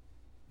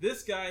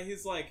 This guy,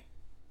 he's like,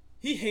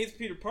 he hates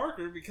Peter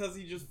Parker because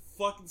he just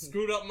fucking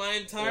screwed up my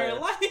entire Yeah.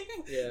 life.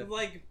 Yeah.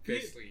 Like,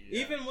 Basically,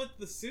 yeah. even with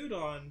the suit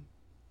on,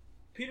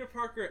 Peter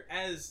Parker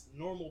as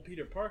normal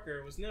Peter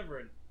Parker was never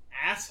an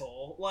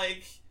asshole.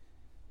 Like,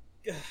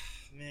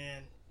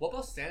 man. What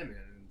about Sandman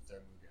in the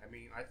third movie? I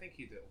mean, I think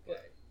he did okay.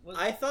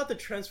 I thought the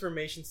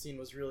transformation scene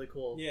was really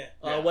cool. Yeah.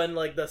 When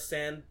like the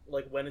sand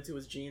like went into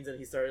his jeans and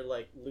he started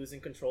like losing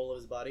control of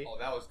his body. Oh,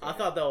 that was good. I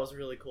thought that was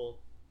really cool.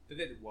 They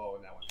did well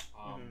in that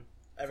one.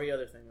 Every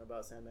other thing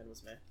about Sandman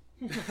was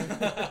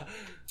meh.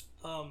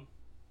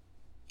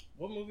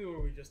 What movie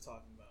were we just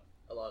talking about?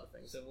 A lot of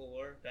things. Civil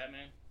War,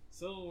 Batman.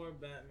 Civil War,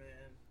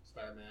 Batman,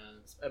 Spider-Man.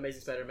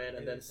 Amazing Spider-Man,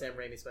 and then Sam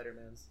Raimi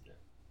Spider-Mans.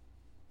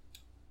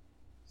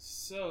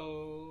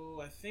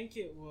 So I think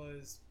it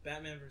was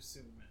Batman vs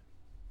Superman.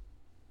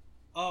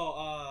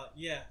 Oh,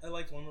 yeah, I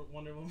liked Wonder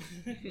Woman.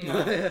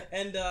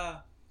 And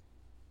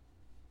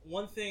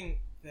one thing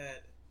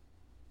that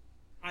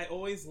I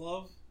always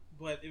love,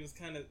 but it was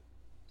kind of.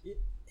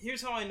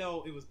 Here's how I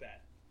know it was bad.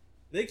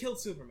 They killed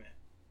Superman.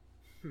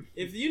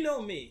 If you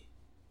know me,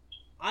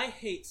 I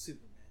hate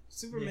Superman.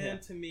 Superman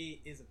to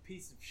me is a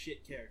piece of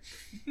shit character.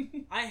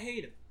 I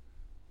hate him.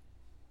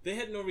 They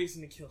had no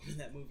reason to kill him in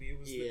that movie.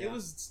 It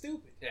was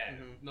stupid. Yeah,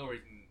 no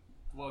reason.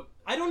 Well,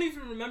 I don't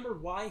even remember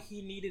why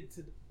he needed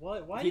to.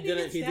 Why he did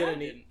didn't. he He get stabbed?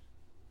 didn't need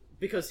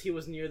because he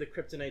was near the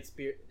kryptonite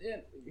spear. Yeah.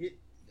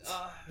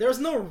 There's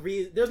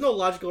no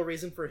logical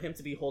reason for him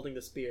to be holding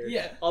the spear.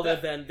 Yeah, Other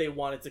than they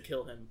wanted to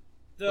kill him.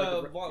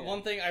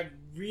 One thing I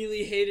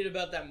really hated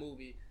about that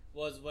movie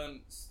was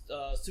when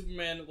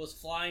Superman was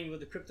flying with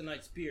the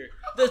kryptonite spear.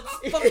 The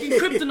fucking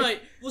kryptonite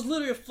was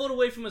literally a foot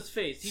away from his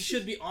face. He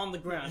should be on the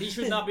ground. He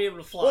should not be able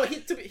to fly. Well,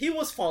 he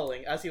was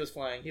falling as he was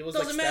flying. He was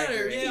Doesn't like matter.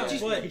 staggering. Yeah,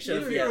 Just- but he if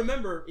should've- you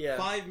remember, Yeah.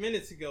 5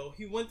 minutes ago,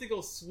 he went to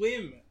go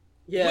swim.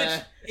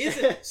 Yeah.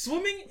 Which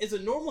swimming is a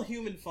normal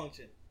human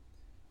function.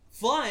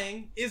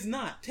 Flying is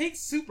not. Take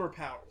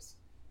superpowers.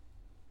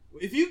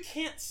 If you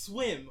can't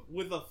swim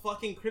with a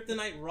fucking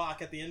kryptonite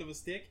rock at the end of a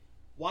stick,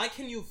 why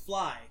can you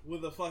fly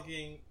with a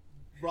fucking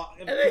rock?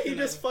 And then he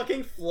just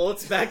fucking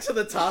floats back to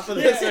the top of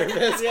the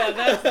surface. Yeah,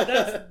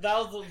 that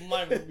was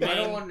my I don't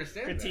main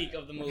understand critique that.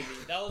 of the movie.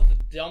 That was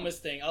the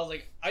dumbest thing. I was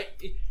like, I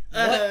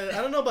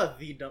don't know about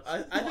the dumb.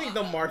 I think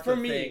the Martha For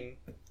me, thing.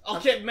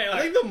 okay, man.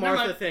 I think the never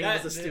Martha mind. thing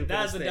was the stupidest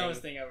That's the thing.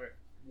 dumbest thing ever.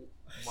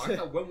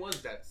 Martha, when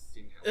was that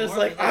scene? It's Martha-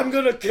 like, I'm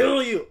gonna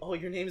kill you. Oh,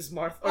 your name is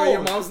Martha. Or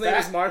your mom's name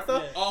is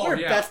Martha. Yeah. Oh, We're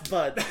yeah. best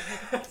buds.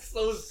 That's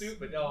so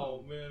stupid.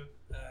 Oh man.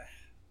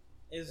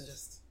 It's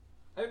just.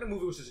 I think the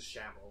movie was just a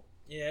shamble.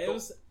 Yeah,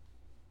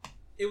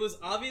 it was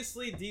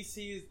obviously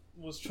DC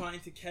was trying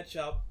to catch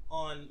up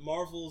on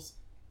Marvel's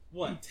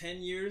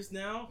 10 years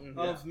now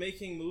of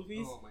making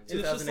movies. Oh my God. It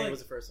was just 2008 like was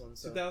the first one.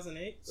 So.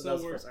 2008. So So that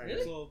was the we're first Iron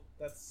Man. so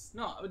that's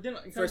No, it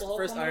didn't. Incredible Hulk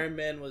First come out? Iron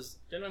Man was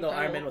Didn't no Incredible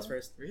Iron Man Hulk was come out?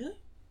 first. Really?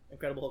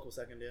 Incredible Hulk was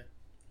second. Yeah.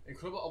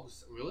 Incredible.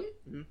 Oh, really?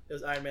 It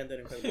was Iron Man then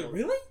Incredible Hulk.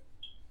 really.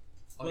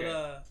 Okay.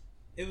 But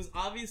it was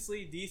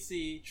obviously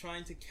DC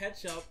trying to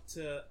catch up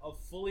to a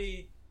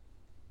fully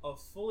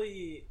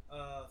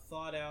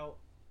thought out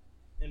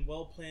and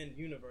well planned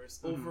universe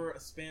over a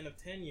span of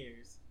 10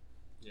 years.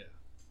 Yeah.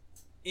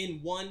 In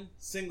one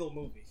single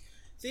movie.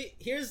 See,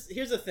 here's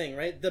the thing,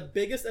 right? The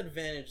biggest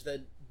advantage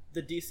that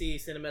the DC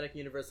cinematic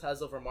universe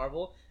has over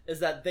Marvel is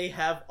that they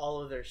have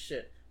all of their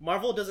shit.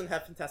 Marvel doesn't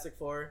have Fantastic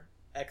Four,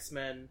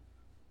 X-Men,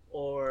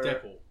 or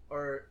Deadpool.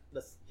 or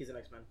he's an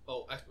X-Men.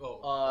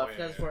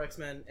 Fantastic Four,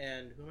 X-Men,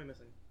 and who am I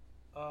missing?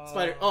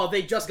 Spider. Oh,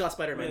 they just got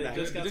Spider-Man They back.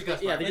 just got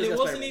Spider-Man. Yeah, they and just it got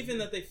wasn't Spider-Man. even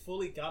that they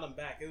fully got him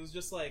back. It was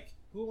just like,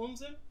 who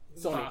owns him?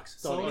 Sony.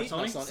 Sony?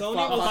 Sony.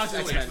 Fox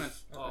X-Men.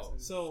 Oh,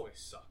 So- they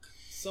suck.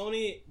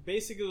 Sony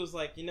basically was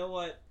like, you know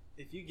what?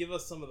 If you give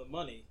us some of the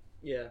money,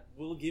 Yeah.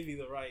 we'll give you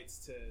the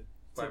rights to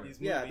Spider-Man. these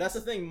movies. Yeah, that's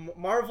the thing.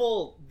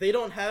 Marvel, they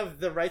don't have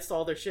the rights to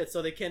all their shit,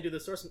 so they can't do the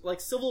source.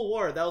 Like Civil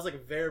War, that was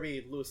like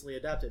very loosely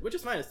adapted, which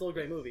is fine. It's still a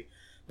great movie.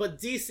 But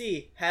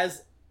DC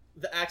has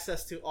the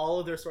access to all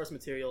of their source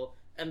material,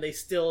 and they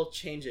still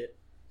change it,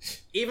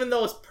 even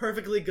though it's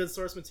perfectly good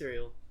source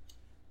material.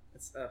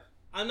 It's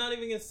I'm not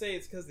even gonna say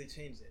it's because they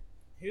changed it.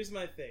 Here's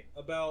my thing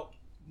about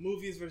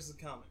movies versus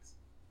comics.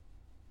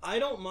 I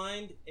don't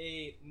mind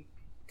a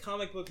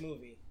comic book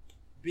movie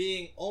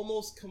being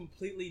almost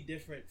completely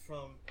different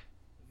from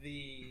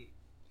the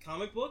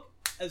comic book,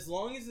 as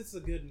long as it's a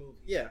good movie.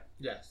 yeah.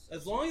 Yes.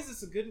 As long as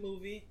it's a good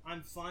movie,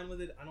 I'm fine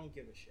with it. I don't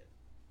give a shit.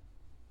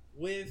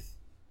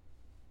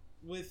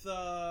 With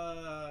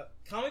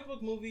comic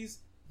book movies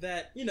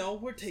that, you know,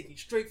 we're taking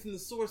straight from the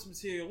source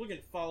material, we're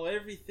gonna follow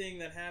everything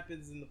that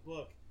happens in the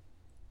book.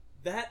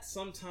 That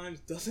sometimes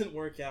doesn't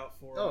work out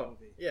for a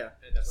movie. Yeah.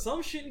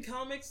 Some shit in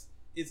comics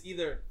is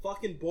either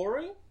fucking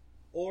boring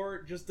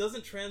or just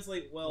doesn't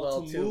translate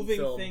well to moving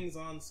film. things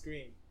on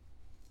screen.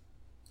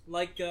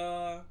 Like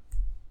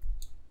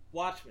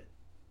Watchmen.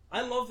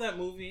 I love that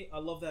movie, I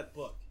love that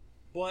book.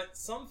 But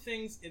some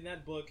things in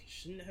that book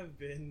shouldn't have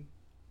been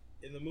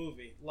in the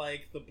movie,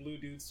 like the blue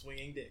dude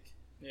swinging dick.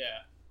 Yeah.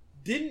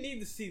 Didn't need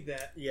to see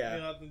that. Yeah.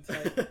 You know, the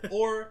time.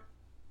 Or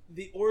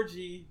the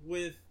orgy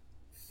with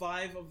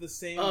 5 of the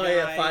same Oh guy.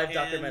 yeah, 5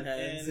 Dr. and-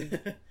 Manhattans.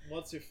 and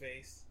what's her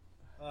face?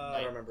 I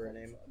don't remember her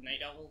name. Night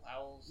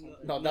Owl. Something.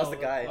 No, that was the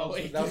guy. Oh,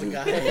 wait. That was the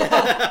guy.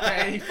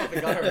 Hey, you fucking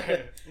got it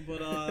right.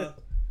 But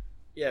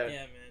Yeah.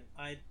 yeah,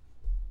 man.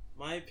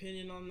 My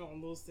opinion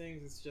on those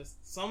things is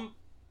just some.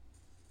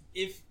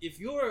 If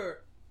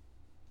you're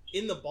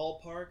in the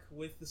ballpark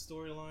with the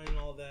storyline and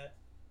all that.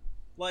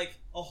 Like,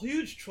 a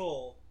huge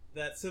troll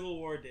that Civil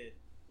War did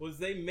was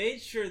they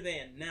made sure they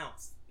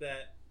announced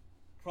that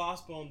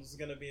Crossbones was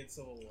going to be in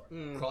Civil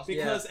War.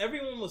 Because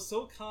everyone was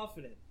so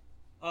confident.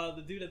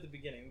 The dude at the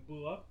beginning who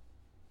blew up.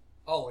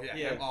 Oh, yeah.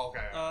 Yeah. Oh,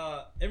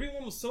 okay.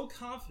 Everyone was so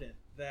confident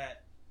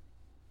that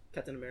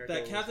Captain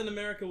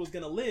America was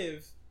going to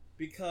live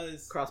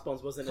because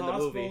Crossbones wasn't in the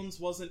movie. Crossbones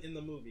wasn't in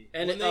the movie.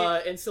 And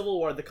in Civil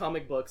War, the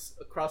comic books,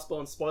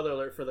 Crossbones, spoiler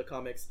alert for the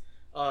comics,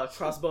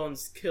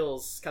 Crossbones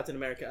kills Captain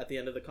America at the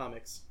end of the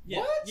comics. Yeah,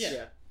 What?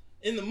 Yeah.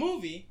 In the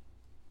movie,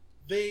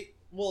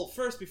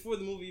 first, before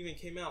the movie even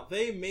came out,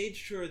 they made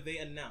sure they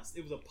announced.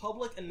 It was a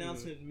public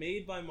announcement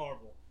made by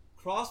Marvel.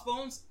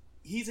 Crossbones,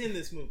 he's in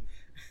this movie.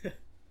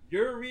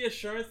 Your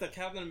reassurance that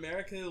Captain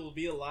America will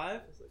be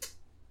alive,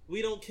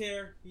 we don't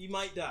care. He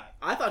might die.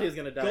 I thought he was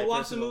gonna die. Go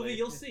watch personally. the movie,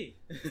 you'll see.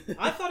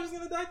 I thought he was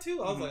gonna die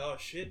too. I was like, oh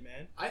shit,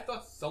 man. I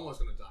thought someone was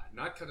gonna die,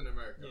 not Captain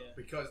America. Yeah.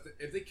 Because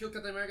if they kill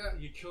Captain America,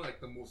 you kill like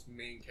the most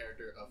main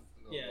character of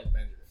the Yeah,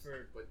 Avengers.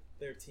 for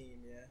their team,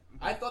 yeah.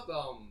 I thought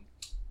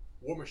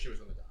War Machine was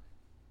gonna die.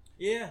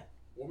 Yeah.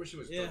 War Machine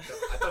was. Yeah.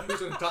 I thought he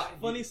was gonna die.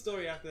 Funny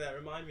story after that.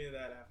 Remind me of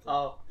that after.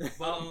 Oh.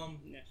 But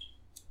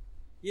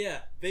yeah,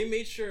 they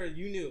made sure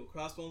you knew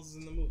Crossbones was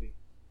in the movie.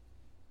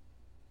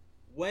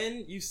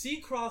 When you see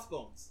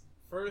Crossbones,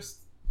 first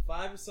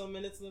 5 or so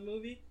minutes of the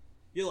movie,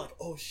 you're like,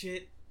 oh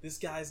shit, this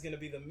guy's gonna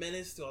be the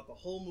menace throughout the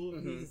whole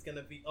movie. Mhm. He's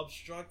gonna be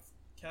obstruct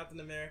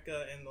Captain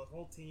America and the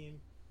whole team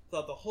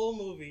throughout the whole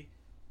movie,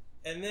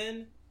 and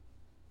then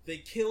they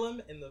kill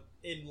him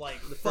in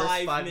like The five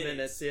first 5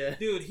 minutes. minutes, yeah.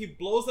 Dude, he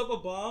blows up a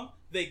bomb.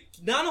 They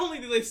not only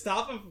do they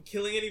stop him from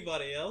killing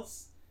anybody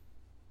else,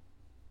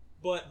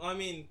 but I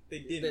mean they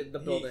didn't. The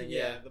building,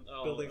 yeah. the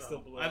building still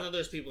blew I up. thought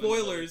there's people.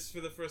 Spoilers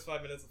for the first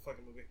 5 minutes of the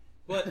fucking movie.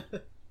 But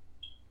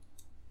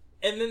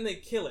and then they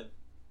kill him.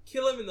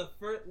 Kill him in the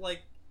first,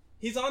 like,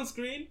 he's on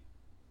screen,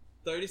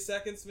 30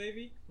 seconds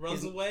maybe,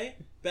 runs away,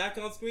 back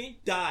on screen,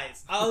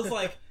 dies. I was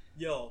like,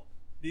 yo,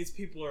 these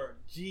people are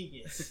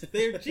genius.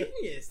 They're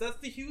genius. That's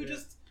the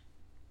hugest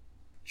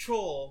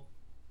troll,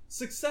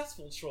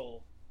 successful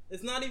troll.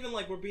 It's not even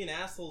like we're being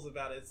assholes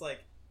about it. It's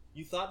like,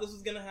 you thought this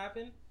was gonna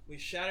happen, we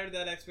shattered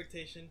that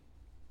expectation,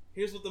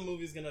 here's what the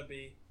movie's gonna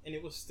be, and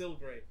it was still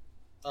great.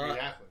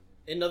 Exactly.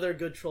 Another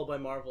good troll by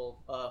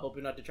Marvel. Hope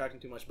you're not detracting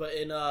too much. But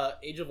in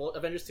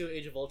Avengers 2: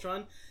 Age of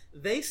Ultron,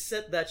 they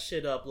set that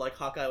shit up like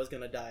Hawkeye was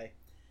gonna die.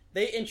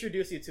 They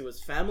introduced you to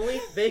his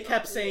family. They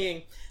kept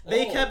saying,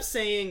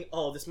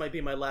 "Oh, this might be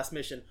my last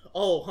mission.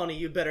 Oh, honey,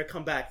 you better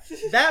come back."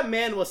 That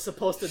man was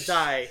supposed to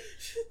die.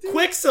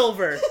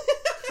 Quicksilver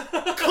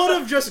could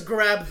have just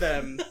grabbed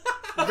them,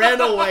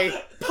 ran away,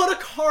 put a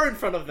car in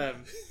front of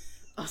them.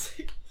 I was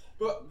like,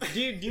 But do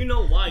you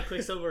know why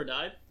Quicksilver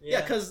died? yeah,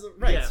 because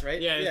rights,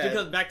 right? Yeah, it's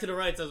because back to the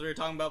rights, as we were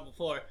talking about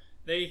before.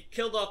 They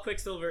killed off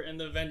Quicksilver in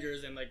the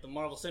Avengers and like the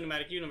Marvel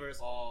Cinematic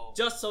Universe,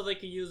 just so they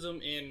could use him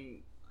in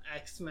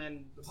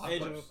X-Men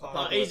Age of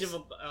Apocalypse. Age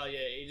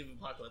of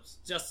Apocalypse.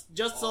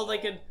 Just so they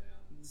could,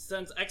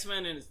 since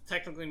X-Men is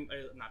technically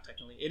not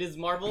technically, it is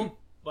Marvel,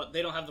 but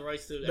they don't have the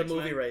rights to The X-Men.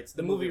 movie rights.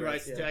 The movie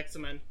rights yeah. to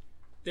X-Men.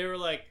 They were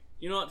like,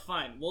 you know what?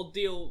 Fine, we'll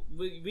deal.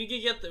 We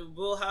could get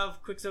we'll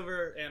have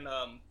Quicksilver and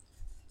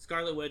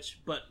Scarlet Witch,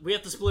 but we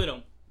have to split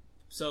them.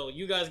 So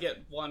you guys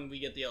get one, we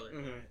get the other.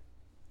 Mm-hmm.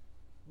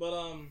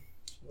 But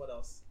what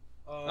else?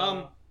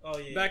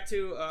 Back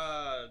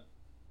to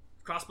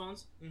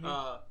Crossbones.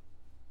 Mhm.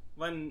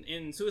 When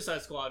in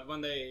Suicide Squad, when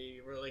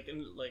they were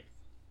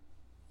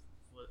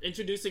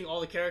introducing all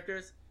the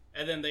characters,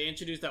 and then they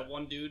introduced that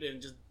one dude,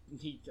 and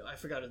I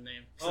forgot his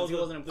name since he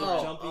wasn't the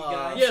important. jumpy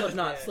guy. Yeah,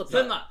 Slipknot.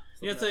 Slipknot.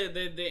 Yeah, so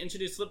they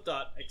introduced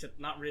Slipknot, except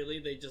not really.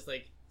 They just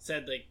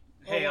said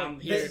hey, I'm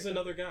here. This is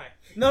another guy.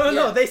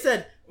 No. They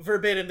said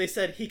verbatim. They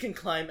said he can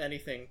climb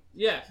anything.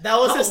 Yeah, That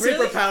was his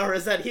really? superpower.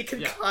 Is that he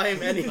can Yeah.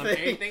 climb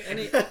anything.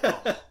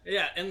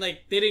 Yeah, and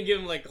they didn't give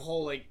him a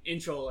whole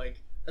intro A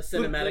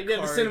cinematic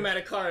card. the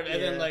cinematic card,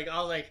 and then Yeah. I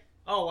was like,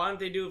 oh, why don't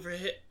they do it for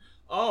hit?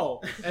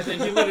 Oh, and then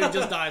he literally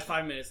just dies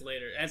 5 minutes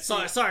later. And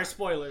sorry,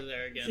 spoiler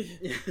there again.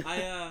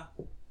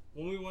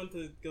 When we went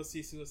to go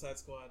see Suicide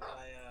Squad,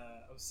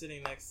 I was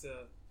sitting next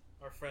to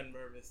our friend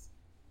Mervis,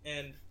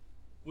 and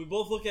we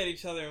both look at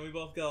each other and we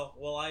both go,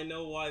 well, I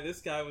know why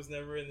this guy was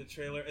never in the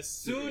trailer. As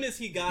soon as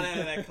he got out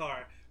of that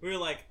car, we were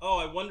like, oh,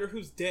 I wonder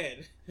who's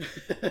dead.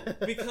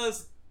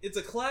 Because it's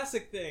a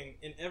classic thing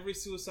in every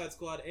Suicide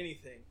Squad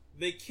anything.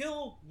 They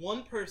kill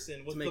one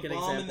person with the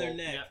bomb in their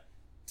neck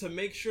to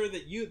make sure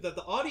that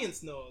the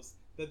audience knows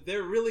that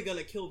they're really going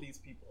to kill these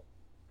people.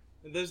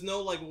 And there's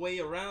no way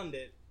around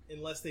it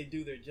unless they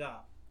do their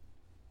job.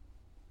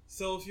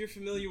 So if you're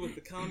familiar with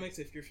the comics,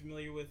 if you're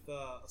familiar with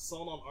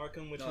Assault on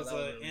Arkham, which was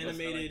an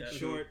animated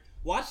short,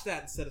 watch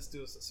that instead of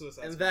Suicide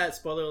Squad. And that,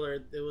 spoiler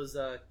alert, it was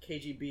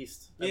KG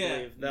Beast, I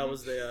believe. That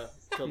was the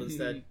killed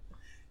instead.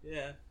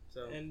 Yeah.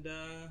 So And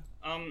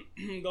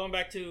going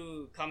back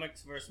to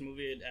comics versus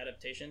movie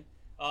adaptation,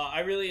 I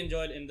really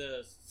enjoyed in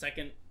the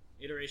second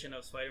iteration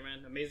of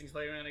Spider-Man, Amazing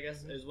Spider-Man, I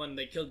guess, is when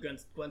they killed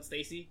Gwen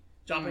Stacy.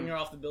 dropping her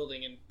off the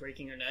building and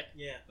breaking her neck.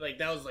 Yeah. Like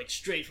that was like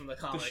straight from the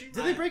comic. she-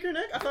 Did they break her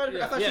neck? I thought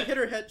Yeah. she hit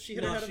her head. She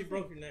hit her No, head. she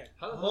broke her neck.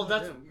 How Well,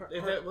 that's Her-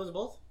 if her- it was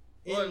both.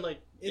 Or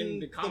like in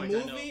the comics, I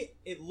know. movie,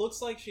 it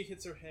looks like she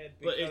hits her head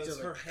But because it's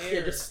just her like-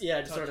 hair.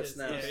 Yeah, just sort of touches-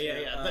 snaps.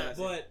 Yeah. That-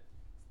 But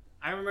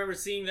I remember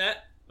seeing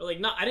that. But like,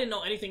 not I didn't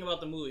know anything about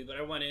the movie, but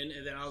I went in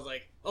and then I was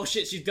like, "Oh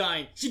shit, she's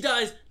dying! She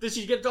dies! Does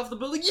she get off the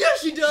building? Yeah,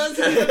 she does!"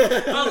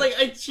 I was like,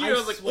 I cheered. I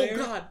was like, swear- "Oh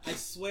god!" I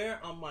swear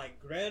on my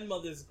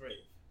grandmother's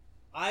grave,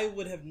 I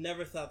would have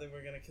never thought they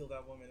were gonna kill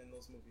that woman in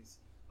those movies.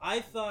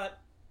 I thought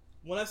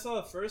when I saw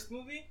the first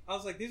movie, I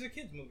was like, these are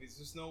kids' movies.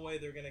 There's no way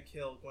they're gonna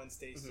kill Gwen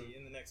Stacy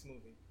in the next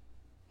movie.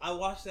 I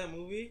watched that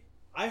movie.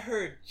 I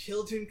heard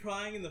children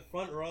crying in the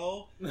front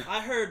row. I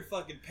heard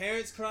fucking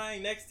parents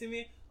crying next to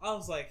me. I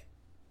was like,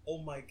 oh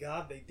my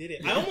god, they did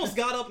it. I almost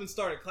got up and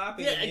started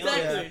clapping. Yeah, to be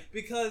exactly. honest,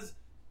 because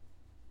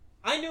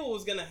I knew what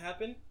was gonna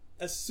happen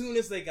as soon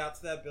as they got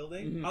to that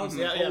building. Mhm, I was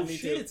mhm. like, Yeah, oh me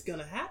shit, too. it's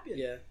gonna happen.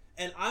 Yeah.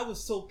 And I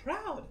was so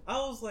proud. I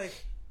was like,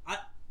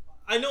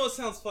 I know it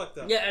sounds fucked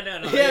up. Yeah,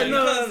 no. Yeah,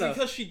 no.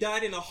 Because she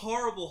died in a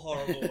horrible,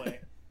 horrible way.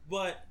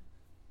 But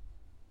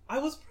I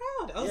was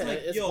proud. I was Yeah, like,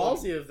 it's yo,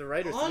 ballsy of the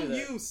writers to do on that.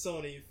 you,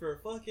 Sony, for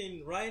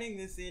fucking writing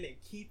this in and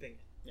keeping it.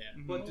 Yeah.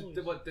 But Holy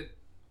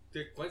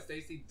did Gwen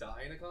Stacy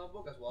die in the comic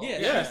book as well? Yeah,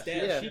 Yeah, she's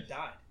dead. yeah. She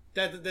died.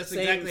 That's Same-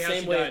 exactly how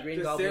same she way died. Green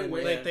The Goblin same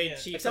way- went. Like they Yeah.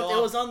 cheat Except off.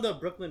 it was on the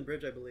Brooklyn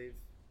Bridge, I believe.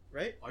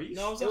 Right? Are you?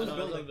 No, it was It on was the on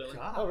the building. building.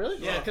 God. Oh, really?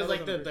 Yeah, Oh, because I like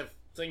was the on the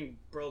thing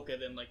broke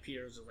and then like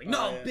Peter was just like, Oh,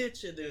 "No, yeah.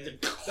 bitch!" And then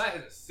That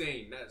is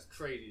insane. That is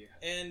crazy.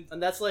 And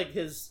And that's like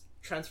his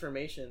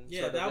transformation.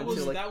 yeah, sort of, that was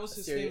into, like, that was a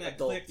his serious thing that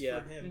adult, clicked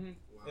yeah. for him.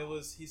 Mhm. Wow. It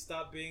was he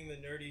stopped being the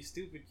nerdy,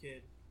 stupid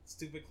kid,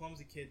 stupid,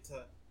 clumsy kid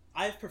to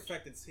I've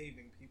perfected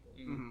saving people.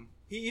 Mhm. Mhm.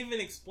 He even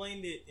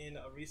explained it in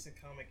a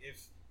recent comic.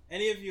 If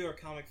any of you are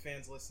comic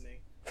fans listening,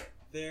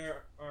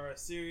 there are a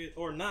series,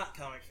 or not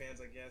comic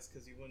fans, I guess,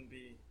 because you wouldn't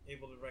be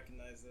able to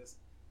recognize this.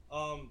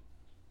 A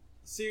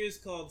series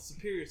called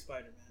Superior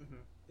Spider-Man.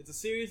 Mhm. It's a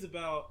series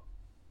about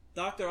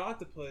Dr.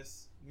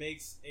 Octopus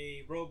makes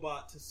a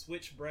robot to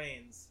switch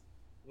brains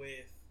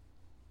with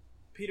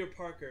Peter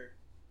Parker.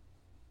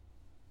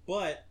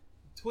 But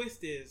the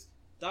twist is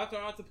Dr.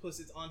 Octopus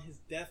is on his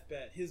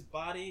deathbed. His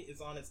body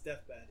is on its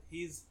deathbed.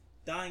 He's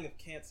dying of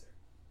cancer.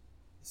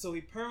 So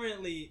he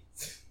permanently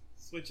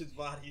switches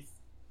bodies.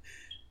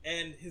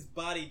 And his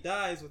body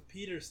dies with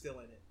Peter still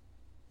in it.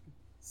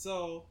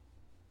 So,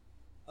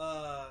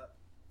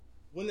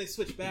 when they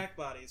switch back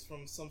bodies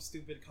from some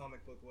stupid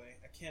comic book way,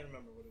 I can't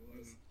remember what it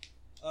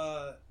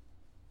was.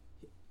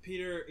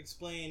 Peter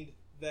explained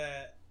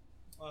that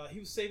he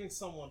was saving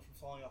someone from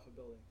falling off a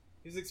building.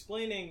 He was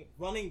explaining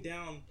running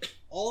down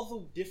all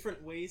the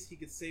different ways he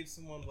could save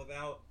someone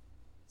without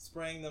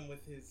spraying them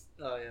with his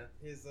Oh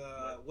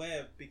yeah.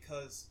 web,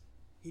 because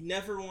he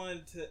never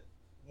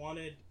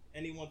wanted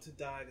anyone to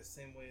die the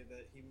same way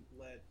that he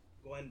let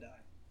Gwen die.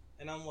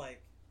 And I'm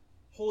like,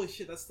 holy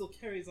shit, that still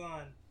carries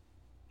on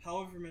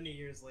however many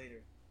years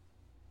later.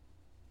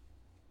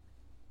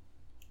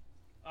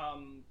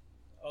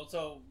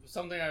 Also,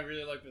 something I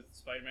really like with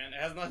Spider-Man, it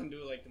has nothing to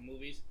do with like the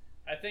movies.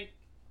 I think,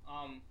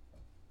 I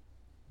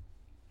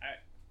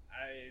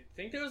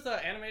think there was an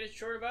animated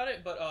short about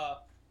it, but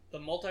the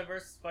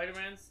multiverse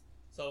Spider-Mans.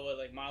 So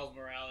like Miles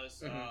Morales,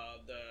 the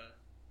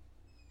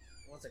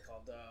what's it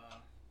called?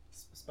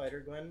 Spider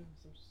Gwen.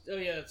 Oh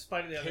yeah,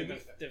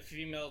 the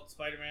female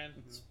Spider-Man,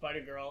 Mhm.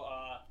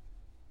 Spider-Girl.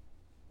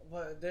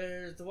 What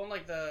there's the one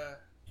like the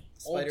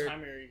Spider. old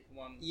timer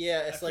one.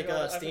 Yeah, it's I like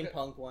forgot- a I forgot-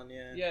 steampunk one.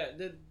 Yeah. Yeah,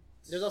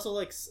 There's also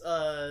like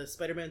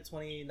Spider-Man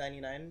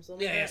 2099 or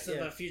something. yeah, like so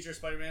that. the future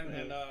Spider-Man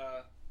Mhm. and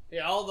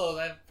yeah, all those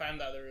I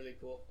found out they're really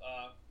cool.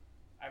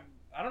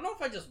 I don't know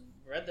if I just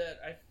read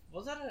that.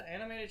 Was that an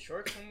animated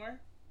short somewhere,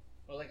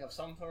 or like of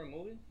some sort of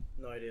movie?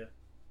 No idea.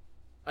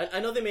 I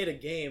know they made a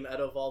game out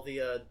of all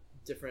the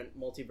different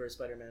multiverse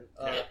Spider-Man.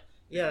 Yeah.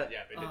 Yeah.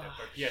 Yeah, they did that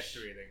for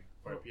PS3 thing.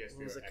 For PS3.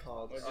 What was it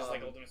called? Or just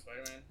like Um, Ultimate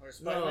Spider-Man or No,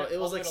 Spider-Man? it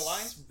was like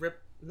Ultimate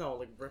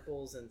Alliance?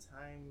 ripples and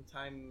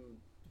time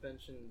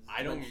dimensions.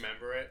 I don't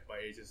remember it, but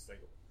it's just like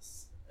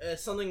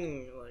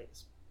Something like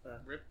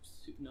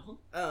Rips? No.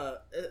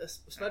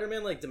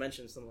 Spider-Man like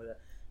dimensions, something like that.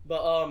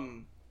 But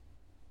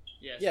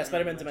yeah,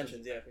 Spider-Man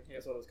Dimensions. Yeah,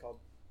 that's what it was called.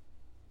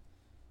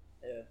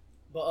 Yeah,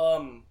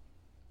 but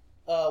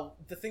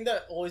the thing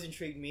that always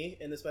intrigued me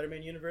in the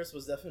Spider-Man universe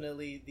was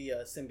definitely the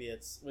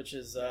symbiotes, which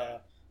is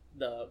the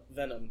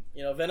Venom.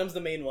 You know, Venom's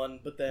the main one,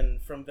 but then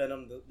from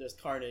Venom there's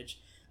Carnage,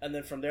 and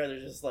then from there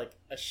there's just like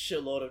a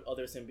shitload of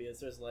other symbiotes.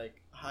 There's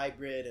like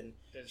Hybrid and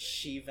There's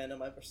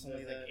She-Venom, or something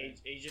like like that.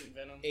 Agent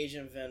Venom.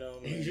 Agent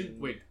Venom. Agent.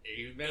 and- Wait,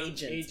 Agent Venom.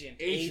 Agent.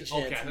 Agent.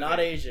 Okay, I not thought-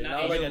 Asian. not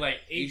Not Agent, like a, like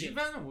Agent- Agent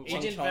Venom.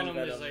 Agent Chong Venom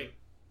is Venom. like.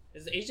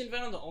 Is Agent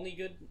Venom the only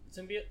good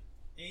symbiote?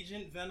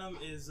 Agent Venom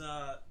is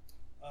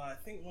I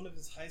think one of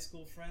his high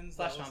school friends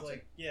Flash that was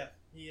Thompson.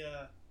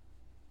 like,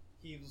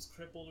 he was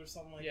crippled or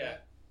something like Yeah.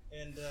 that,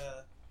 and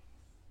I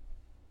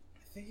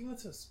think he went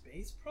to a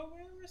space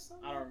program or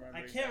something. I don't remember I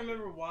can't exactly.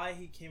 remember why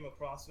he came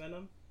across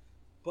Venom,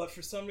 but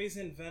for some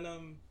reason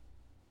Venom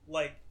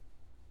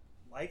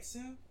likes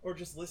him or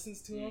just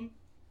listens to him,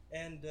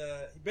 and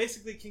he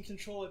basically can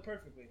control it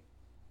perfectly.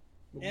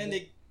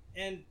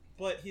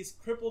 But he's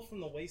crippled from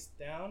the waist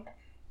down,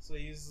 so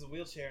he uses a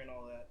wheelchair and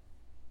all that.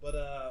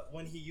 But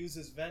when he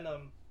uses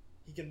Venom,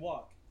 he can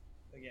walk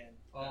again.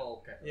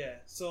 Oh, okay. Yeah,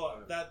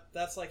 so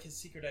that's like his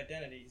secret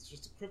identity. He's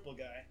just a crippled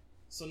guy,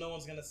 so no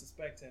one's gonna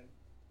suspect him.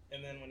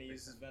 And then when he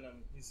uses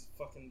Venom, he's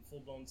a fucking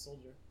full-blown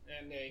soldier.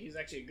 And he's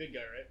actually a good guy,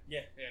 right?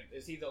 Yeah. And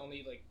is he the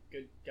only like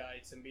good guy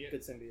symbiote?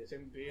 Good symbiote.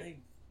 I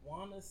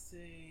wanna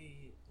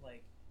say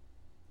like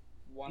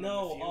One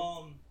of the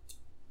few?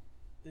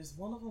 there's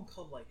one of them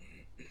called like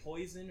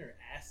Poison or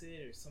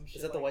Acid or some shit.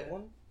 Is that the like white that.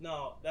 one?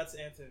 No, that's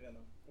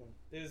Anti-Venom.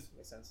 There's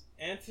Makes sense.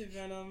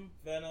 Anti-Venom,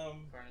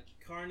 Venom,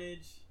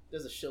 Carnage,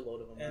 There's a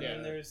shitload of them. and Yeah.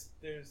 then there's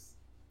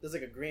There's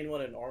like a green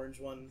one and an orange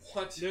one.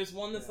 What? there's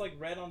one that's Yeah. like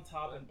red on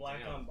top and black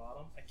Damn. on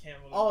bottom. I can't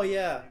remember. Oh what his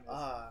yeah. name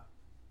is.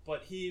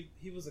 But he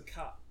was a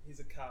cop. He's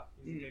a cop.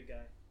 He's a good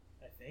guy.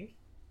 I think.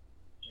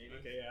 Maybe.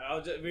 Okay,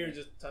 yeah. We were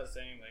just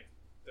saying like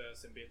the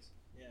symbiotes.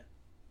 Yeah.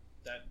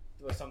 That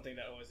was something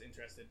that always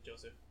interested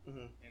Joseph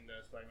Mhm. in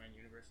the Spider-Man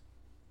universe.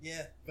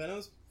 Yeah,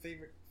 Venom's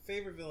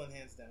favorite villain,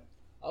 hands down.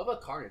 How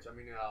about Carnage? I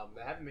mean,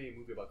 they haven't made a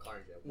movie about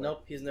Carnage yet.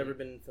 Nope, he's never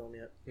been in film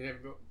yet. He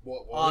never,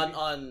 what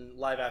On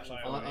live action.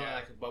 live- film.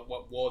 yeah. But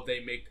what will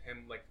they make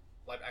him like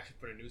live action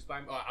for the new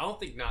Spider-Man? I don't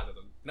think not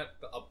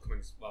the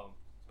upcoming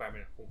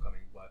Spider-Man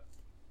Homecoming, but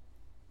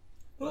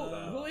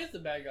Who is the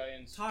bad guy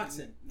in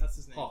Toxin. That's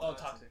his name. Oh,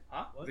 Toxin.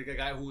 Huh? What? the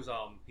guy who's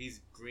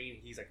he's green.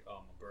 He's like a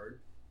bird.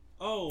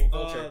 Oh,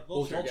 Vulture.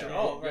 Vulture. Yeah.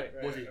 Oh, right.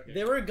 Vulture. Okay.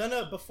 They were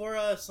gonna before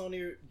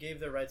Sony gave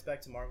their rights back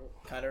to Marvel.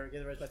 Kind of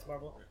gave the rights back to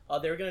Marvel.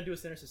 They were gonna do a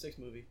Sinister Six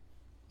movie,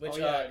 which Oh,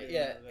 yeah, I do yeah,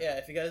 remember that. yeah.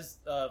 If you guys,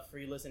 for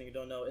you listening, you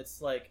don't know,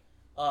 it's like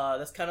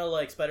that's kind of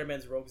like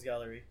Spider-Man's Rogues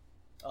Gallery.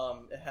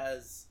 It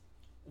has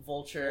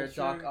Vulture, Vulture,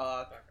 Doc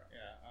Ock,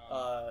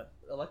 Yeah.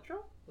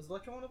 Electro. Was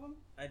Electro one of them?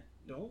 I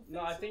don't.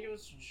 No, I think it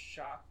was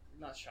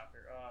not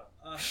Shocker.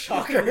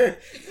 Shocker.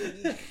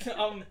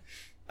 Um,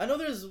 I know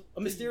there's a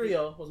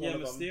Mysterio was Yeah,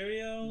 one of them.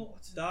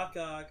 Mysterio, Doc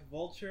Ock,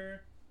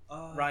 Vulture,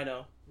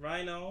 Rhino,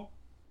 Rhino.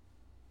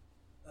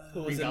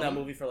 who was Green in that Goblin?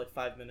 movie for like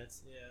 5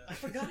 minutes. Yeah. I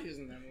forgot he was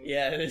in that movie.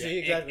 Yeah,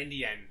 exactly. In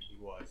the end, he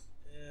was.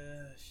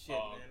 Shit, man,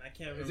 I can't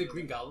remember. Is it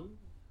Green Goblin?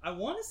 I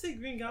want to say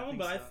Green Goblin, think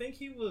but I so. think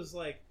he was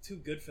like too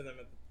good for them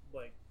at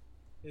like.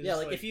 it was Yeah,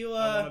 just like, if you,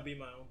 I want to be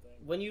my own thing.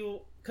 When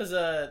you, because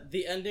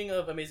the ending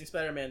of Amazing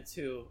Spider-Man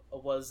 2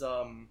 was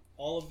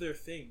All of their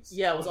things.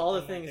 yeah, it was all the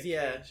on, like, things, a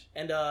yeah, cage.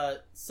 and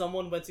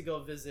someone went to go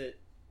visit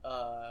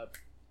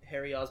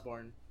Harry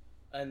Osborn,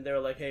 and they were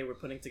like, hey, we're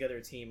putting together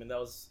a team, and that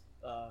was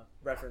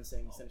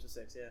referencing Sinister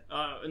Six,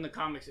 yeah. In the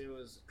comics, it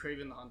was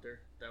Kraven the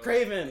Hunter. That was-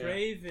 Craven,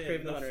 Craven, Kraven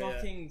the the Hunter, yeah.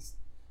 fucking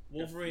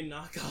Wolverine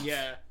knockoff.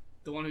 Yeah,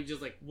 the one who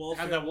just like Wolf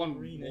had that one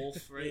Wolverine.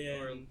 wolf, right?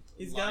 Yeah, Or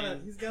he's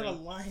lion got a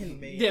thing. lion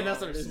made. Yeah,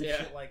 that's on what it or is, some yeah.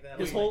 shit like that.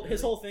 His I'm whole like,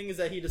 his whole thing is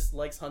that he just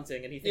likes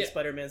hunting, and he thinks Yeah.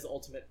 Spider-Man's the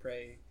ultimate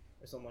prey,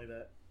 or something like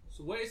that.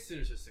 So what is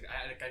Sinister Six?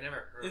 I never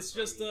heard. It's of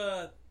it. just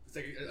It's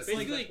like it's a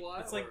like- Suicide Squad,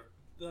 it's like- or-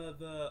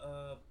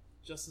 the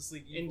Justice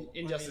League evil.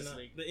 Injustice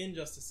League. The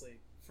Injustice League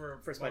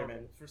for Spider-Man.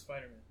 Marvel, for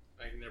Spider-Man.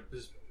 like they're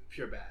just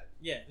pure bad.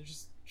 Yeah, they're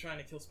just trying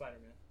to kill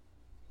Spider-Man.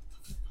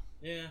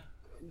 Yeah,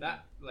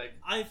 That like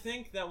I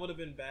think that would have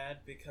been bad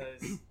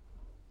because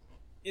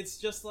it's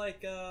just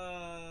like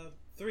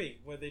 3,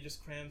 where they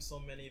just cram so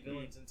many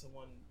villains into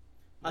one.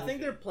 I think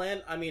movie. their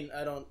plan. I mean,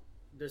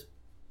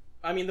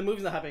 the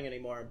movie's not happening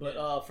anymore. But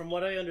Yeah. from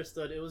what I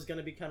understood, it was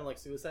gonna be kind of like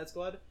Suicide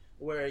Squad,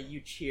 where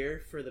you cheer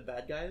for the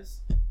bad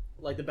guys.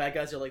 Like the bad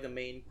guys are like the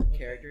main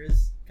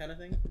characters, kind of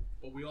thing.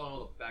 but we all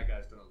know the bad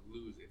guy's gonna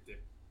lose if they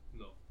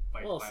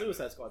fight. Well, Spider-Man.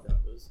 Suicide Squad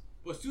don't lose.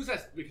 But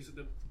Suicide because of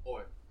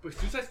but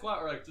Suicide Squad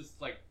are like just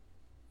like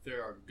they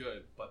are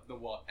good, but the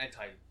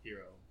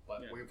anti-hero,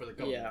 but Yeah. working for the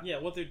government. Yeah.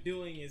 Yeah, what they're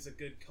doing is a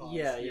good cause.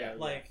 Yeah.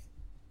 Like,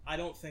 I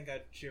don't think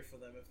I'd cheer for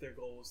them if their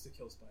goal was to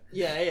kill Spider-Man.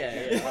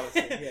 Yeah.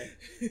 Honestly, yeah.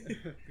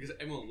 Because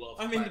everyone loves.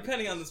 I mean, Spider-Man.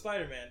 depending on the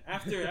Spider-Man.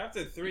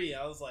 After 3,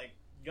 I was like,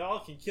 y'all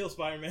can kill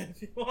Spider-Man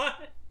if you want.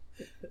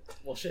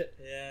 Well, shit.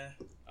 Yeah.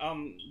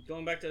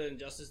 Going back to the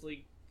Injustice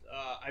League,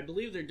 I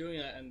believe they're doing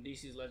that in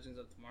DC's Legends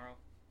of Tomorrow.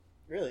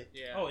 Really?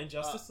 Yeah. Oh,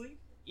 Injustice League?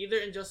 Either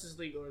Injustice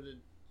League or the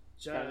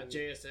Crime-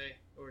 JSA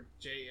or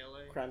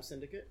JLA. Crime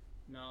Syndicate.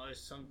 No, it's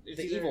some. It's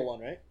The either- evil one,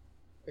 right?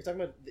 Are you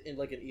talking about in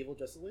like an evil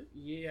Justice League?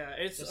 Yeah,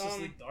 it's Justice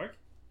League Dark?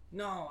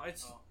 No,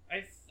 it's Oh.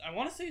 I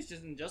want to say it's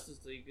just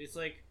Injustice League. It's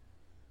like,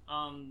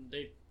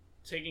 they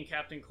taking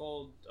Captain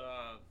Cold,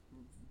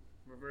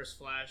 Reverse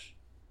Flash,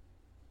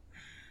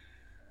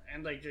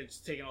 and like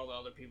just taking all the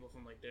other people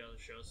from like the other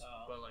shows.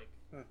 Oh. But like,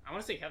 Huh. I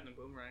want to say Captain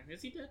Boomerang.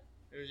 Is he dead?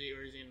 Or is he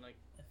in like?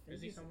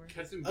 Is he somewhere?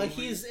 Captain Boomerang,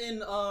 He's in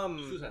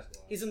Suicide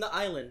Squad. he's in the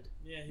island.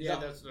 Yeah, Yeah,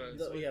 on- that's the- he's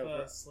with,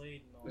 yeah,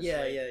 Slade and all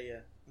Yeah, that. yeah.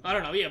 I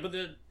don't know. Yeah, but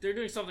they're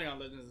doing something on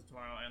Legends of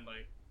Tomorrow and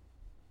like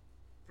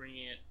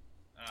bringing it.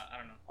 I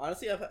don't know.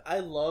 Honestly, I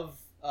love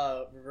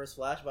Reverse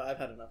Flash, but I've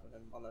had enough of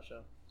him on that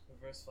show.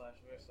 Reverse Flash.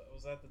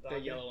 Was that the The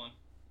dog? yellow one.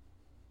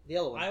 The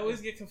yellow one. I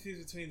always get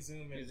confused between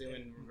Zoom and Zoom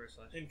and Reverse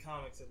Flash. in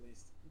comics, at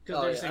least. Because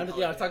Oh, they're yeah, the same I'm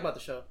color. talking about the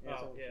show.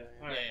 Oh, yeah. Yeah,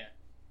 Alright. yeah.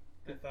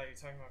 I thought you were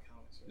talking about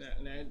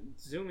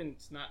comics.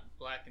 Zooming's not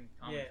black in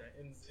comics.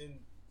 Yeah, Right? in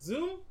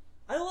Zoom,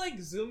 I like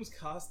Zoom's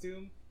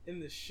costume in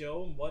the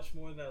show much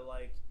more than I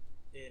like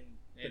in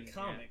the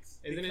comics.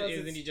 Yeah.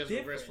 Isn't he just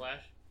different. Reverse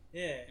Flash?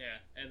 Yeah.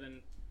 Yeah, and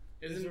then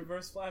It's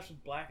Reverse Flash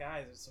with black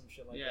eyes or some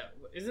shit like that.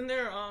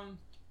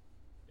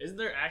 Isn't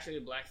there actually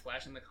a Black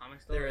Flash in the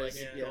comics though? There like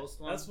is, a yeah.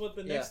 ghost one? That's what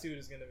the next dude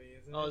is gonna be,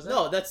 isn't Oh, it? is that?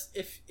 No, that's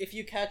if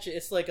you catch it,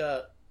 it's like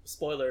a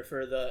spoiler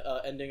for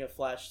the ending of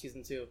Flash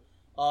season 2.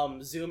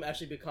 Zoom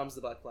actually becomes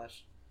the Black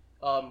Flash.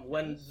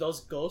 When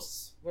those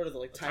ghosts, what are they,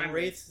 like time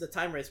wraiths? The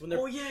time wraiths. When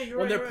they're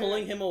you're they're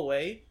pulling him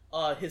away,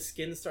 his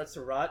skin starts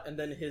to rot, and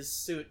then his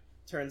suit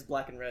turns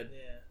black and red. Yeah.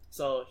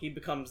 So he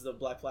becomes the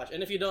Black Flash.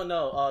 And if you don't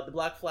know, the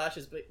Black Flash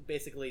is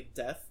basically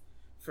Death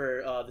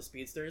for the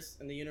speedsters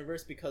in the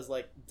universe, because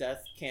like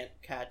Death can't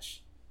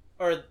catch,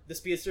 or the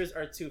speedsters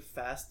are too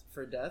fast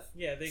for Death.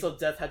 Yeah, So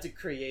Death had to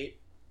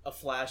create a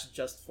Flash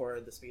just for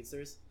the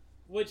speedsters.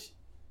 which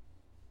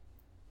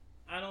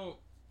I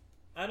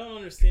don't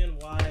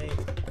understand why.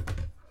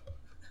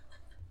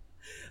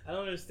 I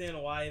don't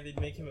understand why they'd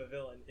make him a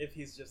villain if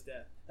he's just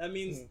Death. That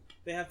means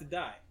they have to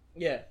die.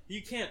 Yeah.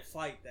 You can't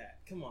fight that.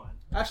 Come on.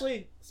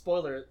 Actually,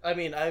 spoiler. I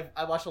mean, I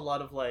watched a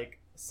lot of like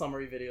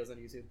summary videos on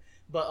YouTube,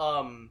 but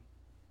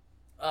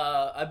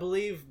I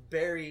believe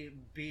Barry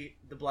beat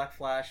the Black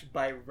Flash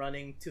by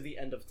running to the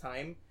end of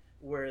time,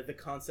 where the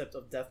concept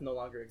of death no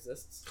longer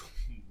exists.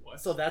 What?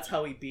 So that's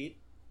how he beat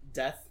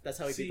death. That's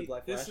how he beat the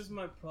Black Flash. This is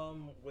my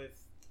problem with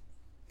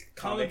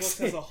comic Comics.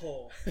 books as a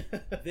whole.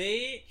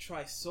 They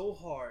try so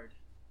hard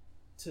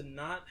to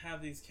not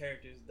have these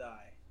characters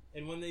die.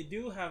 And when they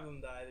do have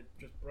them die,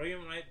 they just bring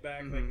them right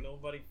back like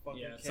nobody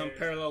fucking cares. some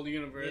parallel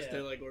universe. Yeah.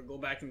 They're like, or go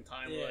back in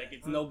time. Yeah. Like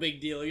it's no big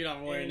deal. You're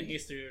not learning And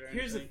history or anything.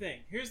 Here's the thing.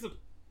 Here's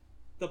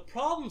the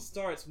problem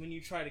starts when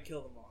you try to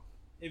kill them off.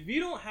 If you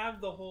don't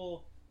have the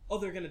whole, oh,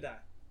 they're gonna die,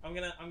 I'm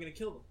gonna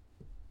kill them,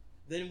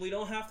 then we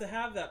don't have to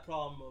have that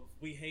problem of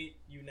we hate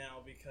you now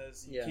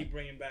because you keep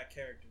bringing back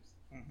characters.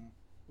 Mhm.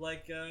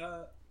 Like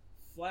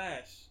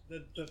Flash,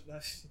 the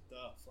Flash.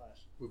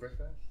 Reverse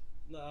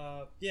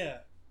Flash? Yeah.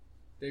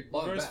 They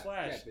bomb Reverse back.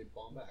 Flash. Yeah, they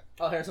bomb back.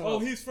 Oh, Harrison Oh,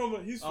 Wells. he's from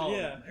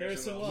Harrison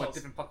Harrison Wells. What,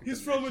 different fucking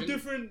He's from a dimension?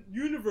 different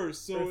universe,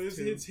 so Earth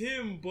 2. it's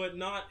him, but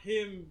not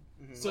him.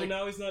 Mhm. So Like-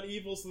 now he's not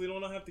evil, so they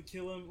don't have to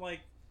kill him. Like,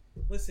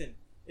 listen,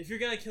 if you're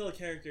gonna kill a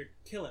character,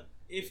 kill him.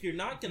 If you're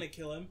not gonna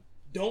kill him,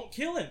 don't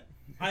kill him.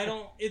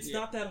 It's Yeah.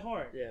 not that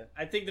hard. Yeah.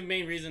 I think the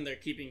main reason they're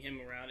keeping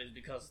him around is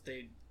because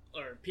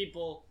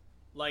people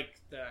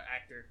like the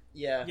actor.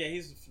 Yeah. Yeah,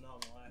 he's a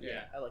phenomenal actor.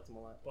 Yeah. I liked him a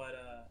lot. But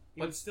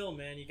even still,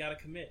 man, you gotta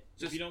commit.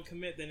 If Just- you don't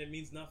commit, then it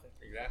means nothing.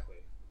 Exactly.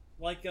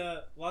 Like,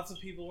 lots of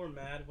people were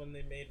mad when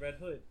they made Red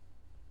Hood,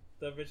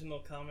 the original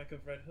comic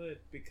of Red Hood,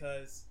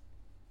 because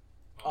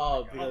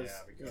Oh, my God,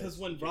 because- Because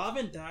when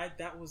Robin died,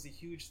 that was a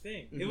huge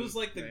thing. It Mhm. was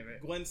like the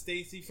Right. Gwen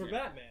Stacy for Yeah.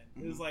 Batman.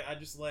 It was like, I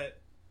just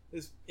let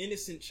this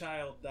innocent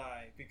child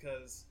die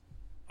because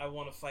I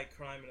want to fight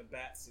crime in a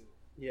bat suit.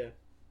 Yeah.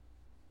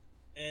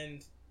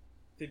 And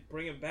they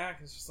bring him back,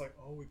 and it's just like,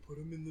 oh, we put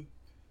him in the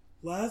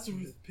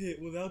Lazarus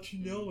pit without you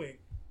knowing.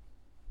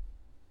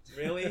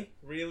 Really?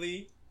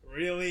 Really?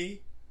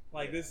 Really?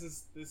 Like, Yeah. this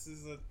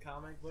is a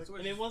comic book? That's what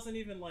And it it's- wasn't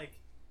even, like,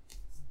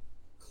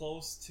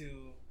 close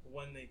to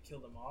when they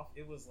killed him off.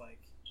 It was, like,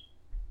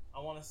 I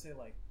want to say,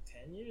 like,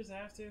 10 years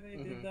after they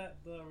did Mhm.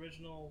 that, the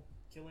original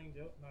Killing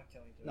Joke? Not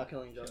Killing Joke. Not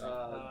killing Joe.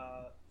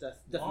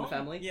 Death in Long- the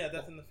Family. Yeah,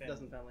 Death in the Family. Death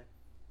in the Family.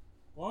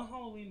 Long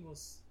Halloween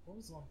was... What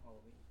was Long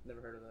Halloween?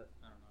 Never heard of that.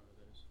 I don't know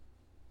what it is.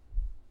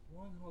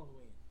 Long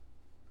Halloween.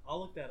 I'll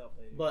look that up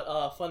later.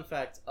 But fun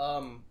fact.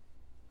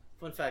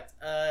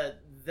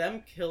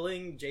 Them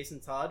killing Jason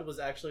Todd was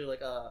actually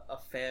like a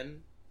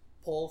fan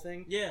poll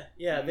thing. yeah.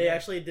 Yeah, they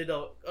actually did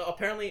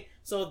apparently.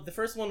 So the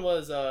first one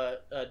was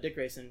Dick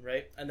Grayson,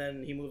 right? And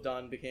then he moved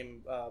on,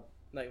 became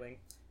Nightwing,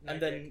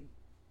 and then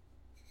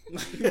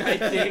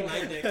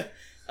Nightdick.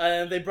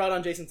 And they brought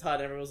on Jason Todd,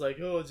 and everyone was like,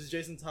 "Oh, it's just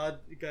Jason Todd.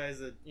 The guy's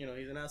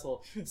he's an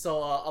asshole." So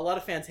a lot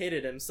of fans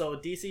hated him. So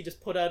DC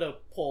just put out a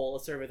poll, a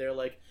survey. They're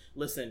like,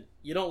 "Listen,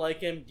 you don't like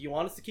him. Do you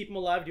want us to keep him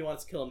alive? Do you want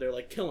us to kill him?" They're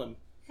like, "Kill him."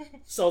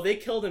 So they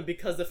killed him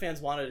because the fans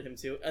wanted him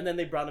to, and then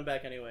they brought him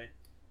back anyway.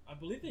 I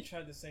believe they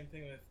tried the same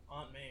thing with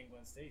Aunt May and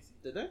Gwen Stacy.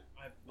 Did they?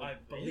 I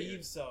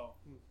believe so.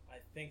 Hmm. I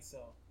think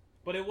so.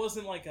 But it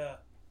wasn't like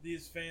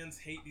these fans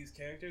hate these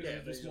characters. Yeah, it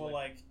was they just just more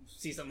like- like,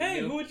 See something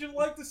hey, new. who would you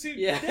like to see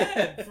Yeah.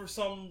 dead for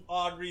some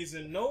odd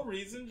reason? No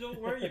reason. Don't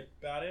worry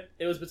about it.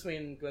 It was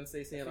between Gwen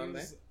Stacy and Aunt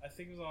May. I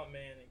think it was Aunt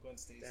May and Gwen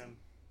Stacy. Damn.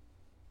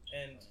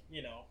 And,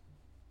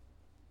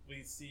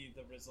 we see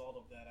the result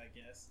of that, I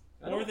guess.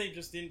 I Or don't- they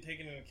just didn't take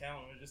it into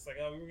account and were just like,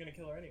 oh, we were going to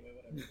kill her anyway,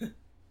 whatever.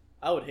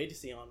 I would hate to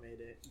see Aunt May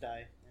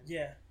die.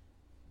 Yeah.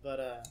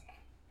 But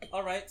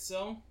Alright,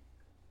 so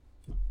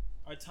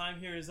our time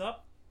here is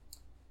up.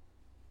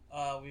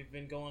 We've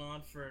been going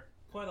on for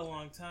quite a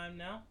long time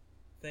now.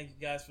 Thank you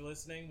guys for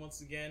listening.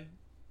 Once again,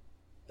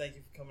 thank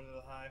you for coming to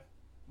the Hive.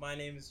 My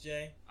name is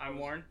Jay. I'm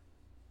Warren.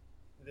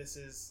 This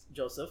is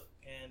Joseph,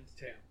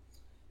 Tam.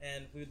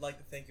 and we would like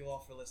to thank you all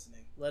for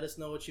listening. let us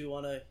know what you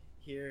want to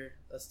hear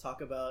us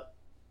talk about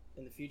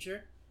in the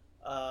future.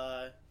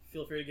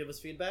 Feel free to give us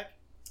feedback.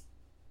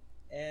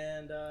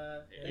 And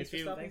thanks for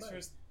stopping Thanks by.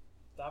 for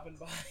stopping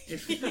by.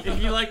 If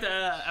you liked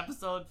the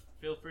episode,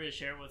 feel free to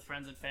share it with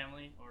friends and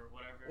family or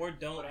whatever. Or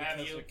don't, What have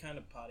because you. we're kind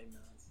of potty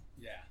mouths.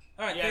 Yeah.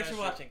 All right, Yeah, thanks that's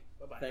for true. watching.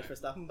 Bye-bye. Thanks for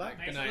stopping by.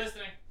 Thanks Good for night.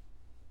 listening.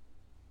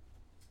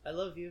 I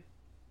love you.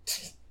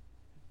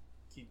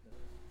 Keep going.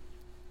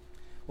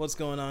 What's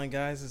going on,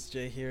 guys? It's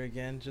Jay here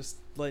again. Just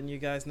letting you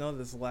guys know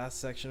this last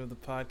section of the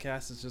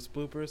podcast is just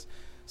bloopers.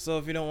 So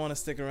if you don't want to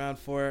stick around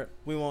for it,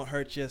 we won't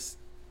hurt you,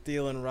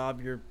 steal and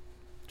rob your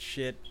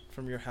shit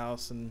from your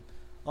house and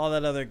all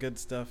that other good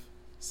stuff.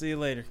 See you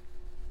later.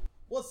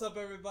 What's up,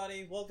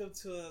 everybody? Welcome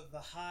to The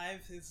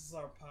Hive. This is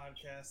our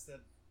podcast that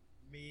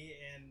me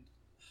and...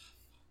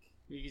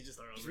 You can just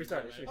start over. Just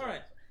restart it. man. All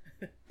right.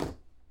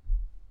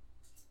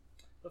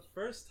 The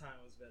first time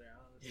was better. I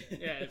don't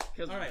understand. Yeah, it's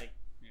because All right.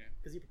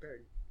 Because you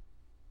prepared.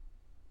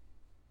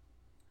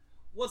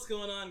 What's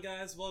going on,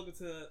 guys? Welcome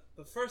to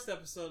the first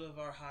episode of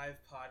our Hive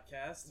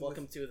podcast.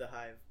 Welcome to the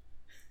Hive.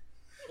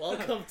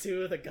 Welcome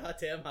to the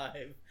goddamn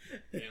Hive.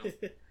 Damn.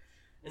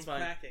 It's I'm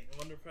fine. cracking. I'm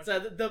under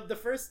pressure. So the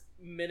first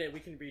minute we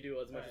can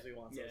redo as much as we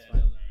want, so Yeah, it's it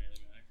fine. doesn't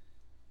really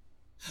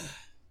matter.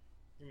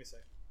 Give me a sec.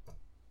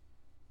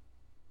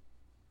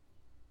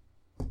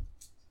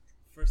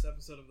 First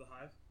episode of the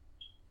Hive.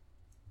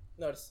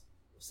 No, just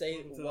say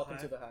Welcome to the welcome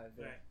Hive. to the Hive.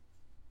 Yeah. Alright.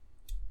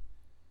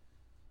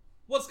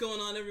 What's going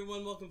on,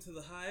 everyone? Welcome to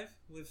the Hive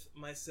with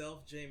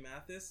myself, Jay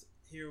Mathis,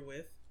 here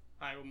with,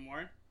 Hi, I'm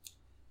Warren.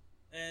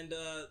 and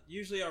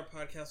usually our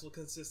podcast will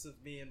consist of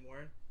me and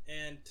Warren.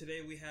 And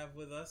today we have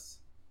with us,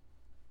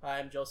 Hi,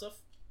 I'm Joseph.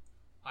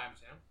 Hi, I'm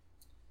Sam.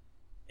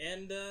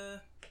 and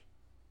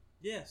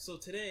yeah, so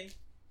today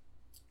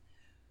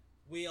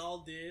we all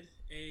did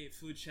a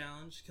food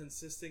challenge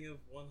consisting of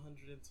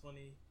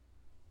 120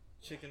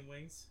 chicken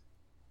wings,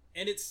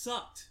 and it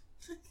sucked.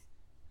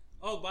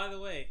 Oh, by the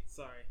way,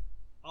 sorry.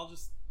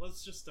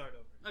 Let's just start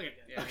over. Okay.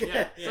 again. Yeah. Okay.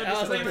 Yeah. Yeah,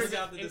 I was like, disclaimers this is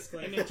out the and-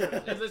 disclaimer. and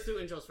intros. Let's do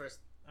intros first.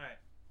 All right.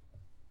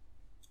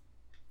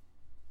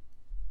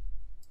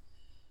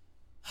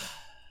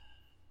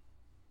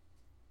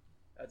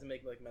 I had to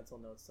make like mental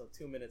notes, so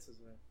 2 minutes is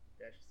when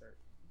we actually start.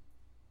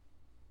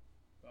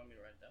 You want me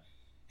to write it down?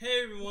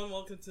 Hey everyone,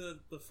 welcome to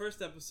the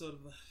first episode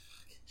of the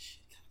fucking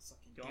shit.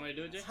 Sucking Do you want me to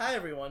do it, Jay? Hi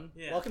everyone.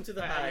 Yeah. Welcome to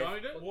the Alright, Hive. you want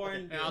me to do it?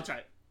 Warren, Yeah, I'll try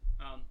it.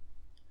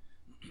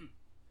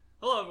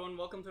 Hello, everyone.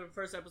 Welcome to the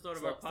first episode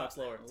of our Talk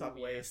slower. Talk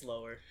way yeah.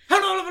 slower.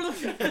 Because I'm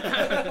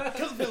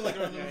feeling like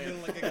I'm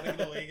feeling like I gotta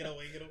get away.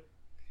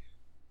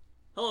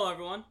 Hello,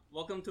 everyone.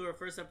 Welcome to our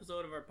first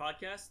episode of our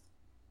podcast.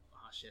 Oh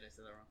shit, I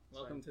said that wrong.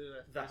 Welcome to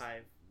the The first-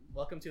 Hive.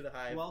 Welcome to the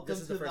Hive. Welcome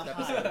this is to the first the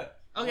episode. Hive. Okay,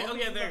 Welcome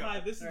okay, to there the you go.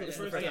 Hive. This is Alright, the this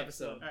is first the first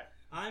episode. episode. Alright.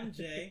 I'm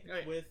Jay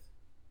Alright. with.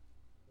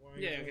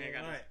 Warren. Yeah, okay, I got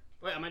it. All right,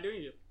 Wait, am I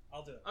doing you?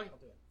 I'll do it. Okay. I'll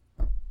do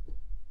it.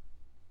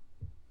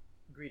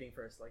 Greeting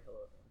first, like hello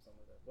or something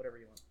like that. Whatever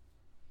you want.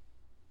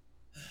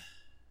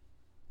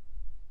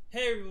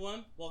 Hey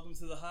everyone, welcome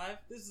to the Hive.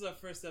 This is our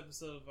first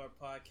episode of our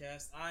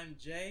podcast. I'm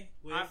Jay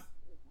with.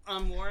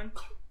 I'm Warren.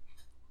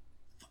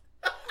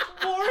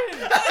 Warren.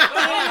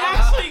 I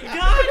actually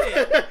got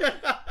it.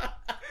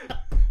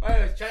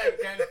 Alright, try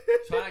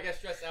not to get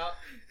stressed out.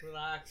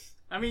 Relax.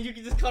 I mean, you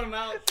can just cut him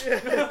out.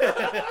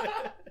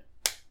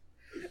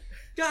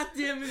 God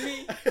damn it,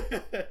 me.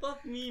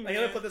 Fuck me, I man.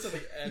 gotta put this at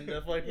the end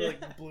of like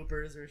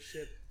bloopers or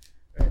shit.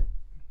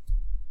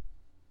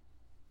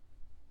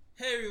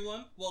 Hey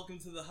everyone, welcome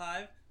to the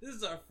Hive. This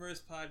is our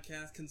first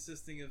podcast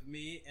consisting of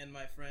me and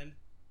my friend.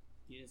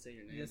 You didn't say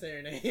your You name. didn't say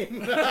your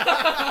name.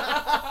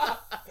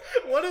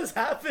 What is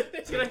happening?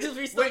 Can I just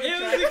restart Wait, the it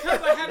track? was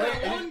because I had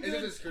Wait, my own is it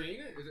good. the screen?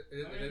 Is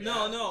it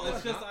No, that?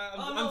 it's just Huh?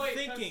 I'm Oh, no, wait,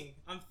 thinking.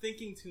 I'm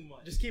thinking too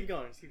much. Just keep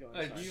going. Just keep going.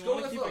 Hey, It's do do fine. you Go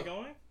want to with keep the it flow.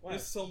 going? Why?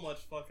 There's so much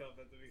fuck up at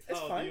the beginning. It's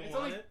fine. Do you It's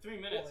want only it? 3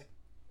 minutes. Well,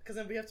 because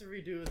then we have to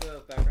redo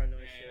the background noise.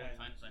 Yeah, shit. yeah,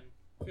 fine, fine.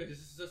 Yeah, this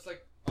is just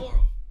like,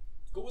 oh,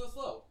 go with the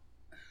flow.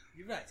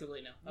 You're right. Too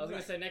late now. I was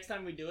gonna say next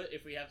time we do it,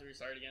 if we have to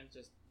restart again,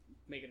 just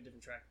make it a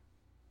different track.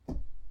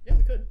 Yeah,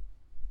 we could.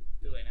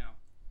 Too late now.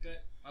 Okay.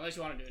 Unless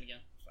you want to do it again.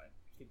 Fine.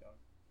 Keep going.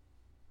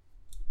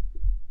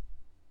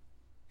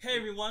 Hey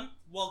everyone,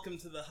 welcome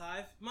to the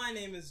Hive. My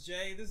name is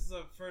Jay. This is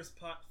our first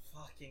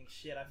fucking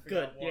shit. I forgot.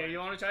 Good. Yeah, Warren. you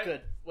want to try it?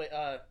 Good. Wait.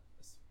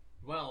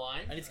 You want a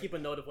line? I need to keep a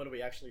note of when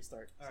we actually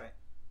start. All right.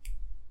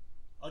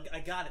 I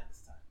got it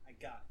this time. I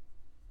got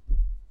it.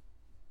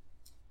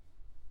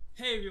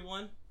 Hey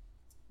everyone,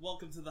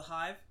 welcome to the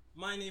Hive.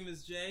 My name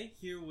is Jay.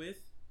 Here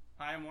with.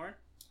 Hi, I'm Warren.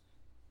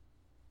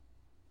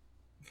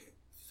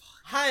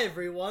 Hi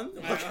everyone.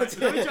 Alright,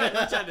 let me try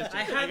this.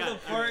 I had got the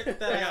it. part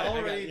that I got I it,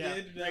 already yeah.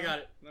 did. I got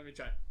it. Let me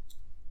try.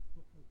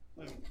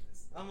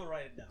 I'm gonna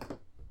write it down.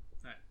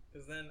 Alright.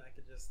 Because then I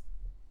could just.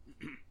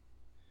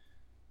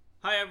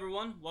 Hi,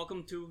 everyone.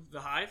 Welcome to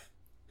The Hive.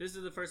 This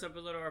is the first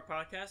episode of our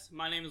podcast.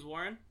 My name is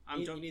Warren.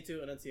 You need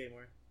to enunciate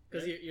more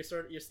because Really?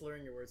 you're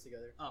slurring your words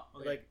together. Oh,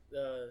 okay.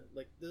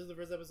 Like this is the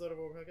first episode of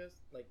our podcast.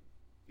 Like,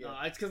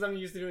 yeah. It's because I'm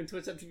used to doing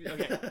Twitch TV.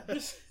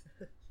 Okay.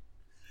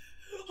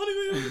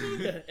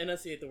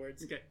 Enunciate the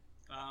words. Okay.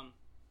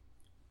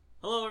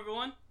 Hello,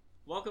 everyone.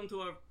 Welcome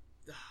to our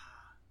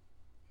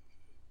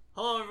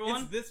Hello,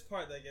 everyone. It's this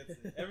part that gets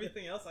it.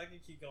 Everything else, I can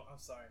keep going. I'm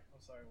sorry,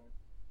 Warren.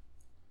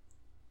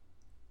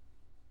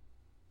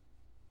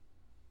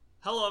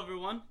 Hello,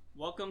 everyone.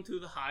 Welcome to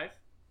the Hive.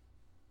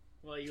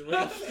 Well, you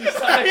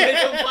started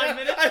video 5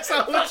 minutes. I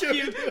saw what Fuck you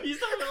you. were You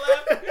started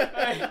laughing.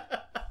 Alright.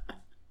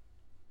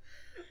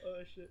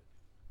 Oh shit.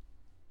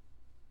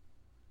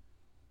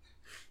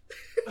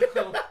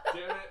 Oh,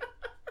 damn it.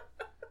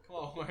 Come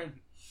on, Warren.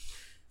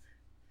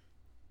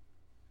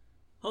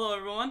 Hello,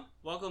 everyone.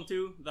 Welcome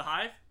to the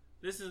Hive.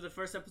 This is the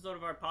first episode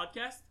of our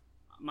podcast.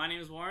 My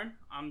name is Warren.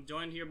 I'm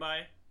joined here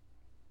by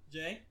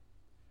Jay?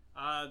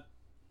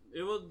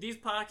 these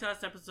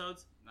podcast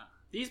episodes.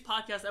 These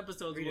podcast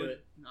episodes Redo would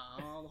it.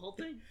 no the whole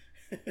thing.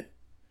 All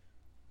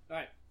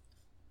right.